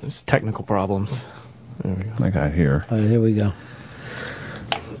 Oh. There's technical problems. There we go. Like I hear. All right, here we go.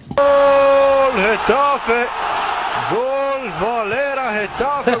 Gol Getafe. Gol Valera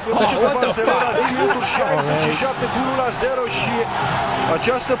Getafe. What the fuck? Minutul 67 cu 1-0 și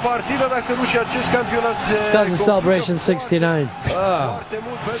această partidă, dacă nu și acest campionat se Got the celebration 69.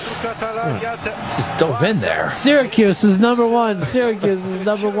 Just dove in there. Syracuse is number one. Syracuse is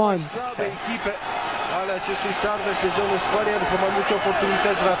number one. ale acestui start de sezon în Spania, după mai multe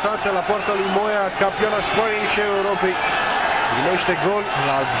oportunități ratate la poarta lui Moia, campioana Spaniei și Europei. Primește gol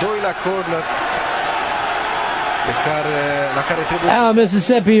la al doilea corner la care trebuie...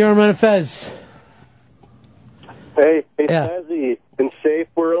 Mississippi, you're on Fez. Hey, Fezzy, in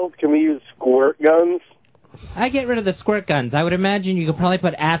Safe World, can we use squirt guns? I get rid of the squirt guns. I would imagine you could probably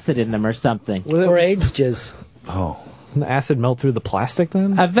put acid in them or something. Or AIDS jizz. Oh. The acid melt through the plastic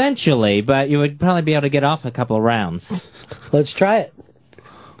then? Eventually, but you would probably be able to get off a couple of rounds. Let's try it.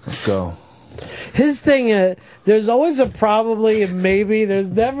 Let's go. His thing, there's always a probably and maybe. There's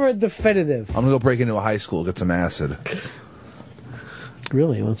never a definitive. I'm gonna go break into a high school, get some acid.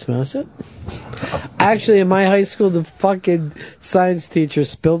 Really? You want some acid? Actually, in my high school, the fucking science teacher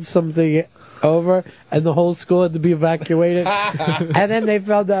spilled something over, and the whole school had to be evacuated. And then they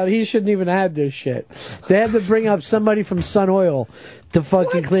found out he shouldn't even have this shit. They had to bring up somebody from Sun Oil to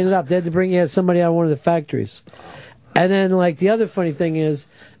fucking clean it up. They had to bring somebody out of one of the factories. And then, like, the other funny thing is,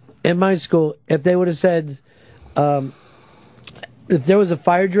 in my school, if they would have said, if there was a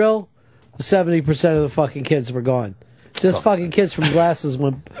fire drill, 70% of the fucking kids were gone. Just fucking kids from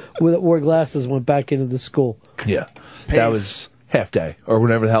wore glasses went back into the school. Yeah, that was half day or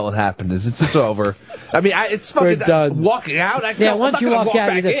whenever the hell it happened. It's over. I mean, it's fucking We're done. walking out. Once you walk out,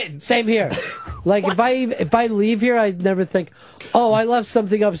 back you're in. same here. Like if I leave here, I never think, oh, I left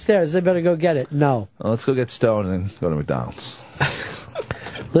something upstairs. I better go get it. No. Well, let's go get stoned and go to McDonald's.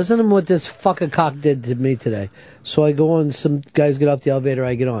 Listen to what this fucking cock did to me today. So I go on. Some guys get off the elevator.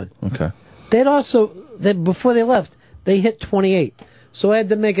 I get on. Okay. Before they left, they hit 28. So I had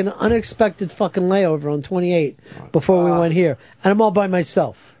to make an unexpected fucking layover on 28 before we went here. And I'm all by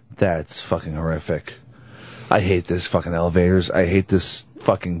myself. That's fucking horrific. I hate this fucking elevators. I hate this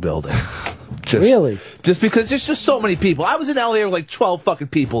fucking building. Really? Just because there's just so many people. I was in LA with like 12 fucking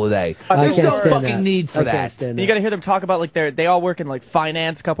people today. There's no fucking need for that. You got to hear them talk about like they all work in like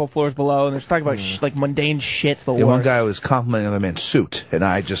finance, a couple floors below, and they're just talking about like mundane shit's the Yeah, worst. one guy was complimenting another man's suit, and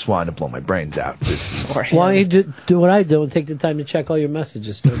I just wanted to blow my brains out. Why don't you do what I do and take the time to check all your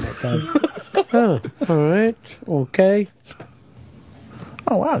messages during that time? All right. Okay.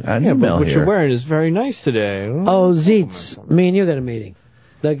 Oh, wow. I Yeah, but what you're wearing is very nice today. Oh, Zeets. Me and you got a meeting.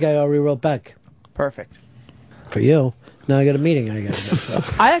 That guy already wrote back. Perfect. For you. Now I got a meeting I got to go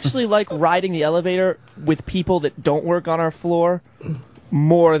to. I actually like riding the elevator with people that don't work on our floor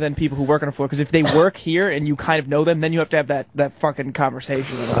more than people who work on our floor. Because if they work here and you kind of know them, then you have to have that fucking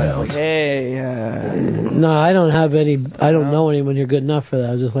conversation with them. Like, hey. No, I don't have any. I don't know anyone here good enough for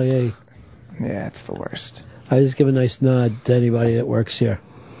that. I was just like, hey. Yeah, it's the worst. I just give a nice nod to anybody that works here.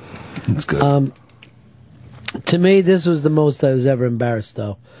 That's good. To me, this was the most I was ever embarrassed,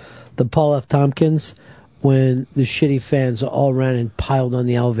 though. The Paul F. Tompkins, when the shitty fans all ran and piled on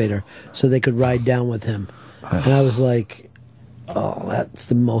the elevator so they could ride down with him. And I was like, oh, that's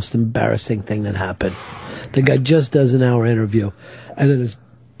the most embarrassing thing that happened. The guy just does an hour interview, and then his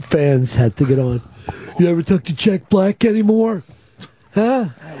fans had to get on. You ever talk to Jack Black anymore? Huh?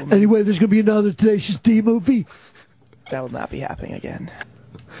 Anyway, there's going to be another Tenacious D movie. That will not be happening again.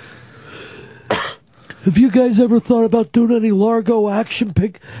 Have you guys ever thought about doing any Largo action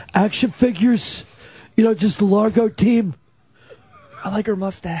figures? You know, just the Largo team. I like her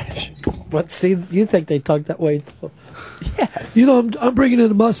mustache. What? See, you think they talk that way? Yes. You know, I'm bringing in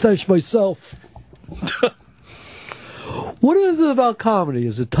a mustache myself. What is it about comedy?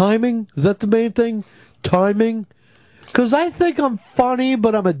 Is it timing? Is that the main thing? Timing? Because I think I'm funny,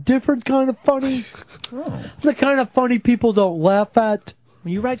 but I'm a different kind of funny. The kind of funny people don't laugh at.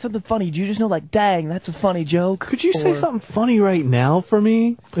 When you write something funny, do you just know, like, dang, that's a funny joke? Could you say something funny right now for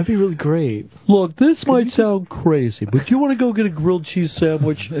me? That'd be really great. Look, this might sound crazy, but you want to go get a grilled cheese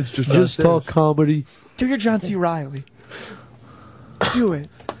sandwich? It's just talk comedy. Do your John C. Reilly. Do it.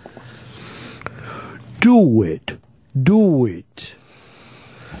 Do it. Do it.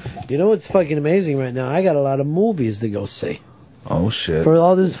 You know what's fucking amazing right now? I got a lot of movies to go see. Oh, shit. For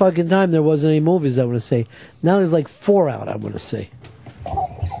all this fucking time, there wasn't any movies I want to see. Now there's like 4 out I want to see.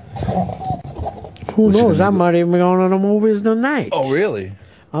 Who knows? I might even be going to the movies tonight. Oh, really?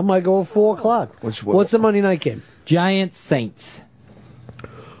 I might go at 4 o'clock. What's the Monday night game? Giants Saints.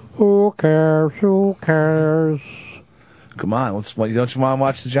 Who cares? Who cares? Come on, don't you want to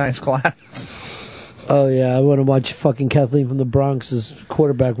watch the Giants collapse? Oh, yeah, I want to watch fucking Kathleen from the Bronx's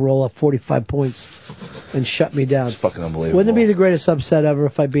quarterback roll up 45 points and shut me down. It's fucking unbelievable. Wouldn't it be the greatest upset ever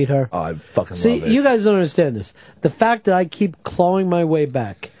if I beat her? Oh, I fucking See, love it. you guys don't understand this. The fact that I keep clawing my way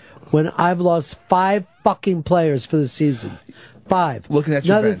back when I've lost 5 fucking players for the season. 5. Looking at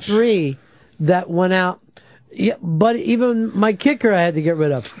your Another bench. 3 that went out. Yeah, but even my kicker I had to get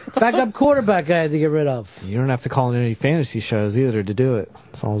rid of. Backup quarterback I had to get rid of. You don't have to call in any fantasy shows either to do it.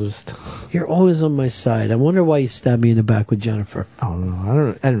 It's all just... You're always on my side. I wonder why you stabbed me in the back with Jennifer. Oh,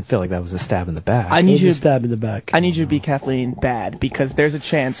 no. I didn't feel like that was a stab in the back. I need you to stab in the back. I need you to be Kathleen bad because there's a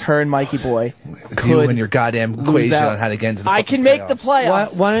chance her and Mikey Boy could You and your goddamn lose equation out. on how to get into the I can make the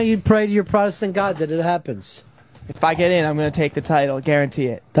playoffs. Why don't you pray to your Protestant God that it happens? If I get in, I'm going to take the title. Guarantee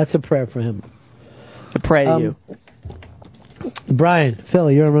it. That's a prayer for him. To pray to you. Brian,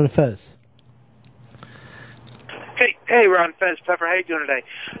 Philly, you're on Run Fez. Hey, Ron Fez Pepper, how you doing today?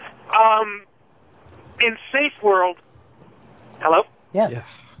 In Safe World, hello? Yeah.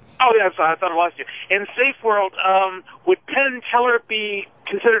 Oh, yeah, sorry, I thought I lost you. In Safe World, would Penn and Teller be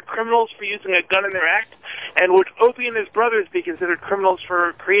considered criminals for using a gun in their act? And would Opie and his brothers be considered criminals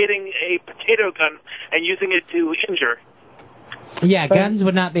for creating a potato gun and using it to injure? Yeah, guns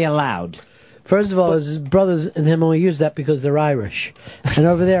would not be allowed. First of all, his brothers and him only use that because they're Irish. And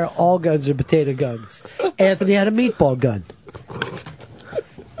over there, all guns are potato guns. Anthony had a meatball gun.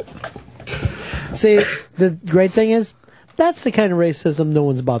 See, the great thing is, that's the kind of racism no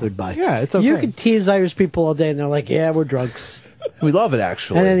one's bothered by. Yeah, it's okay. You can tease Irish people all day, and they're like, yeah, we're drunks. We love it,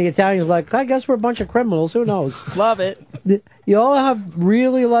 actually. And then the Italians are like, I guess we're a bunch of criminals. Who knows? Love it. You all have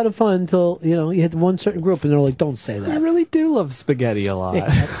really a lot of fun until, you hit one certain group, and they're like, don't say I that. really do love spaghetti a lot.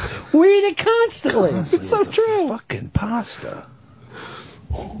 We eat it constantly. It's so true. Fucking pasta.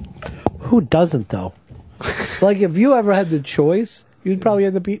 Who doesn't, though? Like, if you ever had the choice, you'd probably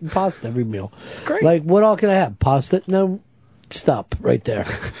end up eating pasta every meal. It's great. Like, what all can I have? Pasta? No, stop right there.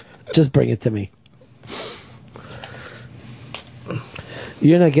 Just bring it to me.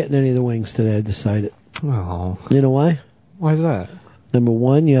 You're not getting any of the wings today, I decided. Oh. You know why? Why is that? Number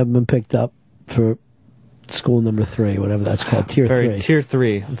one, you haven't been picked up for school number 3, whatever that's called, tier 3. Tier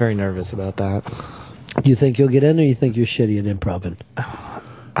 3. I'm very nervous about that. Do you think you'll get in, or you think you're shitty at improv?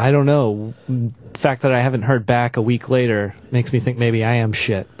 I don't know. The fact that I haven't heard back a week later makes me think maybe I am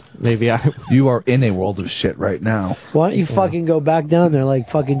shit. Maybe I... You are in a world of shit right now. Why don't you fucking go back down there like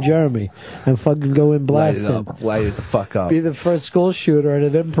fucking Jeremy and fucking go in blast him? Light it the fuck up. Be the first school shooter at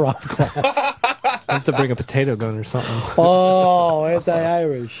an improv class. I have to bring a potato gun or something. Oh,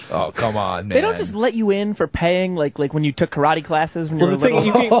 anti-Irish. Oh, come on, man. They don't just let you in for paying, like when you took karate classes when you were the thing,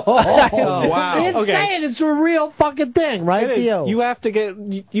 little. Oh, wow. It's saying it's a real fucking thing, right, It is. Theo? You have to get.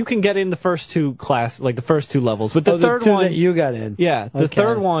 You can get in the first 2 class, like the first 2 levels, but the third two one that you got in. Yeah, the Okay.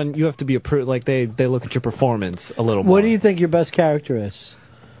 third one you have to be approved. Like they look at your performance a little more. What do you think your best character is?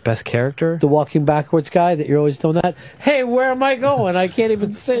 Best character? The walking backwards guy that you're always doing that? Hey, where am I going? I can't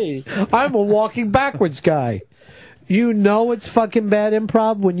even see. I'm a walking backwards guy. You know it's fucking bad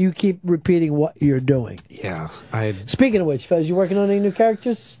improv when you keep repeating what you're doing. Yeah, Speaking of which, Fez, you working on any new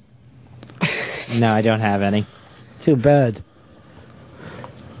characters? No, I don't have any. Too bad.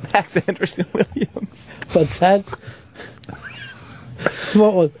 Max Anderson Williams. What's that?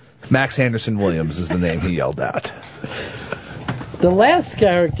 What was... Max Anderson Williams is the name he yelled out. The last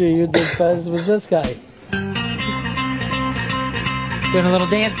character you did, Fez, was this guy. Doing a little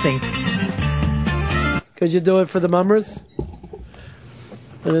dancing. Could you do it for the mummers?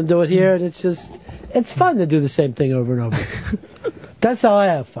 And then do it here, and it's fun to do the same thing over and over. That's how I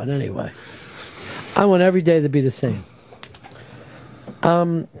have fun, anyway. I want every day to be the same.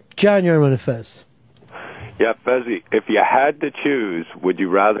 John, you're on a Fez. Yeah, Fezzy, if you had to choose, would you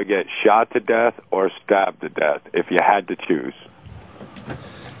rather get shot to death or stabbed to death if you had to choose?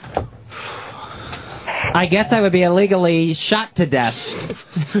 I guess I would be illegally shot to death.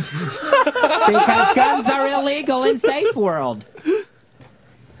 Because guns are illegal in Safe World.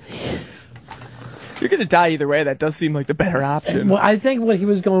 You're going to die either way. That does seem like the better option. Well, I think what he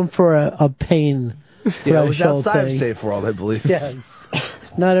was going for a pain Yeah, it was threshold outside of thing. Safe World, I believe. Yes.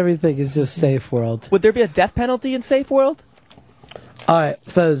 Not everything is just Safe World. Would there be a death penalty in Safe World? All right,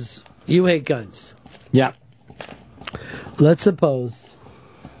 Fez, you hate guns. Yeah. Let's suppose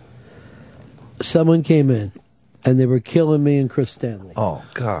someone came in and they were killing me and Chris Stanley. Oh,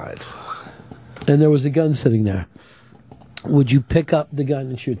 God. And there was a gun sitting there. Would you pick up the gun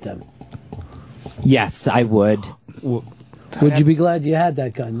and shoot them? Yes, I would. Would you be glad you had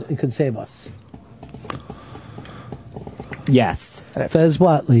that gun and could save us? Yes. Fez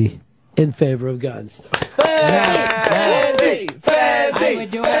Watley in favor of guns. I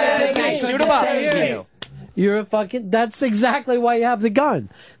would do everything I could Shoot to 'em up. save you. You're a fucking... That's exactly why you have the gun.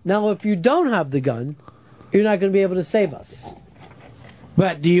 Now, if you don't have the gun, you're not going to be able to save us.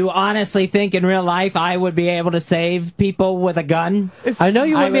 But do you honestly think in real life I would be able to save people with a gun? I know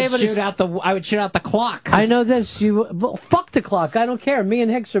you I would be would able to... shoot out the. I would shoot out the clock. I know this. You... Well, fuck the clock. I don't care. Me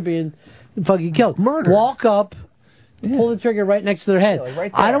and Hicks are being fucking killed. Murder. Walk up, pull the trigger right next to their head. like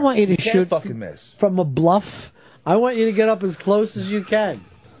right there. I don't want you to You can't shoot fucking miss. from a bluff. I want you to get up as close as you can.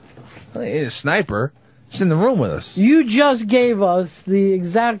 He's a sniper. He's in the room with us. You just gave us the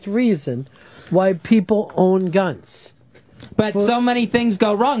exact reason why people own guns. But so many things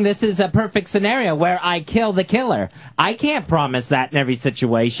go wrong. This is a perfect scenario where I kill the killer. I can't promise that in every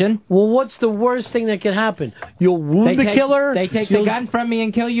situation. Well, what's the worst thing that can happen? You'll wound the killer. They take the gun from me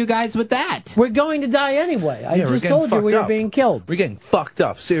and kill you guys with that. We're going to die anyway. I Yeah, we're just getting told you fucked we were up. being killed. We're getting fucked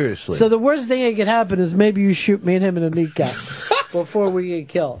up, seriously. So the worst thing that could happen is maybe you shoot me and him in the kneecap. before we get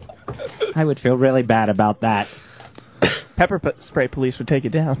killed. I would feel really bad about that. Pepper spray police would take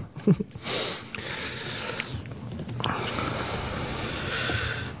it down.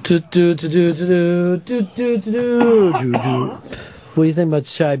 What do you think about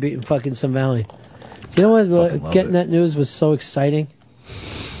Shy beating fucking Sun Valley? You know what? love Getting it. that news was so exciting.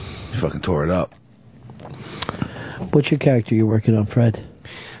 You fucking tore it up. What's your character you're working on, Fred?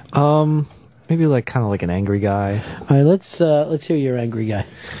 Maybe like kind of like an angry guy. All right, let's hear your angry guy.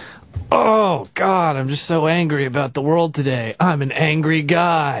 Oh God, I'm just so angry about the world today. I'm an angry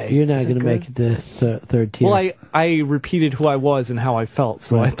guy. You're not going to make it the third tier. Well, I repeated who I was and how I felt,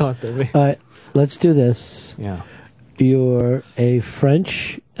 so I thought that we... All right, let's do this. Yeah. You're a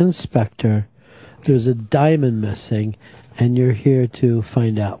French inspector. There's a diamond missing, and you're here to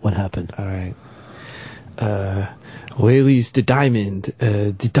find out what happened. All right. Where is the diamond?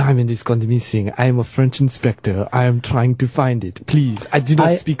 The diamond is gone missing. I am a French inspector. I am trying to find it. Please, I do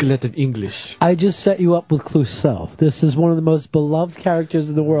not speak a lot of English. I just set you up with Clouseau. This is one of the most beloved characters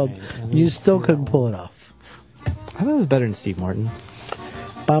in the world. You still couldn't pull it off. I thought it was better than Steve Martin.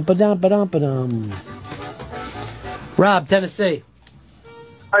 Bum-ba-dum-ba-dum-ba-dum. Rob, Tennessee.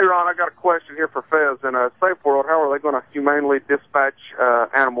 Hey, Ron, I got a question here for Fez. In a safe world, how are they going to humanely dispatch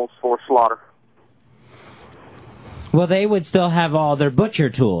animals for slaughter? Well, they would still have all their butcher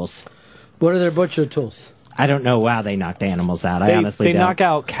tools. What are their butcher tools? I don't know how they knocked animals out. I honestly They don't. knock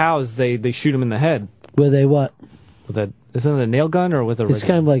out cows. They shoot them in the head. With a what? With a isn't it a nail gun or with a? It's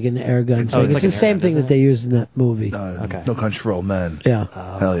kind of like an air gun. Oh, It's like the an same air gun, thing that isn't they used in that movie. Okay. No Country for Old Men. Yeah.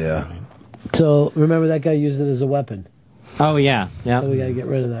 Hell yeah. So remember that guy used it as a weapon. Oh yeah, yeah. So we got to get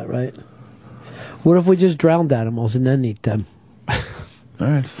rid of that, right? What if we just drowned animals and then eat them? All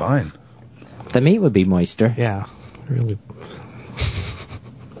right, fine. The meat would be moister. Yeah, really.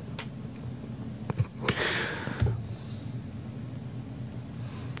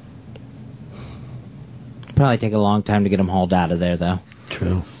 Probably take a long time to get them hauled out of there, though.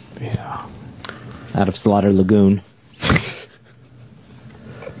 True. Yeah. Out of Slaughter Lagoon.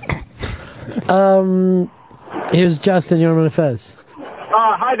 Here's Justin. You're on Fez.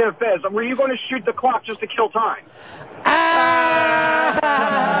 Hi there, Fez. Were you going to shoot the clock just to kill time?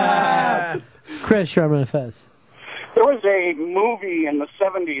 Chris, you're on Fez. There was a movie in the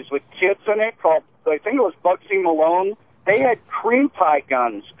 70s with kids in it called, I think it was Bugsy Malone. They had cream pie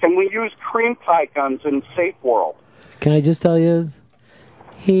guns. Can we use cream pie guns in Safe World? Can I just tell you?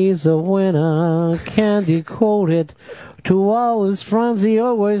 He's a winner, candy coated. To all his friends, he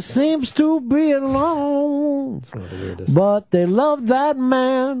always seems to be alone. That's one of the weirdest. But they love that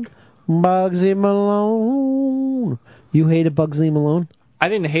man, Bugsy Malone. You hated Bugsy Malone? I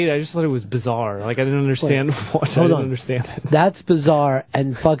didn't hate it. I just thought it was bizarre. Like I didn't understand what. I Hold didn't on. understand it. That's bizarre,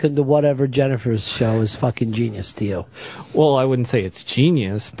 and fucking the whatever Jennifer's show is fucking genius to you. Well, I wouldn't say it's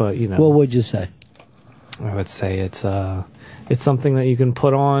genius, but you know. What would you say? I would say it's something that you can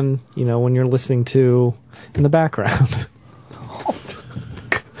put on, you know, when you're listening to in the background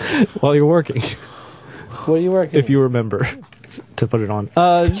while you're working. What are you working? If you remember to put it on,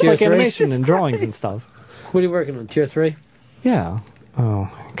 just Tier like 3? animation and drawings and stuff. What are you working on? Tier 3? Yeah.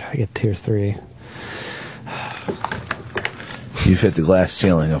 Oh, gotta get tier 3. You've hit the glass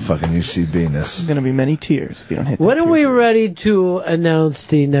ceiling of fucking UCB-ness. There's going to be many tears if you don't hit When that are we ready to announce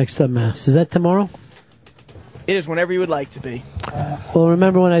the next unmasked? Is that tomorrow? It is whenever you would like to be. Well,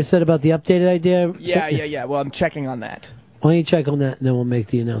 remember when I said about the updated idea? Yeah. Well, I'm checking on that. Why don't you check on that, and then we'll make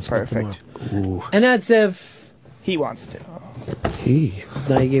the announcement Perfect. tomorrow. And that's if he wants to.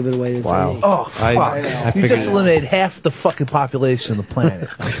 Now you gave it away. Didn't say Wow. anything. Oh, fuck. You just eliminated half the fucking population of the planet.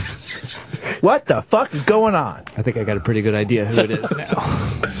 What the fuck is going on? I think I got a pretty good idea who it is now.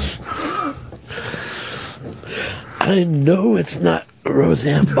 I know it's not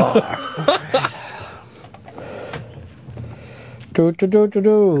Roseanne Barr.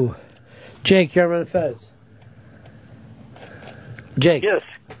 do. Jake, you're on Fez. Jake. Yes.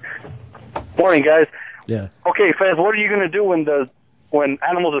 Morning, guys. Yeah. Okay, Fez, what are you going to do when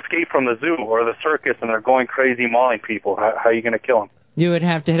animals escape from the zoo or the circus and they're going crazy mauling people? How are you going to kill them? You would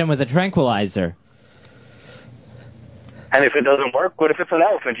have to hit him with a tranquilizer. And if it doesn't work, what if it's an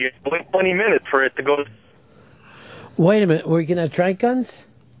elephant? You have to wait 20 minutes for it to go. Wait a minute. We can have trank guns?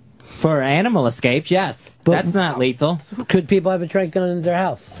 For animal escapes, yes. That's not lethal. Could people have a trank gun in their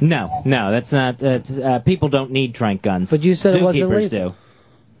house? No, that's not. People don't need trank guns. But you said it wasn't Zookeepers lethal. do.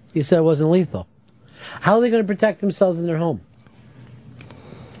 You said it wasn't lethal. How are they going to protect themselves in their home?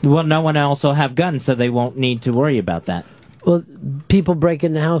 Well, no one else will have guns, so they won't need to worry about that. Well, people break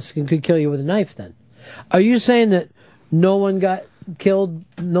in the house and could kill you with a knife then. Are you saying that no one got killed,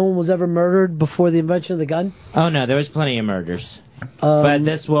 no one was ever murdered before the invention of the gun? Oh, no, there was plenty of murders. But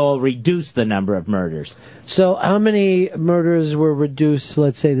this will reduce the number of murders. So how many murders were reduced,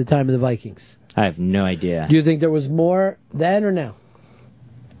 let's say, the time of the Vikings? I have no idea. Do you think there was more then or now?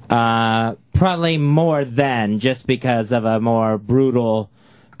 Probably more then, just because of a more brutal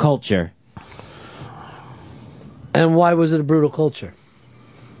culture. And why was it a brutal culture?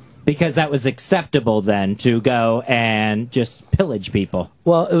 Because that was acceptable then, to go and just pillage people.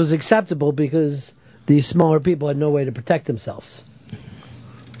 Well, it was acceptable because the smaller people had no way to protect themselves.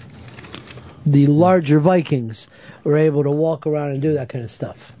 The larger Vikings were able to walk around and do that kind of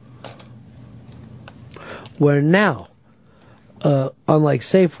stuff. Where now, unlike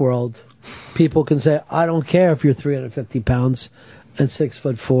Safe World, people can say, I don't care if you're 350 pounds and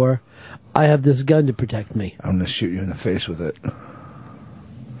 6'4". I have this gun to protect me. I'm going to shoot you in the face with it.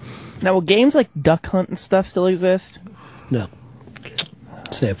 Now, will games like Duck Hunt and stuff still exist? No.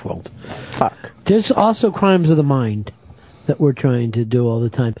 Safe World. Fuck. There's also crimes of the mind that we're trying to do all the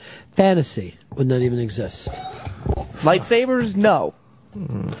time. Fantasy would not even exist. Lightsabers? No.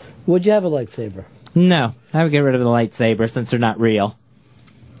 Would you have a lightsaber? No, I would get rid of the lightsaber since they're not real.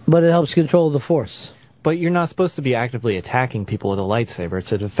 But it helps control the Force. But you're not supposed to be actively attacking people with a lightsaber.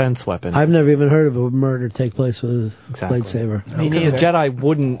 It's a defense weapon. I've never even heard of a murder take place with a lightsaber. Because a Jedi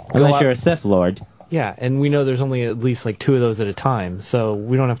wouldn't go Unless out- you're a Sith Lord. Yeah, and we know there's only at least like 2 of those at a time, so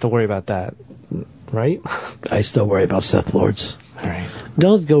we don't have to worry about that, right? I still worry about Sith Lords. All right.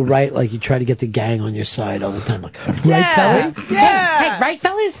 Don't go right like you try to get the gang on your side all the time. Like, right, fellas? Yeah! Hey, right,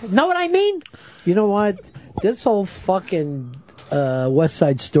 fellas? Know what I mean? You know what? This whole fucking West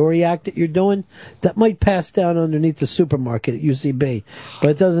Side Story act that you're doing, that might pass down underneath the supermarket at UCB, but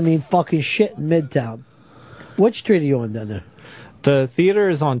it doesn't mean fucking shit in Midtown. What street are you on down there? The theater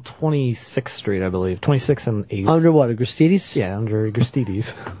is on 26th Street, I believe. 26th and 8th. Under what, Agristides? Yeah, under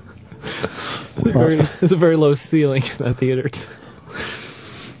Agristides. There's a very low ceiling in that theater.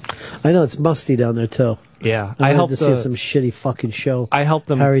 I know it's musty down there too. Yeah, I I had helped to see some shitty fucking show. I helped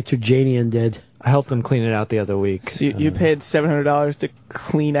them. Harry Turjanian did. I helped them clean it out the other week. So you paid $700 to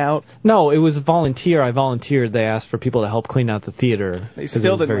clean out? No, it was volunteer. I volunteered. They asked for people to help clean out the theater. They 'cause it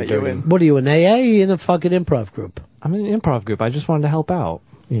still was didn't very let you dirty. in. What are you, an AA? Or are you in a fucking improv group? I'm in an improv group. I just wanted to help out.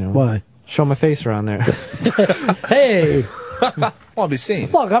 You know, Why? Show my face around there. Hey! I'll be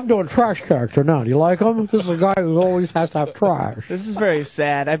seen. Look, I'm doing trash character now. Do you like him? This is a guy who always has to have trash. This is very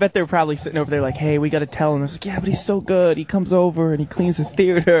sad. I bet they're probably sitting over there like, hey, we got to tell him. It's like, yeah, but he's so good. He comes over and he cleans the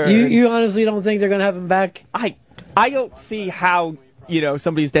theater. You honestly don't think they're going to have him back? I don't see how,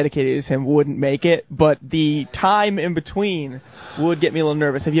 somebody as dedicated as him wouldn't make it, but the time in between would get me a little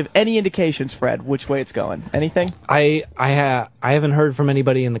nervous. Have you have any indications, Fred, which way it's going? Anything? I haven't heard from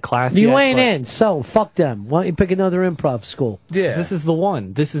anybody in the class yet. You ain't but in, so fuck them. Why don't you pick another improv school? Yeah. This is the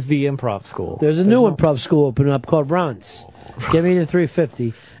one. This is the improv school. There's a new improv school opening up called Ron's. Give me the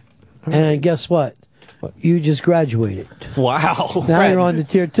 350. And guess what? You just graduated. Wow. Now you're on to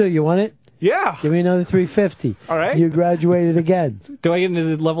tier 2. You want it? Yeah. Give me another 350. All right. You graduated again. Do I get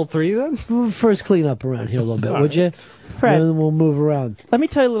into level 3 then? First clean up around here a little bit, All would you? Fred. Then we'll move around. Let me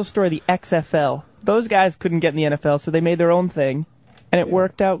tell you a little story of the XFL. Those guys couldn't get in the NFL, so they made their own thing, and it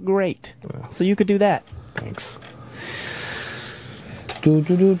worked out great. So you could do that. Thanks. Make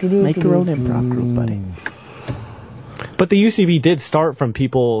your own improv group, buddy. But the UCB did start from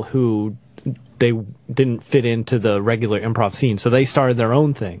people who they didn't fit into the regular improv scene, so they started their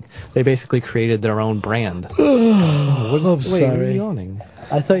own thing. They basically created their own brand. I'm Wait, what are sorry. you yawning?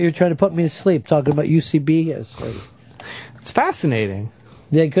 I thought you were trying to put me to sleep talking about UCB. Yes. It's fascinating.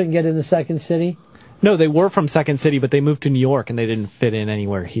 They couldn't get in the second city? No, they were from Second City, but they moved to New York and they didn't fit in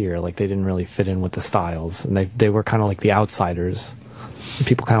anywhere here. Like, they didn't really fit in with the styles. And they were kind of like the outsiders. And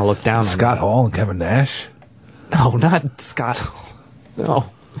people kind of looked down on Scott Hall and Kevin Nash? No, not Scott Hall. No,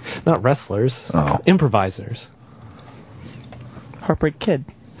 not wrestlers. Oh. Improvisers. Heartbreak Kid.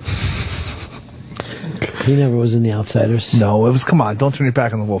 He never was in the Outsiders. No, it was, come on, don't turn your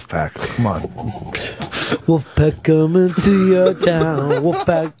back on the Wolfpack. Come on. Wolfpack coming to your town.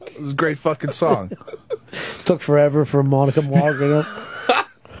 Wolfpack. It was a great fucking song. Took forever for Monica Morgan.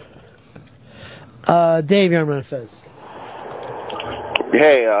 Dave, you're on Fez.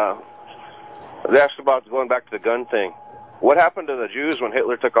 Hey, they asked about going back to the gun thing. What happened to the Jews when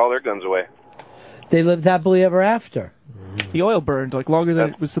Hitler took all their guns away? They lived happily ever after. The oil burned like longer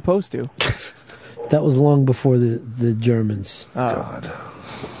than it was supposed to. That was long before the Germans. God.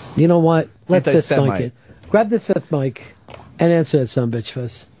 You know what? Let fifth Anti-Semite. mic it. Grab the fifth mic and answer that son bitch,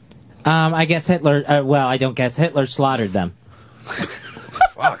 Fez. I guess Hitler. I don't guess Hitler slaughtered them.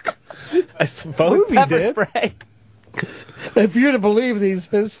 Fuck. I suppose he Pepper did. spray. If you're to believe these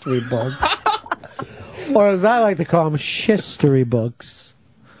history books. Or as I like to call them, shistory books.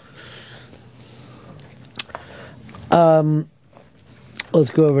 Let's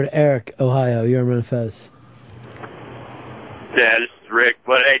go over to Eric, Ohio. You're on Fez. Yeah, this is Rick.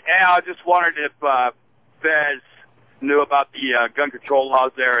 But hey, I just wondered if Fez knew about the gun control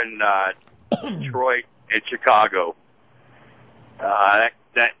laws there in Detroit and Chicago. That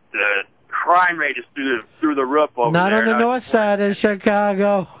the crime rate is through the roof over Not there. on the north side of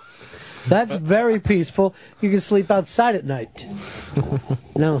Chicago. That's very peaceful. You can sleep outside at night.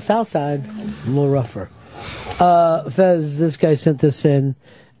 No, south side, a little rougher. Fez, this guy sent this in.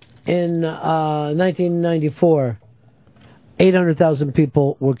 In 1994, 800,000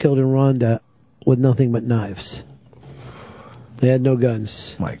 people were killed in Rwanda with nothing but knives. They had no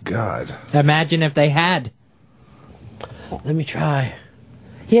guns. My God. Imagine if they had. Let me try.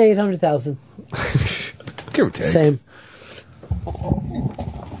 Yeah, 800,000. Give or take. Same.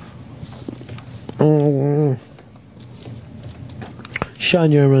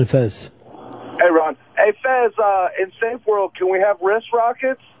 Sean, you're on Fez. Hey, Ron. Hey, Fez, in Safe World, can we have wrist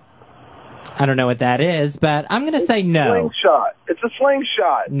rockets? I don't know what that is, but I'm going to say no. Slingshot. It's a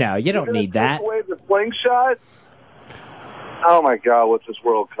slingshot. No, you don't need that. Take away the slingshot? Oh, my God, what's this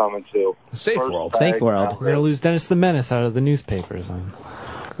world coming to? Safe World. Safe World. We're going to lose Dennis the Menace out of the newspapers.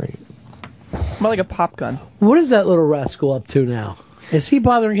 Great. More like a pop gun. What is that little rascal up to now? Is he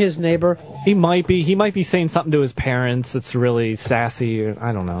bothering his neighbor? He might be. He might be saying something to his parents that's really sassy. Or,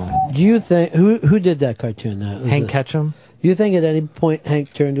 I don't know. Do you think who did that cartoon? Hank Ketchum. Do you think at any point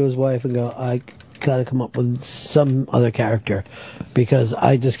Hank turned to his wife and go, "I got to come up with some other character because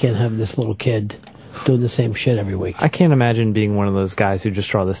I just can't have this little kid doing the same shit every week." I can't imagine being one of those guys who just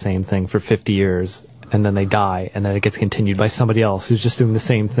draw the same thing for 50 years and then they die and then it gets continued by somebody else who's just doing the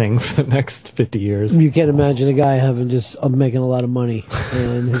same thing for the next 50 years. You can't imagine a guy having just making a lot of money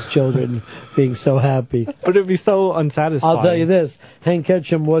and his children being so happy. But it'd be so unsatisfying. I'll tell you this: Hank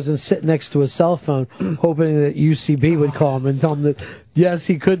Ketchum wasn't sitting next to a cell phone hoping that UCB would call him and tell him that yes,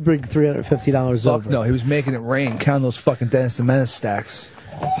 he could bring $350 over. No, he was making it rain, counting those fucking Dennis the Menace stacks.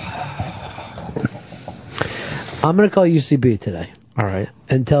 I'm going to call UCB today. All right.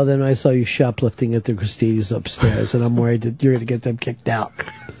 And tell them I saw you shoplifting at the Christie's upstairs, and I'm worried that you're going to get them kicked out.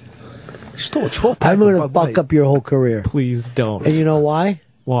 Stole a 12-pack. I'm going to fuck up your whole career. Please don't. And you know why?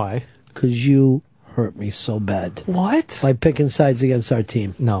 Why? Because you hurt me so bad. What? By picking sides against our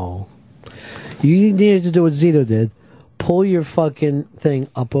team. No. You needed to do what Zito did. Pull your fucking thing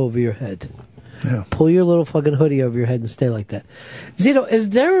up over your head. Yeah. Pull your little fucking hoodie over your head and stay like that. Zito, is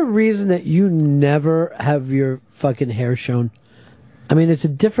there a reason that you never have your fucking hair shown? I mean, it's a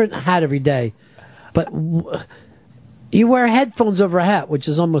different hat every day, but you wear headphones over a hat, which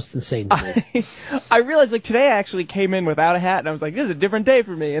is almost insane to me. I realized, like, today I actually came in without a hat, and I was like, this is a different day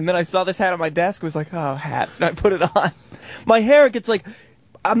for me. And then I saw this hat on my desk, and was like, oh, hats, and I put it on. My hair gets, like,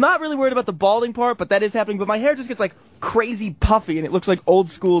 I'm not really worried about the balding part, but that is happening, but my hair just gets, like, crazy puffy, and it looks like old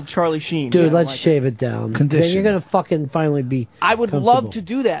school Charlie Sheen. Dude, let's shave it down. Condition. Then you're going to fucking finally be I would love to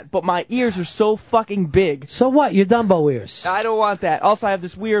do that, but my ears are so fucking big. So what? Your Dumbo ears. I don't want that. Also, I have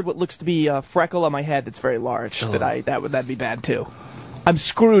this weird, what looks to be a freckle on my head that's very large. That'd be bad too. I'm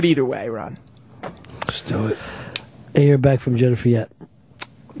screwed either way, Ron. Just do it. Hey, you're back from Jennifer yet?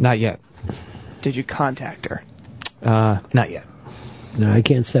 Not yet. Did you contact her? Not yet. No, I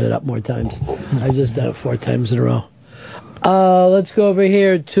can't set it up more times. I've just done it 4 times in a row. Let's go over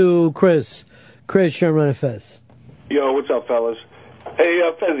here to Chris. Chris, you're on Fez. Yo, what's up, fellas? Hey,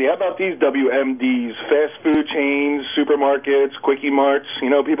 Fezzy, how about these WMDs? Fast food chains, supermarkets, Quickie Marts. You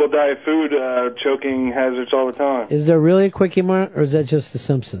know, people die of food choking hazards all the time. Is there really a Quickie Mart, or is that just The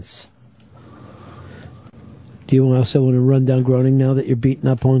Simpsons? Do you also want to run down groaning now that you're beating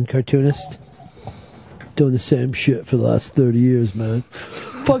up on cartoonists? Doing the same shit for the last 30 years, man.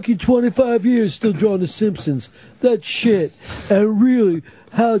 Fucking 25 years still drawing The Simpsons. That shit. And really,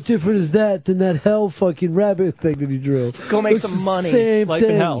 how different is that than that hell fucking rabbit thing that he drew? Go make It's some the money. Same Life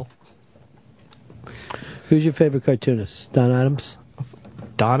thing. in hell. Who's your favorite cartoonist? Don Adams?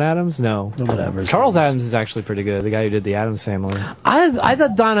 Don Adams? No. Whatever. Charles Adams is actually pretty good. The guy who did the Adams Family. I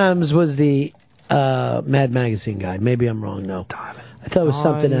thought Don Adams was the Mad Magazine guy. Maybe I'm wrong, no. I thought it was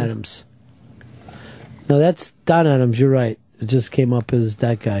something Adams. No, that's Don Adams, you're right. It just came up as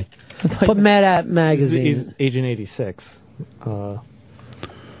that guy. But Mad Magazine. He's Agent 86. Harvey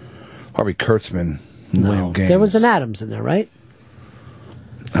Kurtzman. No. William Gaines. There was an Adams in there, right?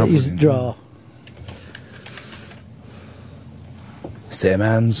 That used to draw. Sam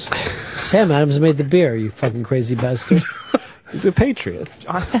Adams. Sam Adams made the beer, you fucking crazy bastard. He's a patriot.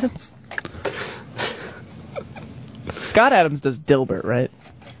 John Adams. Scott Adams does Dilbert, right?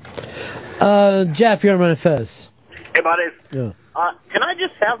 Jeff, you're on Run Fez. Hey, buddies. Yeah. Can I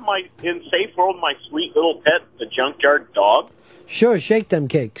just have in Safe World, my sweet little pet, the junkyard dog? Sure, shake them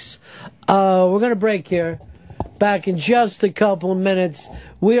cakes. We're going to break here. Back in just a couple of minutes.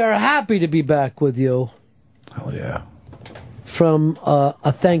 We are happy to be back with you. Hell yeah. From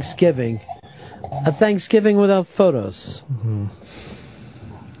a Thanksgiving. A Thanksgiving without photos. Mm-hmm.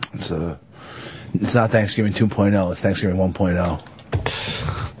 It's not Thanksgiving 2.0, it's Thanksgiving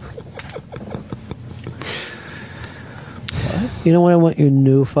 1.0. You know what I want your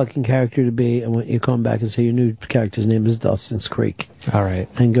new fucking character to be? I want you to come back and say your new character's name is Dustin's Creek. All right.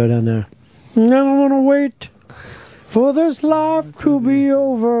 And go down there. Never want to wait for this life to be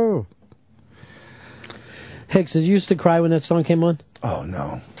over. Hicks, did you used to cry when that song came on? Oh,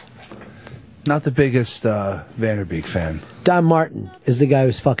 no. Not the biggest Vanderbeek fan. Don Martin is the guy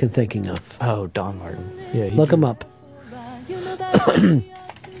who's fucking thinking of. Oh, Don Martin. Yeah, look him up.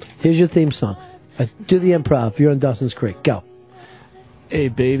 Here's your theme song. Do the improv. You're on Dustin's Creek. Go. Hey,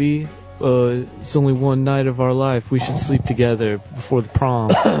 baby. It's only one night of our life. We should sleep together before the prom.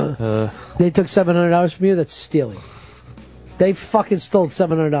 They took $700 from you? That's stealing. They fucking stole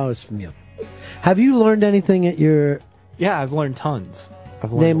 $700 from you. Have you learned anything at your... Yeah, I've learned tons.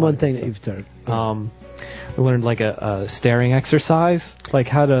 Name one thing that you've learned. I learned like a staring exercise. Like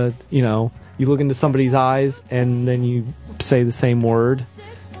how to, you look into somebody's eyes and then you say the same word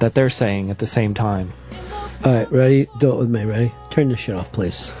that they're saying at the same time. All right, ready? Do it with me. Ready? Turn this shit off,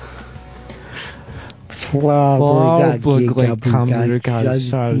 please.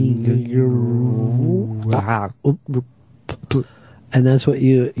 And that's what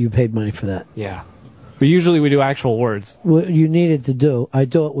you paid money for that. Yeah. But usually we do actual words. What you needed to do,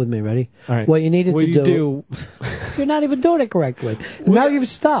 do it with me, ready? All right. What you needed to do. do. You're not even doing it correctly. Now you've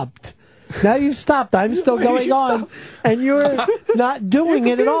stopped. I'm still going on, and you're not doing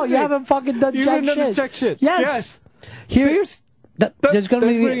it at all. You haven't fucking done jack shit. Yes. Here's there's going to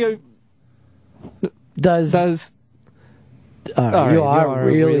be does. All right, you are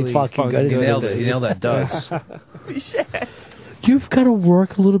really fucking good. You nailed it. You nailed that. Does. Shit. You've got to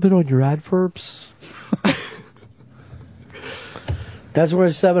work a little bit on your adverbs. That's where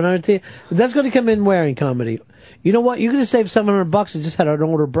it's $700. That's going to come in wearing comedy. You know what? You could have saved $700 and just had an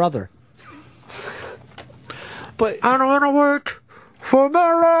older brother. But I don't want to wait for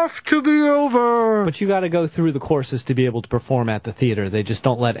my life to be over. But you got to go through the courses to be able to perform at the theater. They just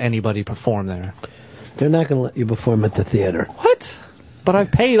don't let anybody perform there. They're not going to let you perform at the theater. What? But I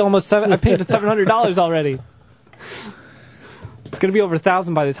paid I paid $700 already. It's going to be over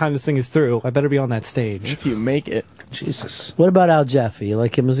 1,000 by the time this thing is through. I better be on that stage. If you make it. Jesus. What about Al Jaffe? You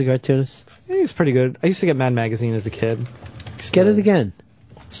like him as a cartoonist? Yeah, he's pretty good. I used to get Mad Magazine as a kid. Get it again.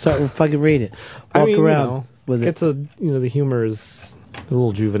 Start with fucking read it. Walk around with it. It's the humor is a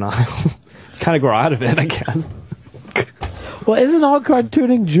little juvenile. Kind of grow out of it, I guess. Well, isn't all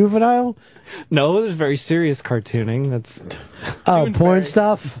cartooning juvenile? No, there's very serious cartooning. That's porn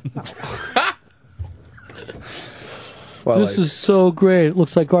stuff. Well, this is so great. It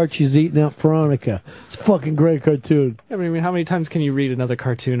looks like Archie's eating out Veronica. It's a fucking great cartoon. I mean, how many times can you read another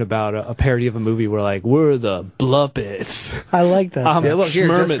cartoon about a parody of a movie where, we're the Bluppets? I like that. Yeah, look, here,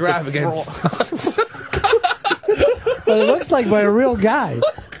 just grab again. But it looks like by a real guy.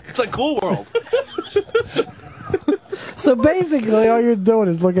 It's like Cool World. So basically, all you're doing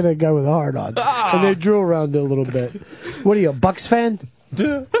is looking at a guy with a hard on. And they drew around it a little bit. What are you, a Bucks fan?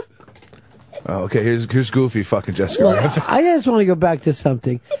 Oh, okay, here's Goofy fucking Jessica. Look, I just want to go back to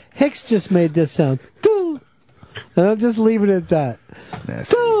something. Hicks just made this sound. Doo. And I'll just leave it at that.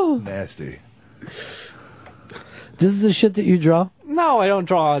 Nasty. Doo. Nasty. This is the shit that you draw? No, I don't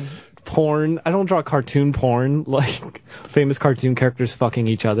draw porn. I don't draw cartoon porn, like famous cartoon characters fucking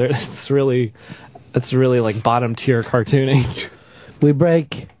each other. It's really like bottom tier cartooning. We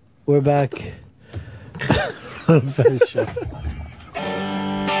break. We're back. Finish up.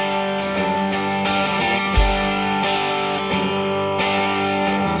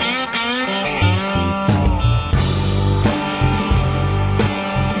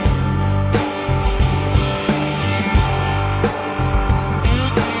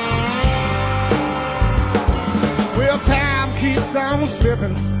 Time keeps on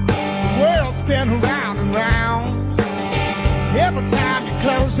slipping, the world's spinning round and round. Every time you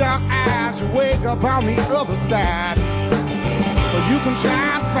close your eyes, you wake up on the other side. But you can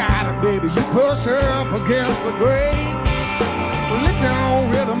try and fight it, baby. You push up against the grain. Well, it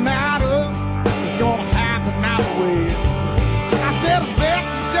don't really matter. It's gonna happen either way. I said it's best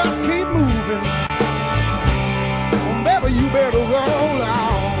to just keep moving. Well, baby, you better roll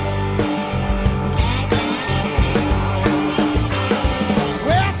on.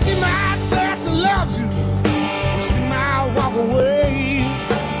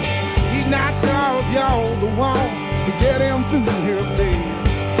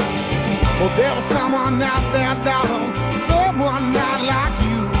 Oh, there was someone out there, darling, someone not like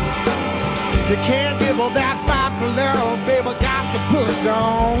you. You can't give her that fight for love, baby, got to push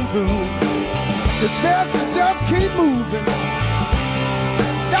on through. It's best to just keep moving.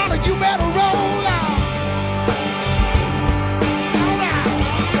 Darling, you better roll out. Roll out.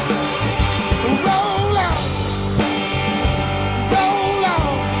 Roll out. Roll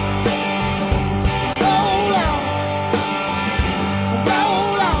out. Roll out.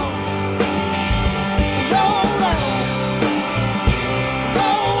 Roll out. Roll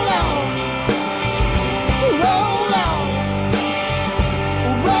out. Roll out.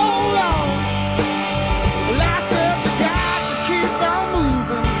 Roll out. Well, I said you got to keep on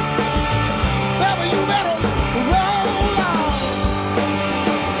moving. Baby, you better roll out.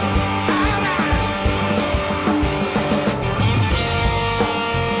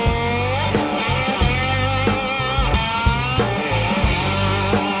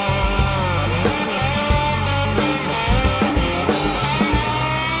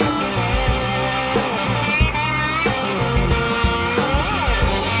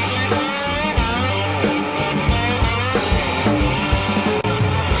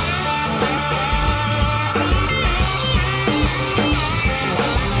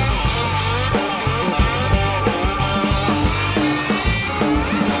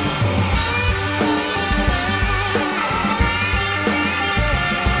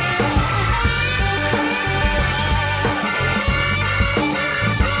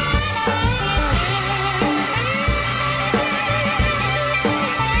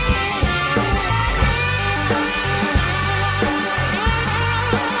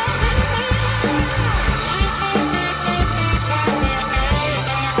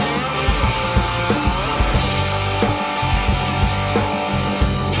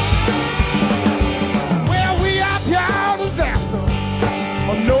 Well, we are pure disaster,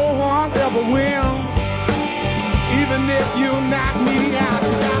 but no one ever wins. Even if you knock me out,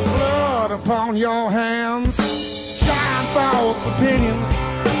 you got blood upon your hands. Trying false opinions,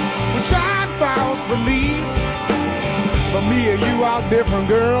 we're trying false beliefs. But me and you are different,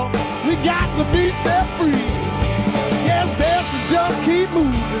 girl. We got to be set free. Yes, best to just keep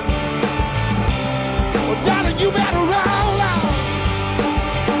moving. Well, darling, you better roll out.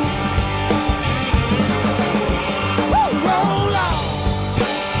 Roll out.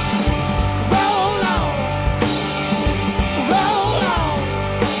 Roll out. Roll out.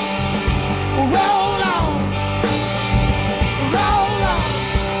 Roll out. Roll out.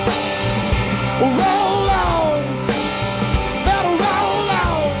 Roll out. Better roll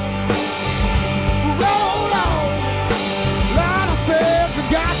out. Roll out. Lana says you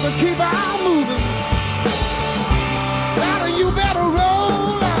got to keep on moving. Lana, you better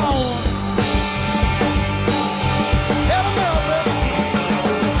roll out.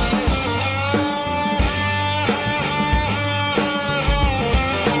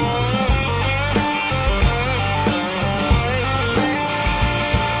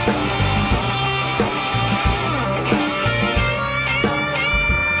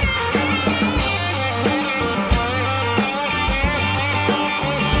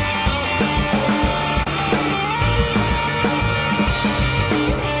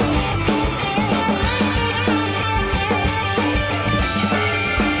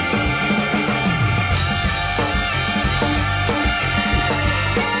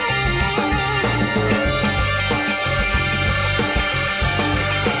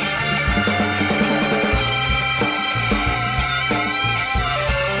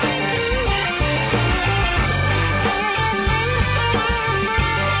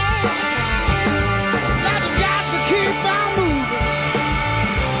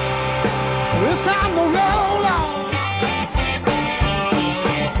 It's time to roll on.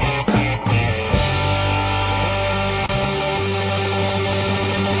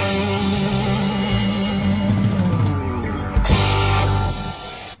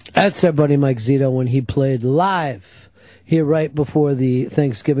 That's our buddy Mike Zito when he played live here right before the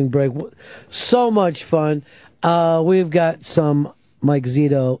Thanksgiving break. So much fun. We've got some Mike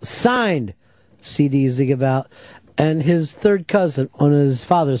Zito signed CDs to give out. And his third cousin on his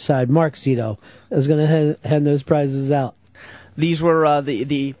father's side, Mark Zito, is going to hand those prizes out. These were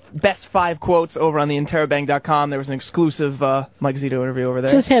the best 5 quotes over on the interrobang.com. There was an exclusive Mike Zito interview over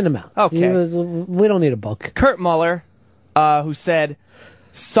there. Just hand them out. Okay. We don't need a book. Kurt Muller, who said,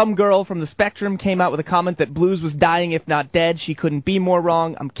 some girl from the Spectrum came out with a comment that blues was dying if not dead. She couldn't be more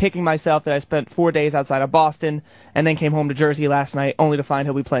wrong. I'm kicking myself that I spent 4 days outside of Boston and then came home to Jersey last night only to find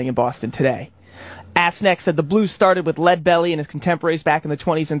he'll be playing in Boston today. Ass Neck said the blues started with Lead Belly and his contemporaries back in the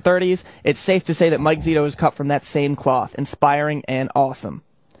 20s and 30s. It's safe to say that Mike Zito is cut from that same cloth. Inspiring and awesome.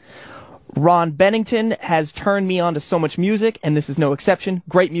 Ron Bennington has turned me on to so much music, and this is no exception.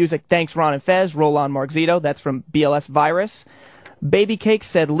 Great music. Thanks, Ron and Fez. Roll on, Mark Zito. That's from BLS Virus. Baby Cake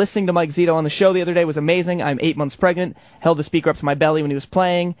said, listening to Mike Zito on the show the other day was amazing. I'm 8 months pregnant. Held the speaker up to my belly when he was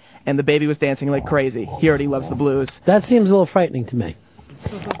playing, and the baby was dancing like crazy. He already loves the blues. That seems a little frightening to me.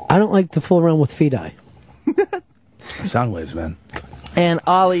 I don't like to fool around with feedi. Sound waves, man. And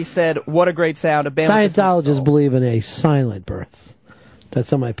Ollie said, what a great sound. A band with this- Scientologists believe in a silent birth. That's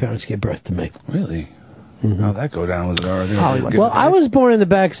how my parents gave birth to me. Really? How'd that go down? Was it already? Well, I was born in the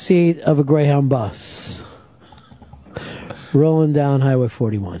back seat of a Greyhound bus, rolling down Highway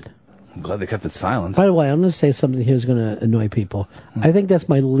 41. I'm glad they kept it silent. By the way, I'm going to say something here that's going to annoy people. I think that's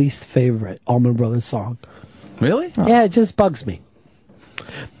my least favorite Allman Brothers song. Really? Yeah, it just bugs me.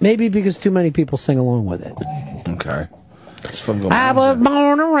 Maybe because too many people sing along with it. Okay. It's fun going I was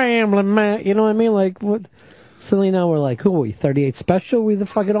born a rambling man. You know what I mean? Like, what? Suddenly now we're like, who are we, 38 Special? We the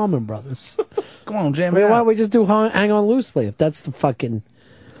fucking Allman Brothers. Come on, Jam. I mean, why don't we just do Hang On Loosely if that's the fucking...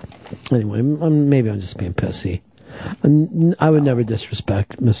 Anyway, maybe I'm just being pissy. I would never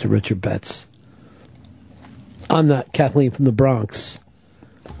disrespect Mr. Richard Betts. I'm not Kathleen from the Bronx.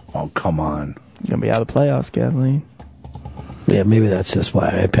 Oh, come on. You're going to be out of the playoffs, Kathleen. Yeah, maybe that's just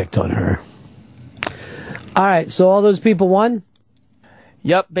why I picked on her. All right, so all those people won?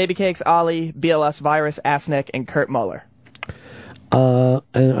 Yep, Baby Cakes, Ollie, BLS Virus, Assneck, and Kurt Muller. And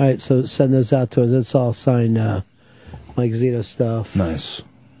all right, so send those out to us. Let's all sign Mike Zito stuff. Nice.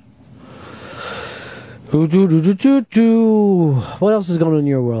 What else is going on in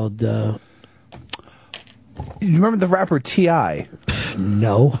your world? You remember the rapper T.I.?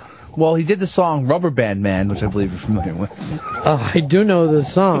 No. Well, he did the song Rubber Band Man, which I believe you're familiar with. I do know the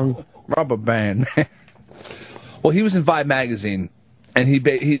song. Rubber Band Man. Well, he was in Vibe magazine, and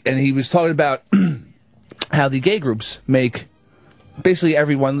he was talking about how the gay groups make basically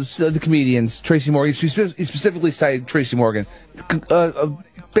everyone, the comedians, Tracy Morgan. He specifically cited Tracy Morgan.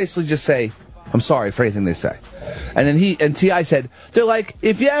 Basically, just say, "I'm sorry for anything they say," and then T.I. said, "They're like,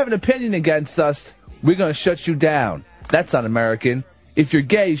 if you have an opinion against us, we're going to shut you down. That's not American. If you're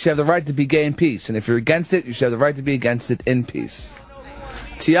gay, you should have the right to be gay in peace, and if you're against it, you should have the right to be against it in peace."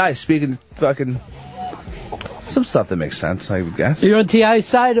 T.I. speaking fucking some stuff that makes sense, I would guess. You're on T.I.'s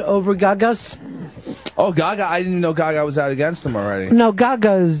side over Gaga's? Oh, Gaga! I didn't even know Gaga was out against him already. No,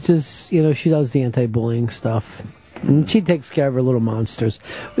 Gaga is just, she does the anti-bullying stuff. And she takes care of her little monsters.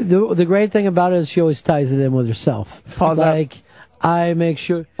 The great thing about it is she always ties it in with herself. Like, I make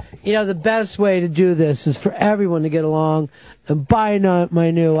sure, the best way to do this is for everyone to get along and buy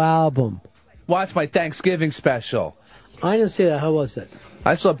my new album. Watch my Thanksgiving special. I didn't see that. How was it?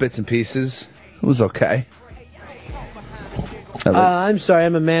 I saw bits and pieces. It was okay. I'm sorry,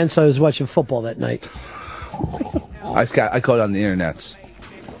 I'm a man, so I was watching football that night. I caught it on the internets.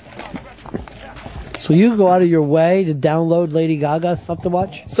 So you go out of your way to download Lady Gaga stuff to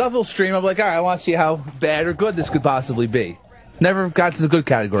watch? Stuff will stream. I'm like, all right, I want to see how bad or good this could possibly be. Never got to the good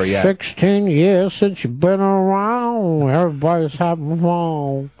category yet. 16 years since you've been around. Everybody's having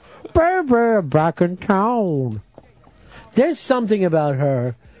fun. Baby, back in town. There's something about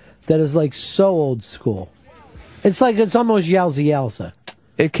her that is like so old school. It's almost Yowza Yowza.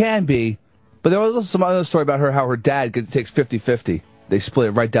 It can be. But there was also some other story about her, how her dad takes 50-50. They split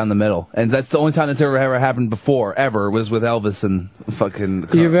it right down the middle. And that's the only time that's ever happened before, ever, was with Elvis and fucking...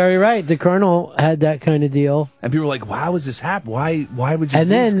 You're very right. The Colonel had that kind of deal. And people were like, why was this happen? Why would you And lose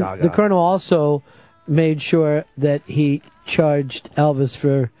then Gaga? the Colonel also made sure that he charged Elvis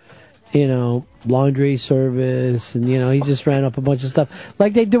for, laundry service. And, he just ran up a bunch of stuff.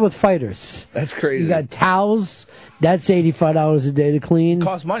 Like they do with fighters. That's crazy. You got towels. That's $85 a day to clean.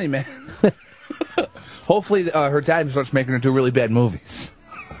 Costs money, man. Hopefully her dad starts making her do really bad movies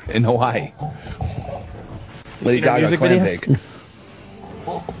in Hawaii. Lady Gaga clam bake.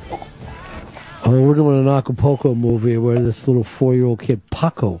 Oh, we're doing an Acapulco movie where this little 4-year-old kid,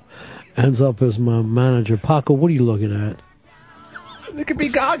 Paco, ends up as my manager. Paco, what are you looking at? It could be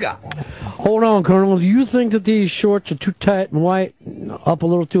Gaga. Hold on, Colonel. Do you think that these shorts are too tight and white, up a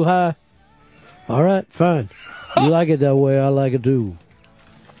little too high? All right, fine. You like it that way, I like it too.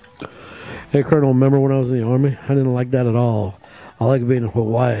 Hey, Colonel, remember when I was in the Army? I didn't like that at all. I like being in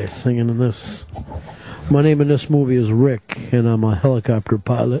Hawaii singing in this. My name in this movie is Rick, and I'm a helicopter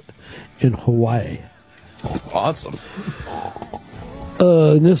pilot in Hawaii. Awesome.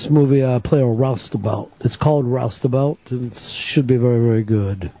 In this movie, I play a roustabout. It's called Roustabout, and it should be very, very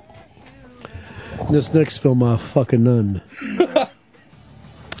good. In this next film, I fucking none.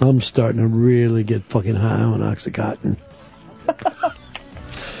 I'm starting to really get fucking high on Oxycontin.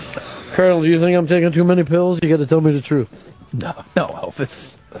 Colonel, do you think I'm taking too many pills? You got to tell me the truth. No,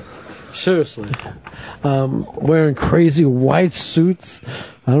 Elvis. Seriously. Wearing crazy white suits.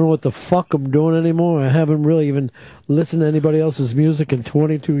 I don't know what the fuck I'm doing anymore. I haven't really even listened to anybody else's music in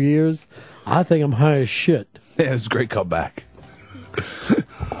 22 years. I think I'm high as shit. Yeah, it was a great comeback.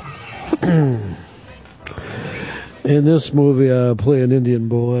 In this movie, I play an Indian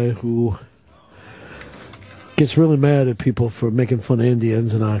boy who gets really mad at people for making fun of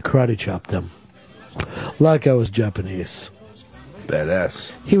Indians, and I karate chop them. Like I was Japanese.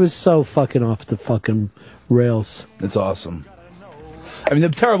 Badass. He was so fucking off the fucking rails. It's awesome. I mean, they're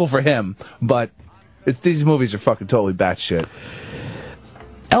terrible for him, but these movies are fucking totally batshit.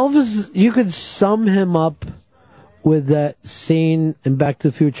 Elvis, you could sum him up with that scene in Back to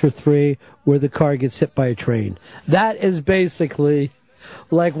the Future 3 where the car gets hit by a train. That is basically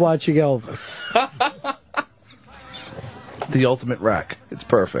like watching Elvis. The ultimate wreck. It's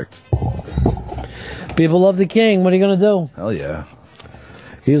perfect. People love the king. What are you going to do? Hell yeah.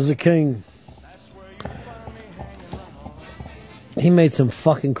 He's the king. He made some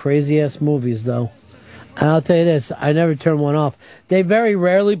fucking crazy-ass movies, though. And I'll tell you this, I never turn one off. They very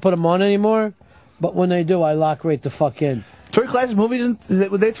rarely put them on anymore, but when they do, I lock right the fuck in. Troy Classic movies,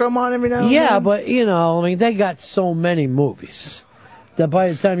 would they throw them on every now and then? Yeah, but, you know, I mean, they got so many movies that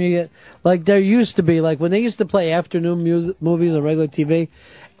by the time you get... Like, there used to be, like, when they used to play afternoon movies on regular TV,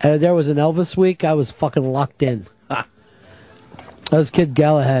 and there was an Elvis week, I was fucking locked in. That was Kid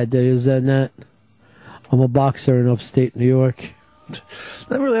Galahad that was in that. I'm a boxer in upstate New York.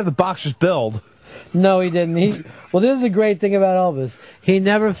 They really have the boxer's build. No, he didn't. Well, this is the great thing about Elvis. He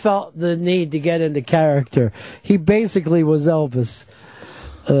never felt the need to get into character. He basically was Elvis.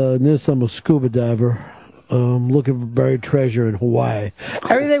 This, I'm a scuba diver. Looking for buried treasure in Hawaii.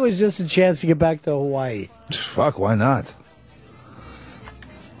 Everything was just a chance to get back to Hawaii. Fuck, why not?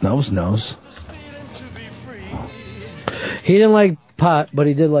 Nose knows. He didn't like pot, but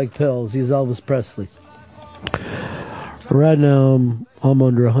he did like pills. He's Elvis Presley. Right now, I'm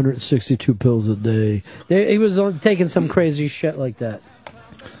under 162 pills a day. He was taking some crazy shit like that.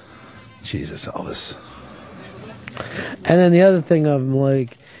 Jesus, Elvis. And then the other thing of him,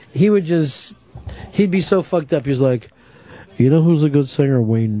 like, he'd be so fucked up. He was like, you know who's a good singer?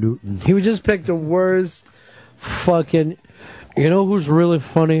 Wayne Newton. He would just pick the worst fucking, you know who's really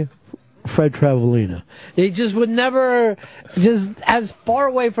funny? Fred Travalina. He just would never, just as far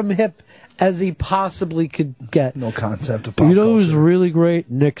away from hip as he possibly could get. No concept of pop You know who's culture. really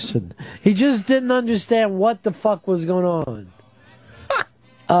great? Nixon. He just didn't understand what the fuck was going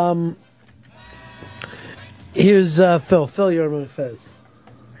on. Here's Phil. Phil, you're on Fez.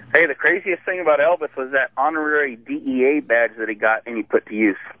 Hey, the craziest thing about Elvis was that honorary DEA badge that he got and he put to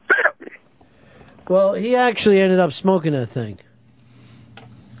use. Well, he actually ended up smoking that thing.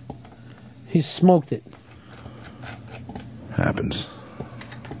 He smoked it. Happens.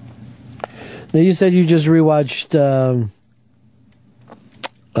 Now, you said you just rewatched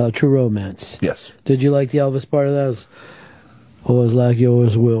True Romance. Yes. Did you like the Elvis part of that? Always like you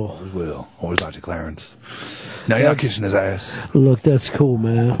always will. Always will. Always like to Clarence. Now you're not kissing his ass. Look, that's cool,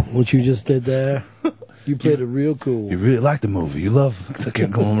 man. What you just did there. You played it real cool. You really like the movie. You love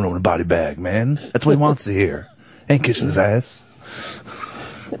going home in a body bag, man. That's what he wants to hear. Ain't kissing his ass.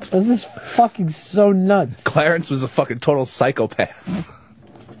 This is fucking so nuts. Clarence was a fucking total psychopath.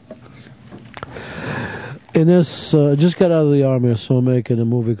 In this, just got out of the army, so I'm making a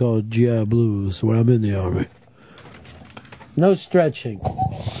movie called GI Blues, where I'm in the army. No stretching.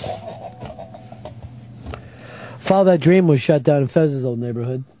 Follow That Dream was shot down in Fez's old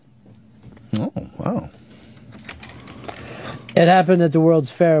neighborhood. Oh, wow. It happened at the World's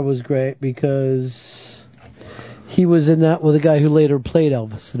Fair. It was great because he was in that with a guy who later played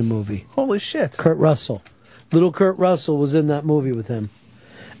Elvis in the movie. Holy shit. Kurt Russell. Little Kurt Russell was in that movie with him.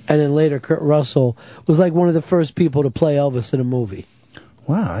 And then later, Kurt Russell was like one of the first people to play Elvis in a movie.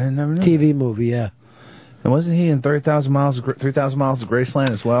 Wow, I never knew. TV movie, yeah. And wasn't he in 3,000 Miles of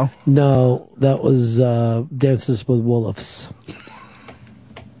Graceland as well? No, that was Dances with Wolves.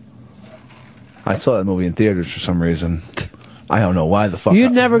 I saw that movie in theaters for some reason. I don't know why the fuck.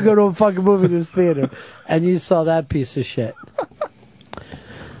 You'd never go to a fucking movie in this theater, and you saw that piece of shit.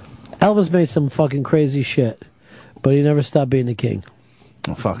 Elvis made some fucking crazy shit, but he never stopped being the king.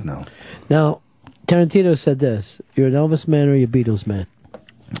 Oh, fuck no. Now, Tarantino said this: you're an Elvis man or you're a Beatles man.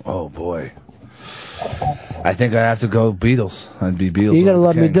 Oh, boy. I think I'd have to go Beatles. I'd be Beatles. You gotta over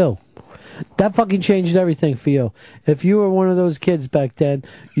let me King. do. That fucking changed everything for you. If you were one of those kids back then,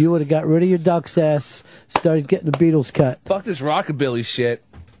 you would have got rid of your duck's ass, started getting the Beatles cut. Fuck this rockabilly shit.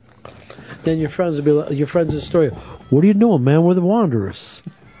 Then your friends would be like, your friends would story. What are you doing, man? We're the Wanderers.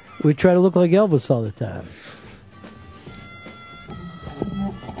 We try to look like Elvis all the time.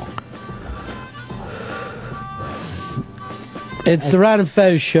 It's the Ron and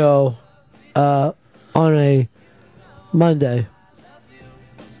Fez show on a Monday.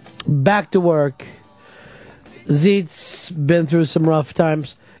 Back to work. Zeet's been through some rough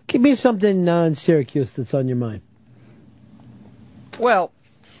times. Give me something non-Syracuse that's on your mind. Well,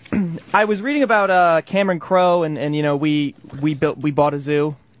 I was reading about Cameron Crowe, and you know we bought a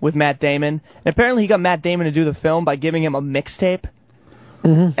zoo with Matt Damon, and apparently he got Matt Damon to do the film by giving him a mixtape.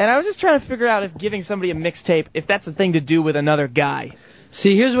 Mm-hmm. And I was just trying to figure out if giving somebody a mixtape, if that's a thing to do with another guy.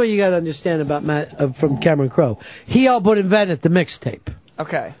 See, here's what you got to understand about Matt from Cameron Crowe. He all but invented the mixtape.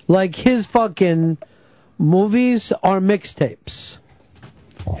 Okay. Like his fucking movies are mixtapes.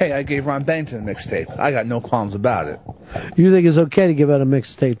 Hey, I gave Ron Bennington a mixtape. I got no qualms about it. You think it's okay to give out a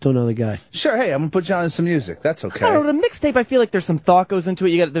mixtape to another guy? Sure, hey, I'm going to put you on some music. That's okay. I don't know, the mixtape, I feel like there's some thought goes into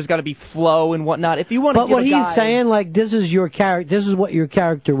it. There's got to be flow and whatnot. If you want to But give what a he's guy... saying, like, this is your character. This is what your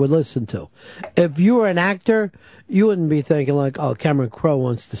character would listen to. If you were an actor, you wouldn't be thinking like, "Oh, Cameron Crowe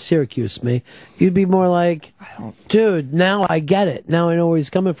wants to Syracuse me." You'd be more like, "Dude, now I get it. Now I know where he's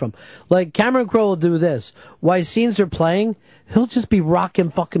coming from." Like Cameron Crowe will do this while scenes are playing. He'll just be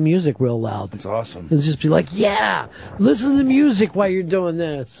rocking fucking music real loud. It's awesome. He'll just be like, "Yeah, listen to music while you're doing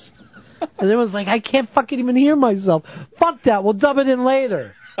this." And everyone's like, "I can't fucking even hear myself." Fuck that. We'll dub it in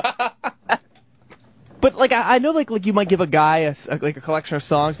later. But like I know like you might give a guy a collection of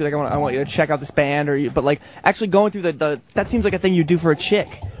songs, be like I want you to check out this band, but like actually going through the that seems like a thing you do for a chick.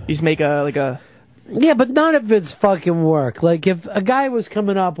 You just make a Yeah, but not if it's fucking work. Like if a guy was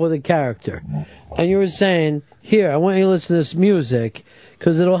coming up with a character, and you were saying, "Here, I want you to listen to this music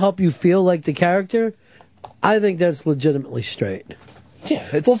because it'll help you feel like the character," I think that's legitimately straight.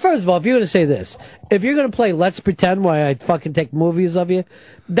 Yeah. Well, first of all, if you're going to say this, if you're going to play Let's Pretend while I fucking take movies of you,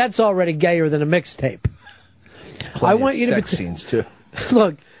 that's already gayer than a mixtape. I want you to sex scenes too.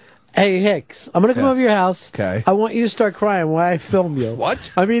 Look, hey Hicks, I'm going to come over to your house. Okay. I want you to start crying while I film you.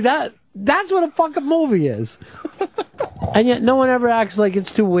 What? I mean, that's what a fucking movie is. And yet no one ever acts like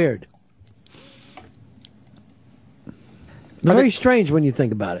it's too weird. Very strange when you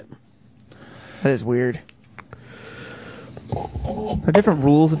think about it. That is weird. Are there different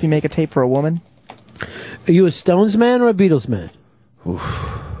rules if you make a tape for a woman? Are you a Stones man or a Beatles man? Oof.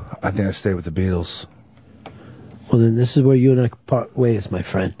 I think I stay with the Beatles. Well, then this is where you and I part ways, my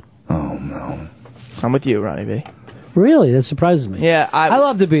friend. Oh, no. I'm with you, Ronnie B. Really? That surprises me. Yeah, I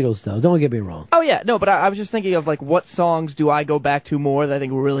love the Beatles, though. Don't get me wrong. Oh yeah, no, but I was just thinking of like what songs do I go back to more that I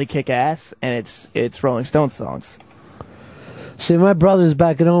think really kick ass, and it's Rolling Stones songs. See, my brother's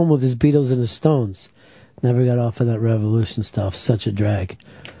back at home with his Beatles and his Stones. Never got off of that Revolution stuff. Such a drag.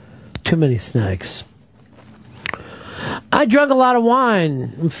 Too many snacks. I drank a lot of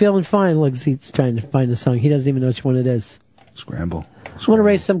wine. I'm feeling fine. Look, he's trying to find a song. He doesn't even know which one it is. Scramble. I want to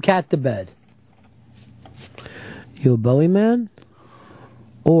raise some cat to bed. You a Bowie man?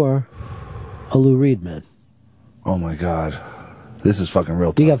 Or a Lou Reed man? Oh, my God. This is fucking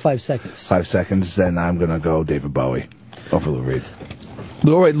real tough. You got 5 seconds. 5 seconds, then I'm going to go David Bowie. Go for Lou Reed.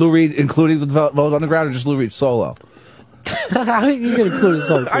 Lou Reed, including the Velvet Underground, or just Lou Reed solo? How are you going to include his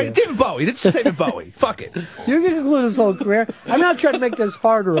whole career? All right, David Bowie. This is David Bowie. Fuck it. You're going to include his whole career? I'm not trying to make this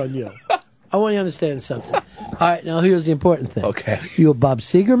harder on you. I want you to understand something. All right, now here's the important thing. Okay. You a Bob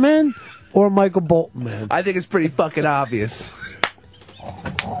Seger man or a Michael Bolton man? I think it's pretty fucking obvious.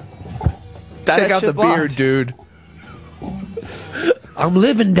 That Check out the shit blocked. beard, dude. I'm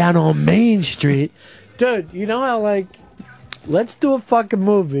living down on Main Street. Dude, you know how, like, let's do a fucking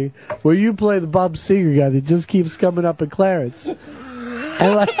movie where you play the Bob Seger guy that just keeps coming up at Clarence.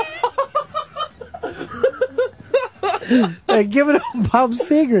 And, like, and giving him Bob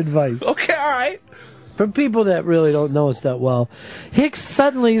Seger advice. Okay, all right. For people that really don't know us that well, Hicks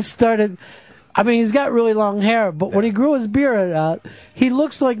suddenly started... I mean, he's got really long hair, but when he grew his beard out, he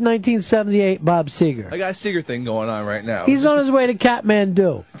looks like 1978 Bob Seger. I got a Seger thing going on right now. He's on his way to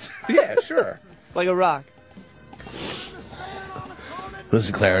Kathmandu. Yeah, sure. Like a rock.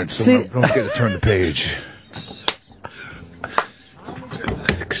 Listen, Clarence, See- don't forget to turn the page.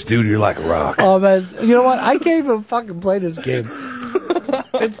 'Cause, dude, you're like a rock. Oh, man. You know what? I can't even fucking play this game.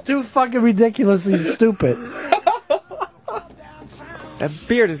 It's too fucking ridiculously stupid. That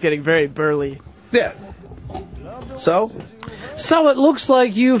beard is getting very burly. Yeah. So it looks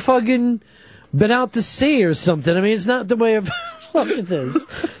like you fucking been out to sea or something. I mean, it's not the way of... Look at this.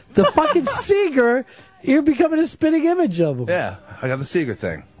 The fucking Seeger, you're becoming a spitting image of him. Yeah, I got the Seeger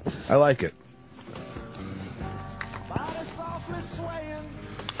thing. I like it.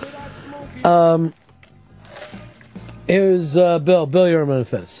 Here's Bill. Bill, you're in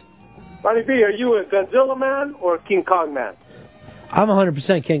Memphis. Ronnie B, are you a Godzilla man or a King Kong man? I'm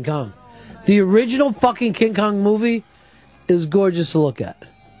 100% King Kong. The original fucking King Kong movie is gorgeous to look at.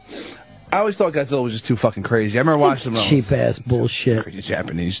 I always thought Godzilla was just too fucking crazy. I remember watching some Cheap ass bullshit. crazy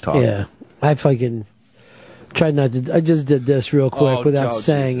Japanese talk. Yeah, I fucking tried not to. I just did this real quick without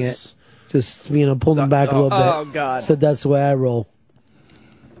saying Jesus. it. Just pulled them back a little bit. Oh, God. Said that's the way I roll.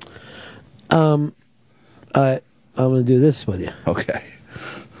 I'm gonna do this with you. Okay.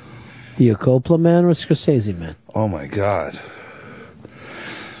 You a Coppola man or a Scorsese man? Oh my God.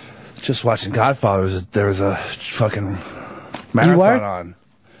 Just watching Godfather, there was a fucking marathon on.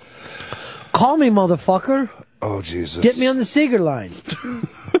 Call me, motherfucker. Oh, Jesus. Get me on the Seeger line.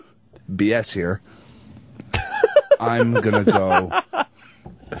 BS here. I'm gonna go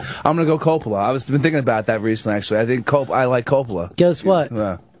Coppola. I was been thinking about that recently, actually. I think I like Coppola. Guess what?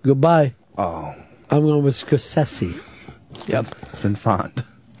 Yeah. Goodbye. Oh. I'm going with Scorsese. Yep. It's been fun.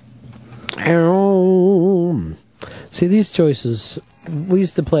 See, these choices, we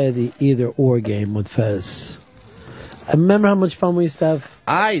used to play the either-or game with Fez. I remember how much fun we used to have?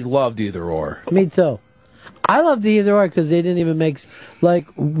 I loved either or. Me too. I loved the either or because they didn't even make...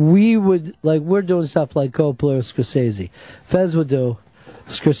 we're doing stuff like Coppola or Scorsese. Fez would do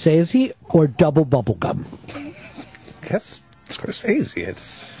Scorsese or double bubblegum. I guess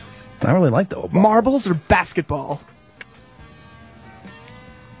Scorsese. I really like double bubblegum. Marbles or basketball?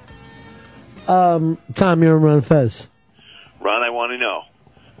 Tom, you're on Run Fez. Ron, I want to know,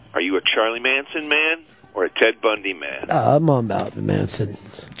 are you a Charlie Manson man or a Ted Bundy man? I'm on about Manson.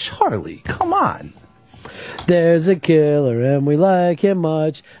 Charlie, come on. There's a killer and we like him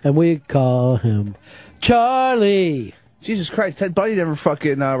much and we call him Charlie. Jesus Christ, Ted Bundy never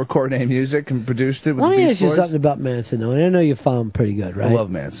fucking recorded any music and produced it with Let the me Beach ask you Boys? something about Manson, though. And I know you found him pretty good, right? I love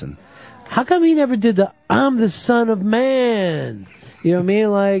Manson. How come he never did the I'm the Son of Man? You know what I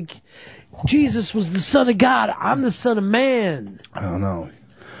mean? Like, Jesus was the Son of God. I'm the Son of Man. I don't know.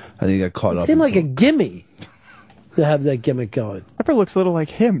 I think he got caught It up. seemed like a gimme to have that gimmick going. Pepper looks a little like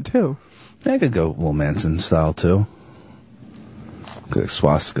him, too. I could go Will Manson style, too. Good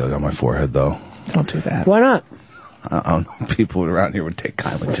swastika on my forehead, though. Don't do that. Why not? I don't know. People around here would take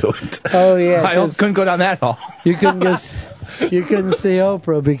kindly to it. Oh, yeah. I couldn't go down that hall. You couldn't you couldn't see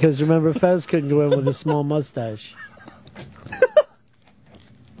Oprah because remember Fez couldn't go in with a small mustache.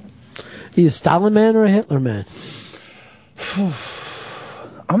 Are you a Stalin man or a Hitler man?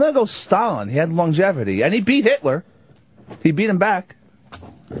 I'm going to go Stalin. He had longevity. And he beat Hitler. He beat him back.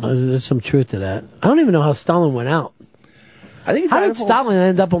 There's some truth to that. I don't even know how Stalin went out. I think How did Stalin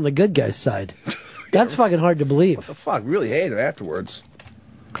end up on the good guy's side? That's fucking hard to believe. What the fuck? Really hated him afterwards.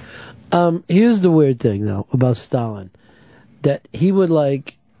 Here's the weird thing, though, about Stalin. That he would,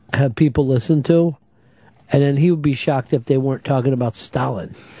 have people listen to, and then he would be shocked if they weren't talking about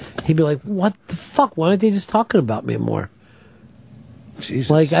Stalin. He'd be like, what the fuck? Why aren't they just talking about me more?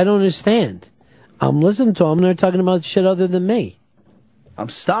 Jesus. I don't understand. I'm listening to them. They're talking about shit other than me. I'm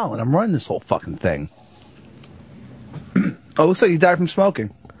Stalin. I'm running this whole fucking thing. Oh, looks like he died from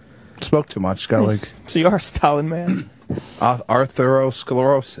smoking. Smoked too much. Got So you are a Stalin man?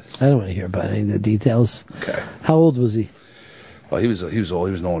 arthrosclerosis. I don't want to hear about any of the details. Okay. How old was he? Oh, he was old. He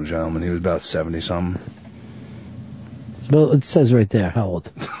was an old gentleman. He was about 70-something. Well, it says right there, how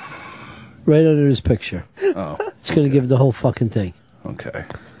old. Right under his picture. Oh. It's going to give the whole fucking thing. Okay.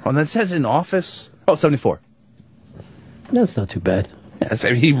 Oh, and that says in office? Oh, 74. That's not too bad.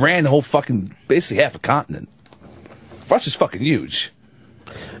 Yeah, he ran the whole fucking, basically half a continent. Russia's fucking huge.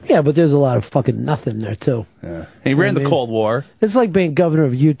 Yeah, but there's a lot of fucking nothing there, too. Yeah. He ran the Cold War. It's like being governor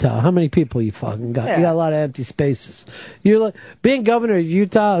of Utah. How many people you fucking got? Yeah. You got a lot of empty spaces. You're like, being governor of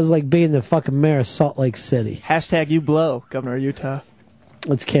Utah is like being the fucking mayor of Salt Lake City. Hashtag you blow, Governor of Utah.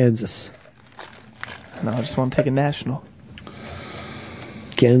 It's Kansas. No, I just want to take a national.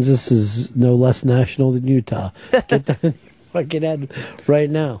 Kansas is no less national than Utah. Get that in your fucking head right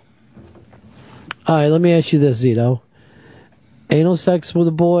now. All right, let me ask you this, Zito. Anal sex with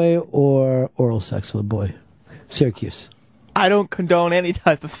a boy or oral sex with a boy? Syracuse. I don't condone any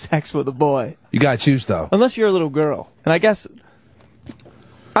type of sex with a boy. You gotta choose, though. Unless you're a little girl. And I guess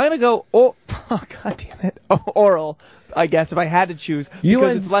I'm going to go, oh, God damn it, oral, I guess, if I had to choose.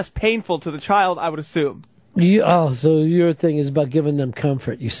 Because it's less painful to the child, I would assume. So your thing is about giving them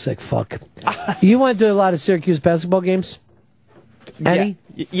comfort, you sick fuck. You went to a lot of Syracuse basketball games? Any?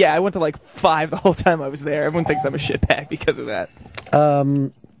 Yeah, I went to like 5 the whole time I was there. Everyone thinks I'm a shitbag because of that.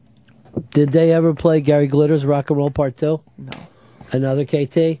 Did they ever play Gary Glitter's Rock and Roll Part 2? No. Another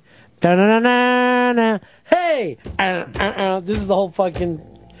KT? Da-na-na-na-na. Hey! This is the whole fucking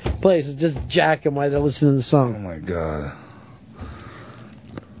place. It's just jacking while they're listening to the song. Oh, my God.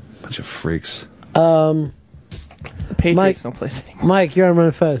 Bunch of freaks. The Patriots don't play this anymore. Mike, you're on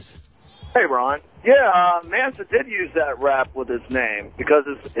Run Fez. Hey, Ron. Yeah, Manson did use that rap with his name because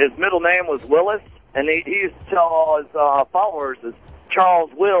his middle name was Willis, and he used to tell all his followers that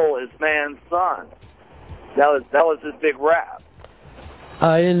Charles Will is Man's son. That was his big rap.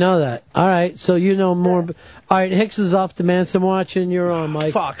 I didn't know that. All right, so you know more. All right, Hicks is off the Manson watch, and you're on,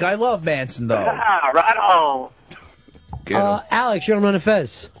 Mike. Fuck, I love Manson, though. Right on. Alex, you're on Run of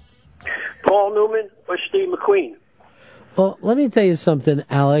Fez. Paul Newman or Steve McQueen? Well, let me tell you something,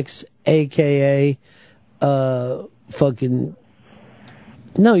 Alex, a.k.a. fucking...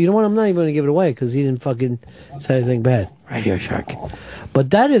 No, you know what? I'm not even going to give it away because he didn't fucking say anything bad. Radio Shark.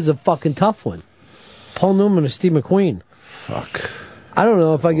 But that is a fucking tough one. Paul Newman or Steve McQueen. Fuck. I don't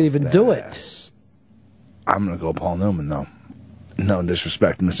know if I could even do it. I'm going to go Paul Newman, though. No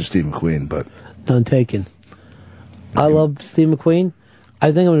disrespect, Mr. Steve McQueen, but... None taken. I love Steve McQueen. I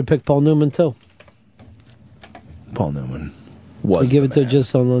think I'm going to pick Paul Newman, too. Paul Newman was I give it to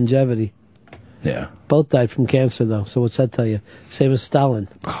just on longevity. Yeah. Both died from cancer, though, so what's that tell you? Same as Stalin.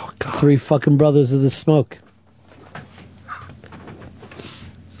 Oh, God. 3 fucking brothers of the smoke.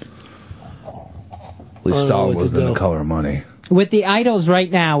 At least Stalin wasn't in The Color of Money. With the idols right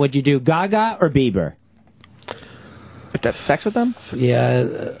now, would you do Gaga or Bieber? Have to have sex with them? Yeah,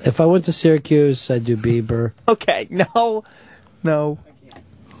 if I went to Syracuse, I'd do Bieber. Okay, no.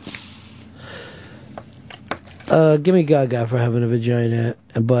 Give me Gaga for having a vagina,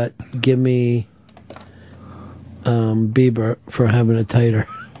 but give me Bieber for having a tighter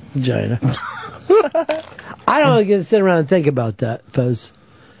vagina. I don't get to sit around and think about that, Fez.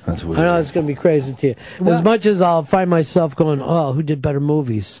 That's weird. I know it's going to be crazy to you. As much as I'll find myself going, oh, who did better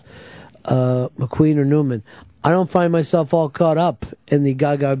movies, McQueen or Newman? I don't find myself all caught up in the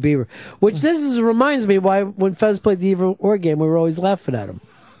Gaga Bieber, which reminds me why when Fez played the Evil War game, we were always laughing at him.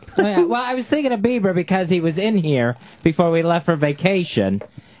 Oh, yeah. Well, I was thinking of Bieber because he was in here before we left for vacation,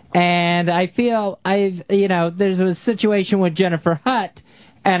 and I feel there's a situation with Jennifer Hutt,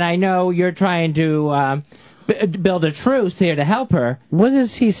 and I know you're trying to build a truce here to help her. What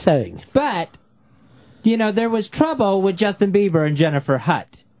is he saying? But there was trouble with Justin Bieber and Jennifer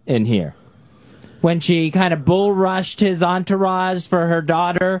Hutt in here when she kind of bull rushed his entourage for her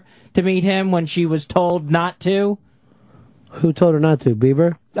daughter to meet him when she was told not to. Who told her not to?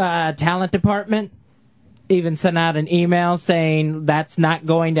 Bieber? Talent department even sent out an email saying that's not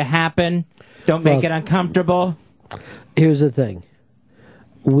going to happen. Don't make it uncomfortable. Here's the thing.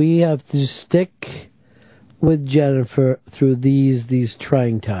 We have to stick with Jennifer through these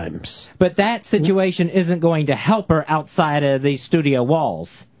trying times. But that situation isn't going to help her outside of these studio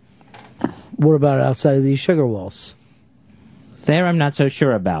walls. What about outside of these sugar walls? There I'm not so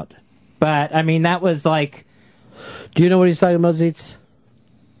sure about. But, I mean, that was like... Do you know what he's talking about, Zeitz?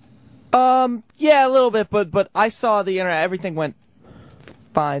 Yeah, a little bit, but I saw the internet. Everything went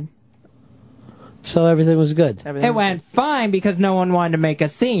fine. So everything was good? It went fine because no one wanted to make a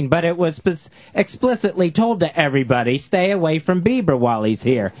scene, but it was explicitly told to everybody, stay away from Bieber while he's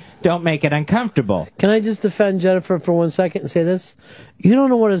here. Don't make it uncomfortable. Can I just defend Jennifer for 1 second and say this? You don't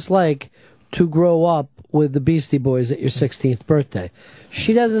know what it's like to grow up with the Beastie Boys at your 16th birthday.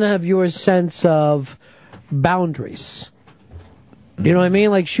 She doesn't have your sense of boundaries. You know what I mean?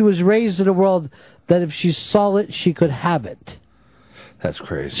 Like, she was raised in a world that if she saw it, she could have it. That's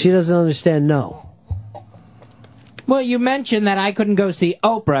crazy. She doesn't understand no. Well, you mentioned that I couldn't go see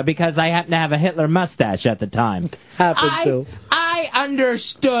Oprah because I happened to have a Hitler mustache at the time. I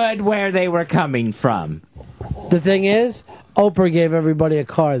understood where they were coming from. The thing is, Oprah gave everybody a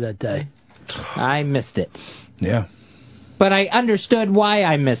car that day. I missed it. Yeah. But I understood why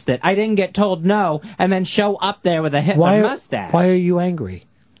I missed it. I didn't get told no and then show up there with a Hitler mustache. Why are you angry?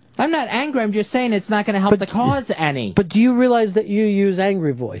 I'm not angry. I'm just saying it's not going to help the cause any. But do you realize that you use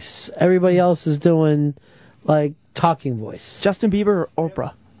angry voice? Everybody else is doing, like, talking voice. Justin Bieber or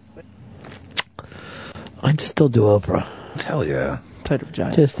Oprah? I'd still do Oprah. Hell yeah. Tighter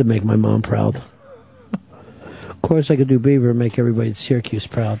vagina. Just to make my mom proud. Of course, I could do Bieber and make everybody at Syracuse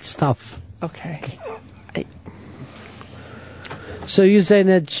proud. Stuff. Okay. So you're saying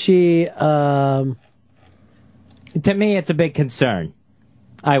that she... To me, it's a big concern.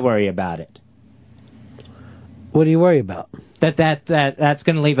 I worry about it. What do you worry about? That's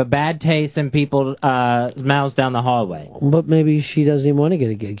going to leave a bad taste in people's mouths down the hallway. But maybe she doesn't even want to get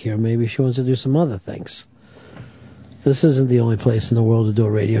a gig here. Maybe she wants to do some other things. This isn't the only place in the world to do a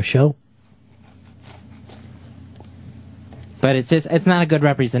radio show. But it's not a good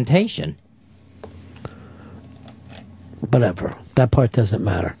representation. Whatever. That part doesn't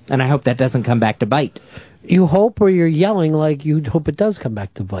matter. And I hope that doesn't come back to bite. You hope, or you're yelling like you hope it does come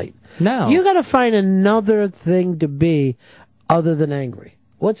back to bite? No. You got to find another thing to be other than angry.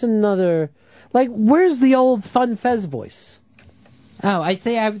 What's another? Like, where's the old Fun Fez voice? Oh, I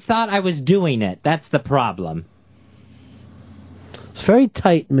see. I thought I was doing it. That's the problem. It's very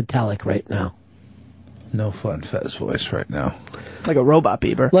tight and metallic right now. No Fun Fez voice right now. Like a robot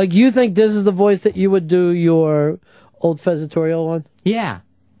Bieber. Like, you think this is the voice that you would do your old Fezzatorial on? Yeah.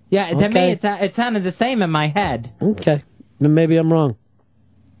 Yeah, to me, it sounded the same in my head. Okay. Then maybe I'm wrong.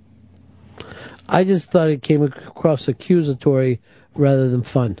 I just thought it came across accusatory rather than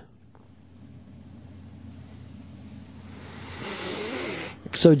fun.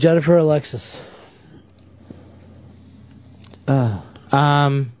 So, Jennifer, Alexis. Wow.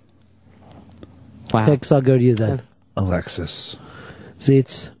 Hicks, I'll go to you then. Alexis.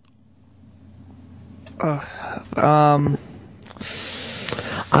 Zeitz. I'm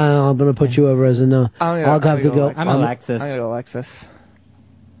going to put you over as a no. I'll have to go. I'm Alexis. I'm going to go Alexis.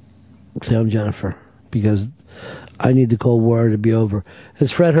 Say I'm Jennifer, because I need the Cold War to be over. Has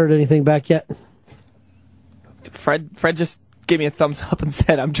Fred heard anything back yet? Fred just gave me a thumbs up and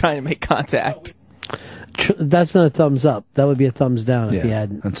said, I'm trying to make contact. That's not a thumbs up. That would be a thumbs down if you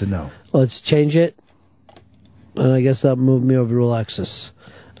hadn't. That's a no. Let's change it. And I guess that'll move me over to Alexis.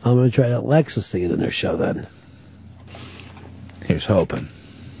 I'm going to try that Alexis to get in their show then. Here's hoping.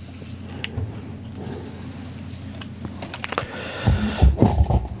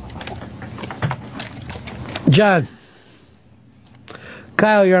 John.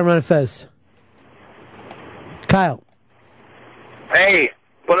 Kyle, you're on Run Fez. Kyle. Hey,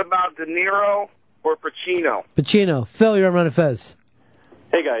 what about De Niro or Pacino? Pacino. Phil, you're on Run Fez.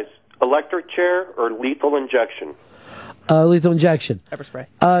 Hey guys, electric chair or lethal injection? Lethal injection. Pepper spray.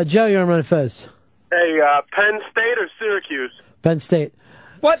 Joe, you're on Run Fez. Hey, Penn State or Syracuse? Penn State.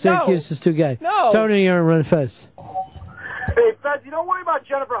 What? Syracuse is too gay. No. Tony, you're on Run Fez. Hey, Fez, you don't worry about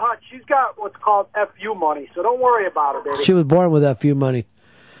Jennifer Hunt. She's got what's called FU money, so don't worry about her, baby. She was born with that few money.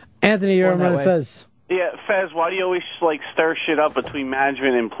 Anthony, you're on Born that Run way. Fez. Yeah, Fez, why do you always stir shit up between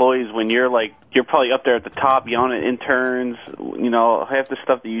management and employees when you're probably up there at the top yelling at interns, half the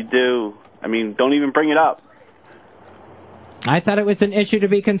stuff that you do. I mean, don't even bring it up. I thought it was an issue to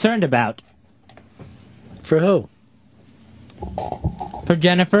be concerned about. For who? For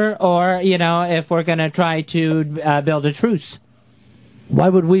Jennifer, or, if we're going to try to build a truce. Why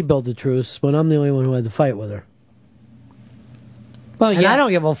would we build a truce when I'm the only one who had to fight with her? Well, and I don't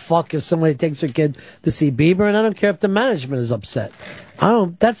give a fuck if somebody takes their kid to see Bieber, and I don't care if the management is upset.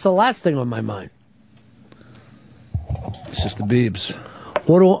 That's the last thing on my mind. It's just the Biebs.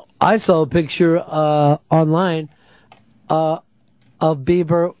 I saw a picture online of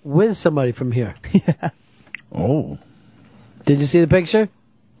Bieber with somebody from here. Yeah. Oh. Did you see the picture?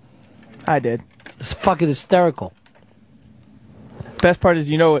 I did. It's fucking hysterical. Best part is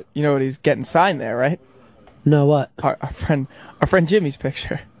you know what he's getting signed there, right? No, what? Our friend Jimmy's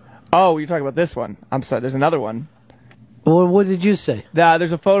picture. Oh, you're talking about this one. I'm sorry, there's another one. Well, what did you say?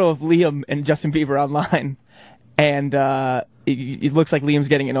 There's a photo of Liam and Justin Bieber online, and it looks like Liam's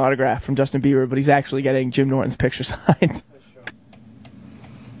getting an autograph from Justin Bieber, but he's actually getting Jim Norton's picture signed.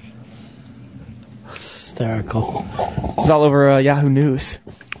 Hysterical. It's all over Yahoo News.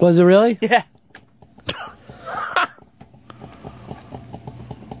 Was it really? Yeah.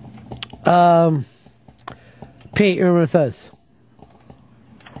 Pete, you're on Fez.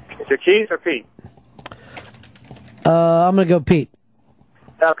 Is it Keith or Pete? I'm going to go Pete.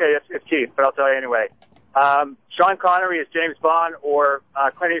 Okay, it's Keith, but I'll tell you anyway. Sean Connery is James Bond, or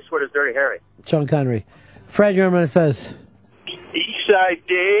Clint Eastwood is Dirty Harry. Sean Connery. Fred, you're on Fez. Eastside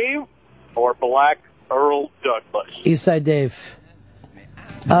Dave or Black Earl Douglas? Eastside Dave.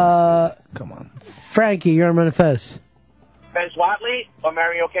 Come on. Frankie, you're on Fez. Fez Watley or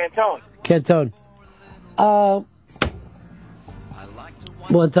Mario Cantone? Cantone.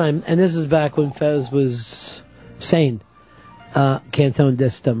 One time, and this is back when Fez was sane, Cantone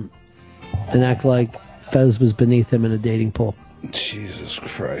dissed him and acted like Fez was beneath him in a dating pool. Jesus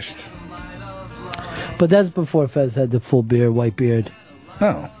Christ. But that's before Fez had the full beard, white beard.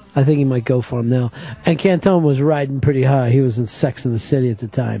 Oh. I think he might go for him now. And Cantone was riding pretty high. He was in Sex and the City at the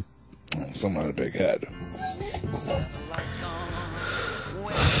time. Someone had a big head.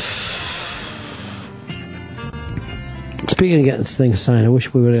 Speaking of getting things signed, I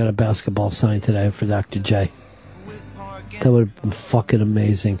wish we would have got a basketball signed today for Dr. J. That would have been fucking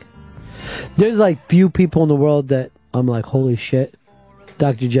amazing. There's like few people in the world that I'm like, holy shit.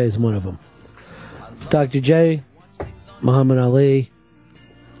 Dr. J is one of them. Dr. J, Muhammad Ali,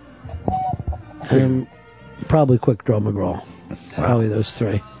 and probably Quick Draw McGraw. Probably those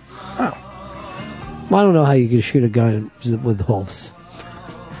three. Well, I don't know how you can shoot a gun with wolves.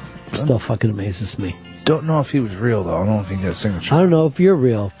 Still fucking amazes me. Don't know if he was real, though. I don't think he got a signature. I don't know if you're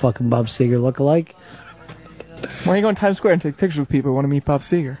real, fucking Bob Seger lookalike. Why don't you go in Times Square and take pictures with people who want to meet Bob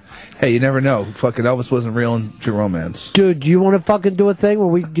Seger? Hey, you never know. Fucking Elvis wasn't real in True Romance. Dude, do you want to fucking do a thing where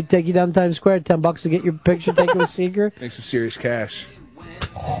we could take you down Times Square, $10 to get your picture taken with Seeger? Make some serious cash.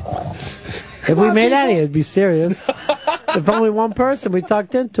 If we made any, it'd be serious. If only one person, we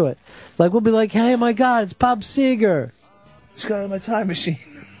talked into it. Like, we'll be like, hey, my God, it's Bob Seger. He's got it in my time machine.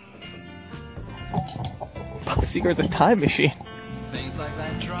 Bob Seger's a time machine.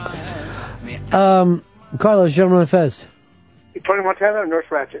 Carlos, Gentleman of Fez. Tony Montana or Nurse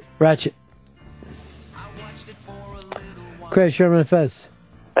Ratchet? Ratchet. Chris, Gentleman of Fez.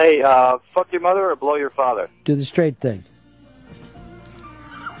 Hey, fuck your mother or blow your father? Do the straight thing.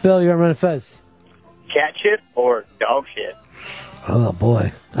 Bill, Gentleman of Fez. Cat shit or dog shit? Oh,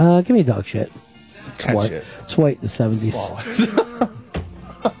 boy. Give me dog shit. Cat white. shit. It's white in the 70s.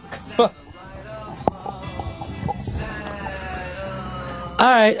 All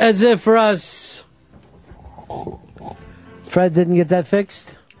right, that's it for us. Fred didn't get that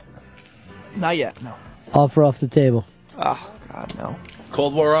fixed? Not yet, no. Offer off the table. Oh, God, no.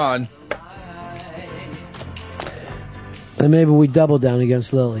 Cold War on. And maybe we double down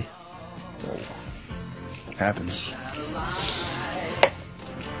against Lily. Happens.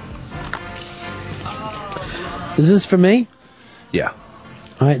 Is this for me? Yeah.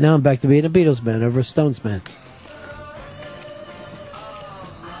 All right, now I'm back to being a Beatles man over a Stones man.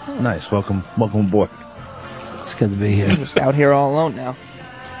 Nice. Welcome aboard. It's good to be here. I'm just out here all alone now.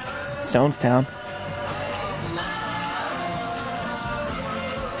 Stonestown.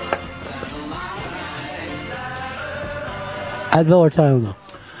 Advil or Tylenol?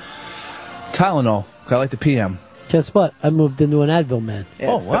 Tylenol. I like the PM. Guess what? I moved into an Advil man.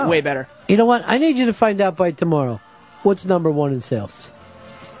 Yeah, it's way better. You know what? I need you to find out by tomorrow what's number one in sales.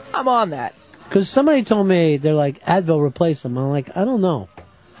 I'm on that. Because somebody told me they're like, Advil replaced them. I'm like, I don't know.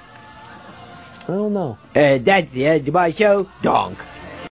 I don't know. That's the end of my show. Donk.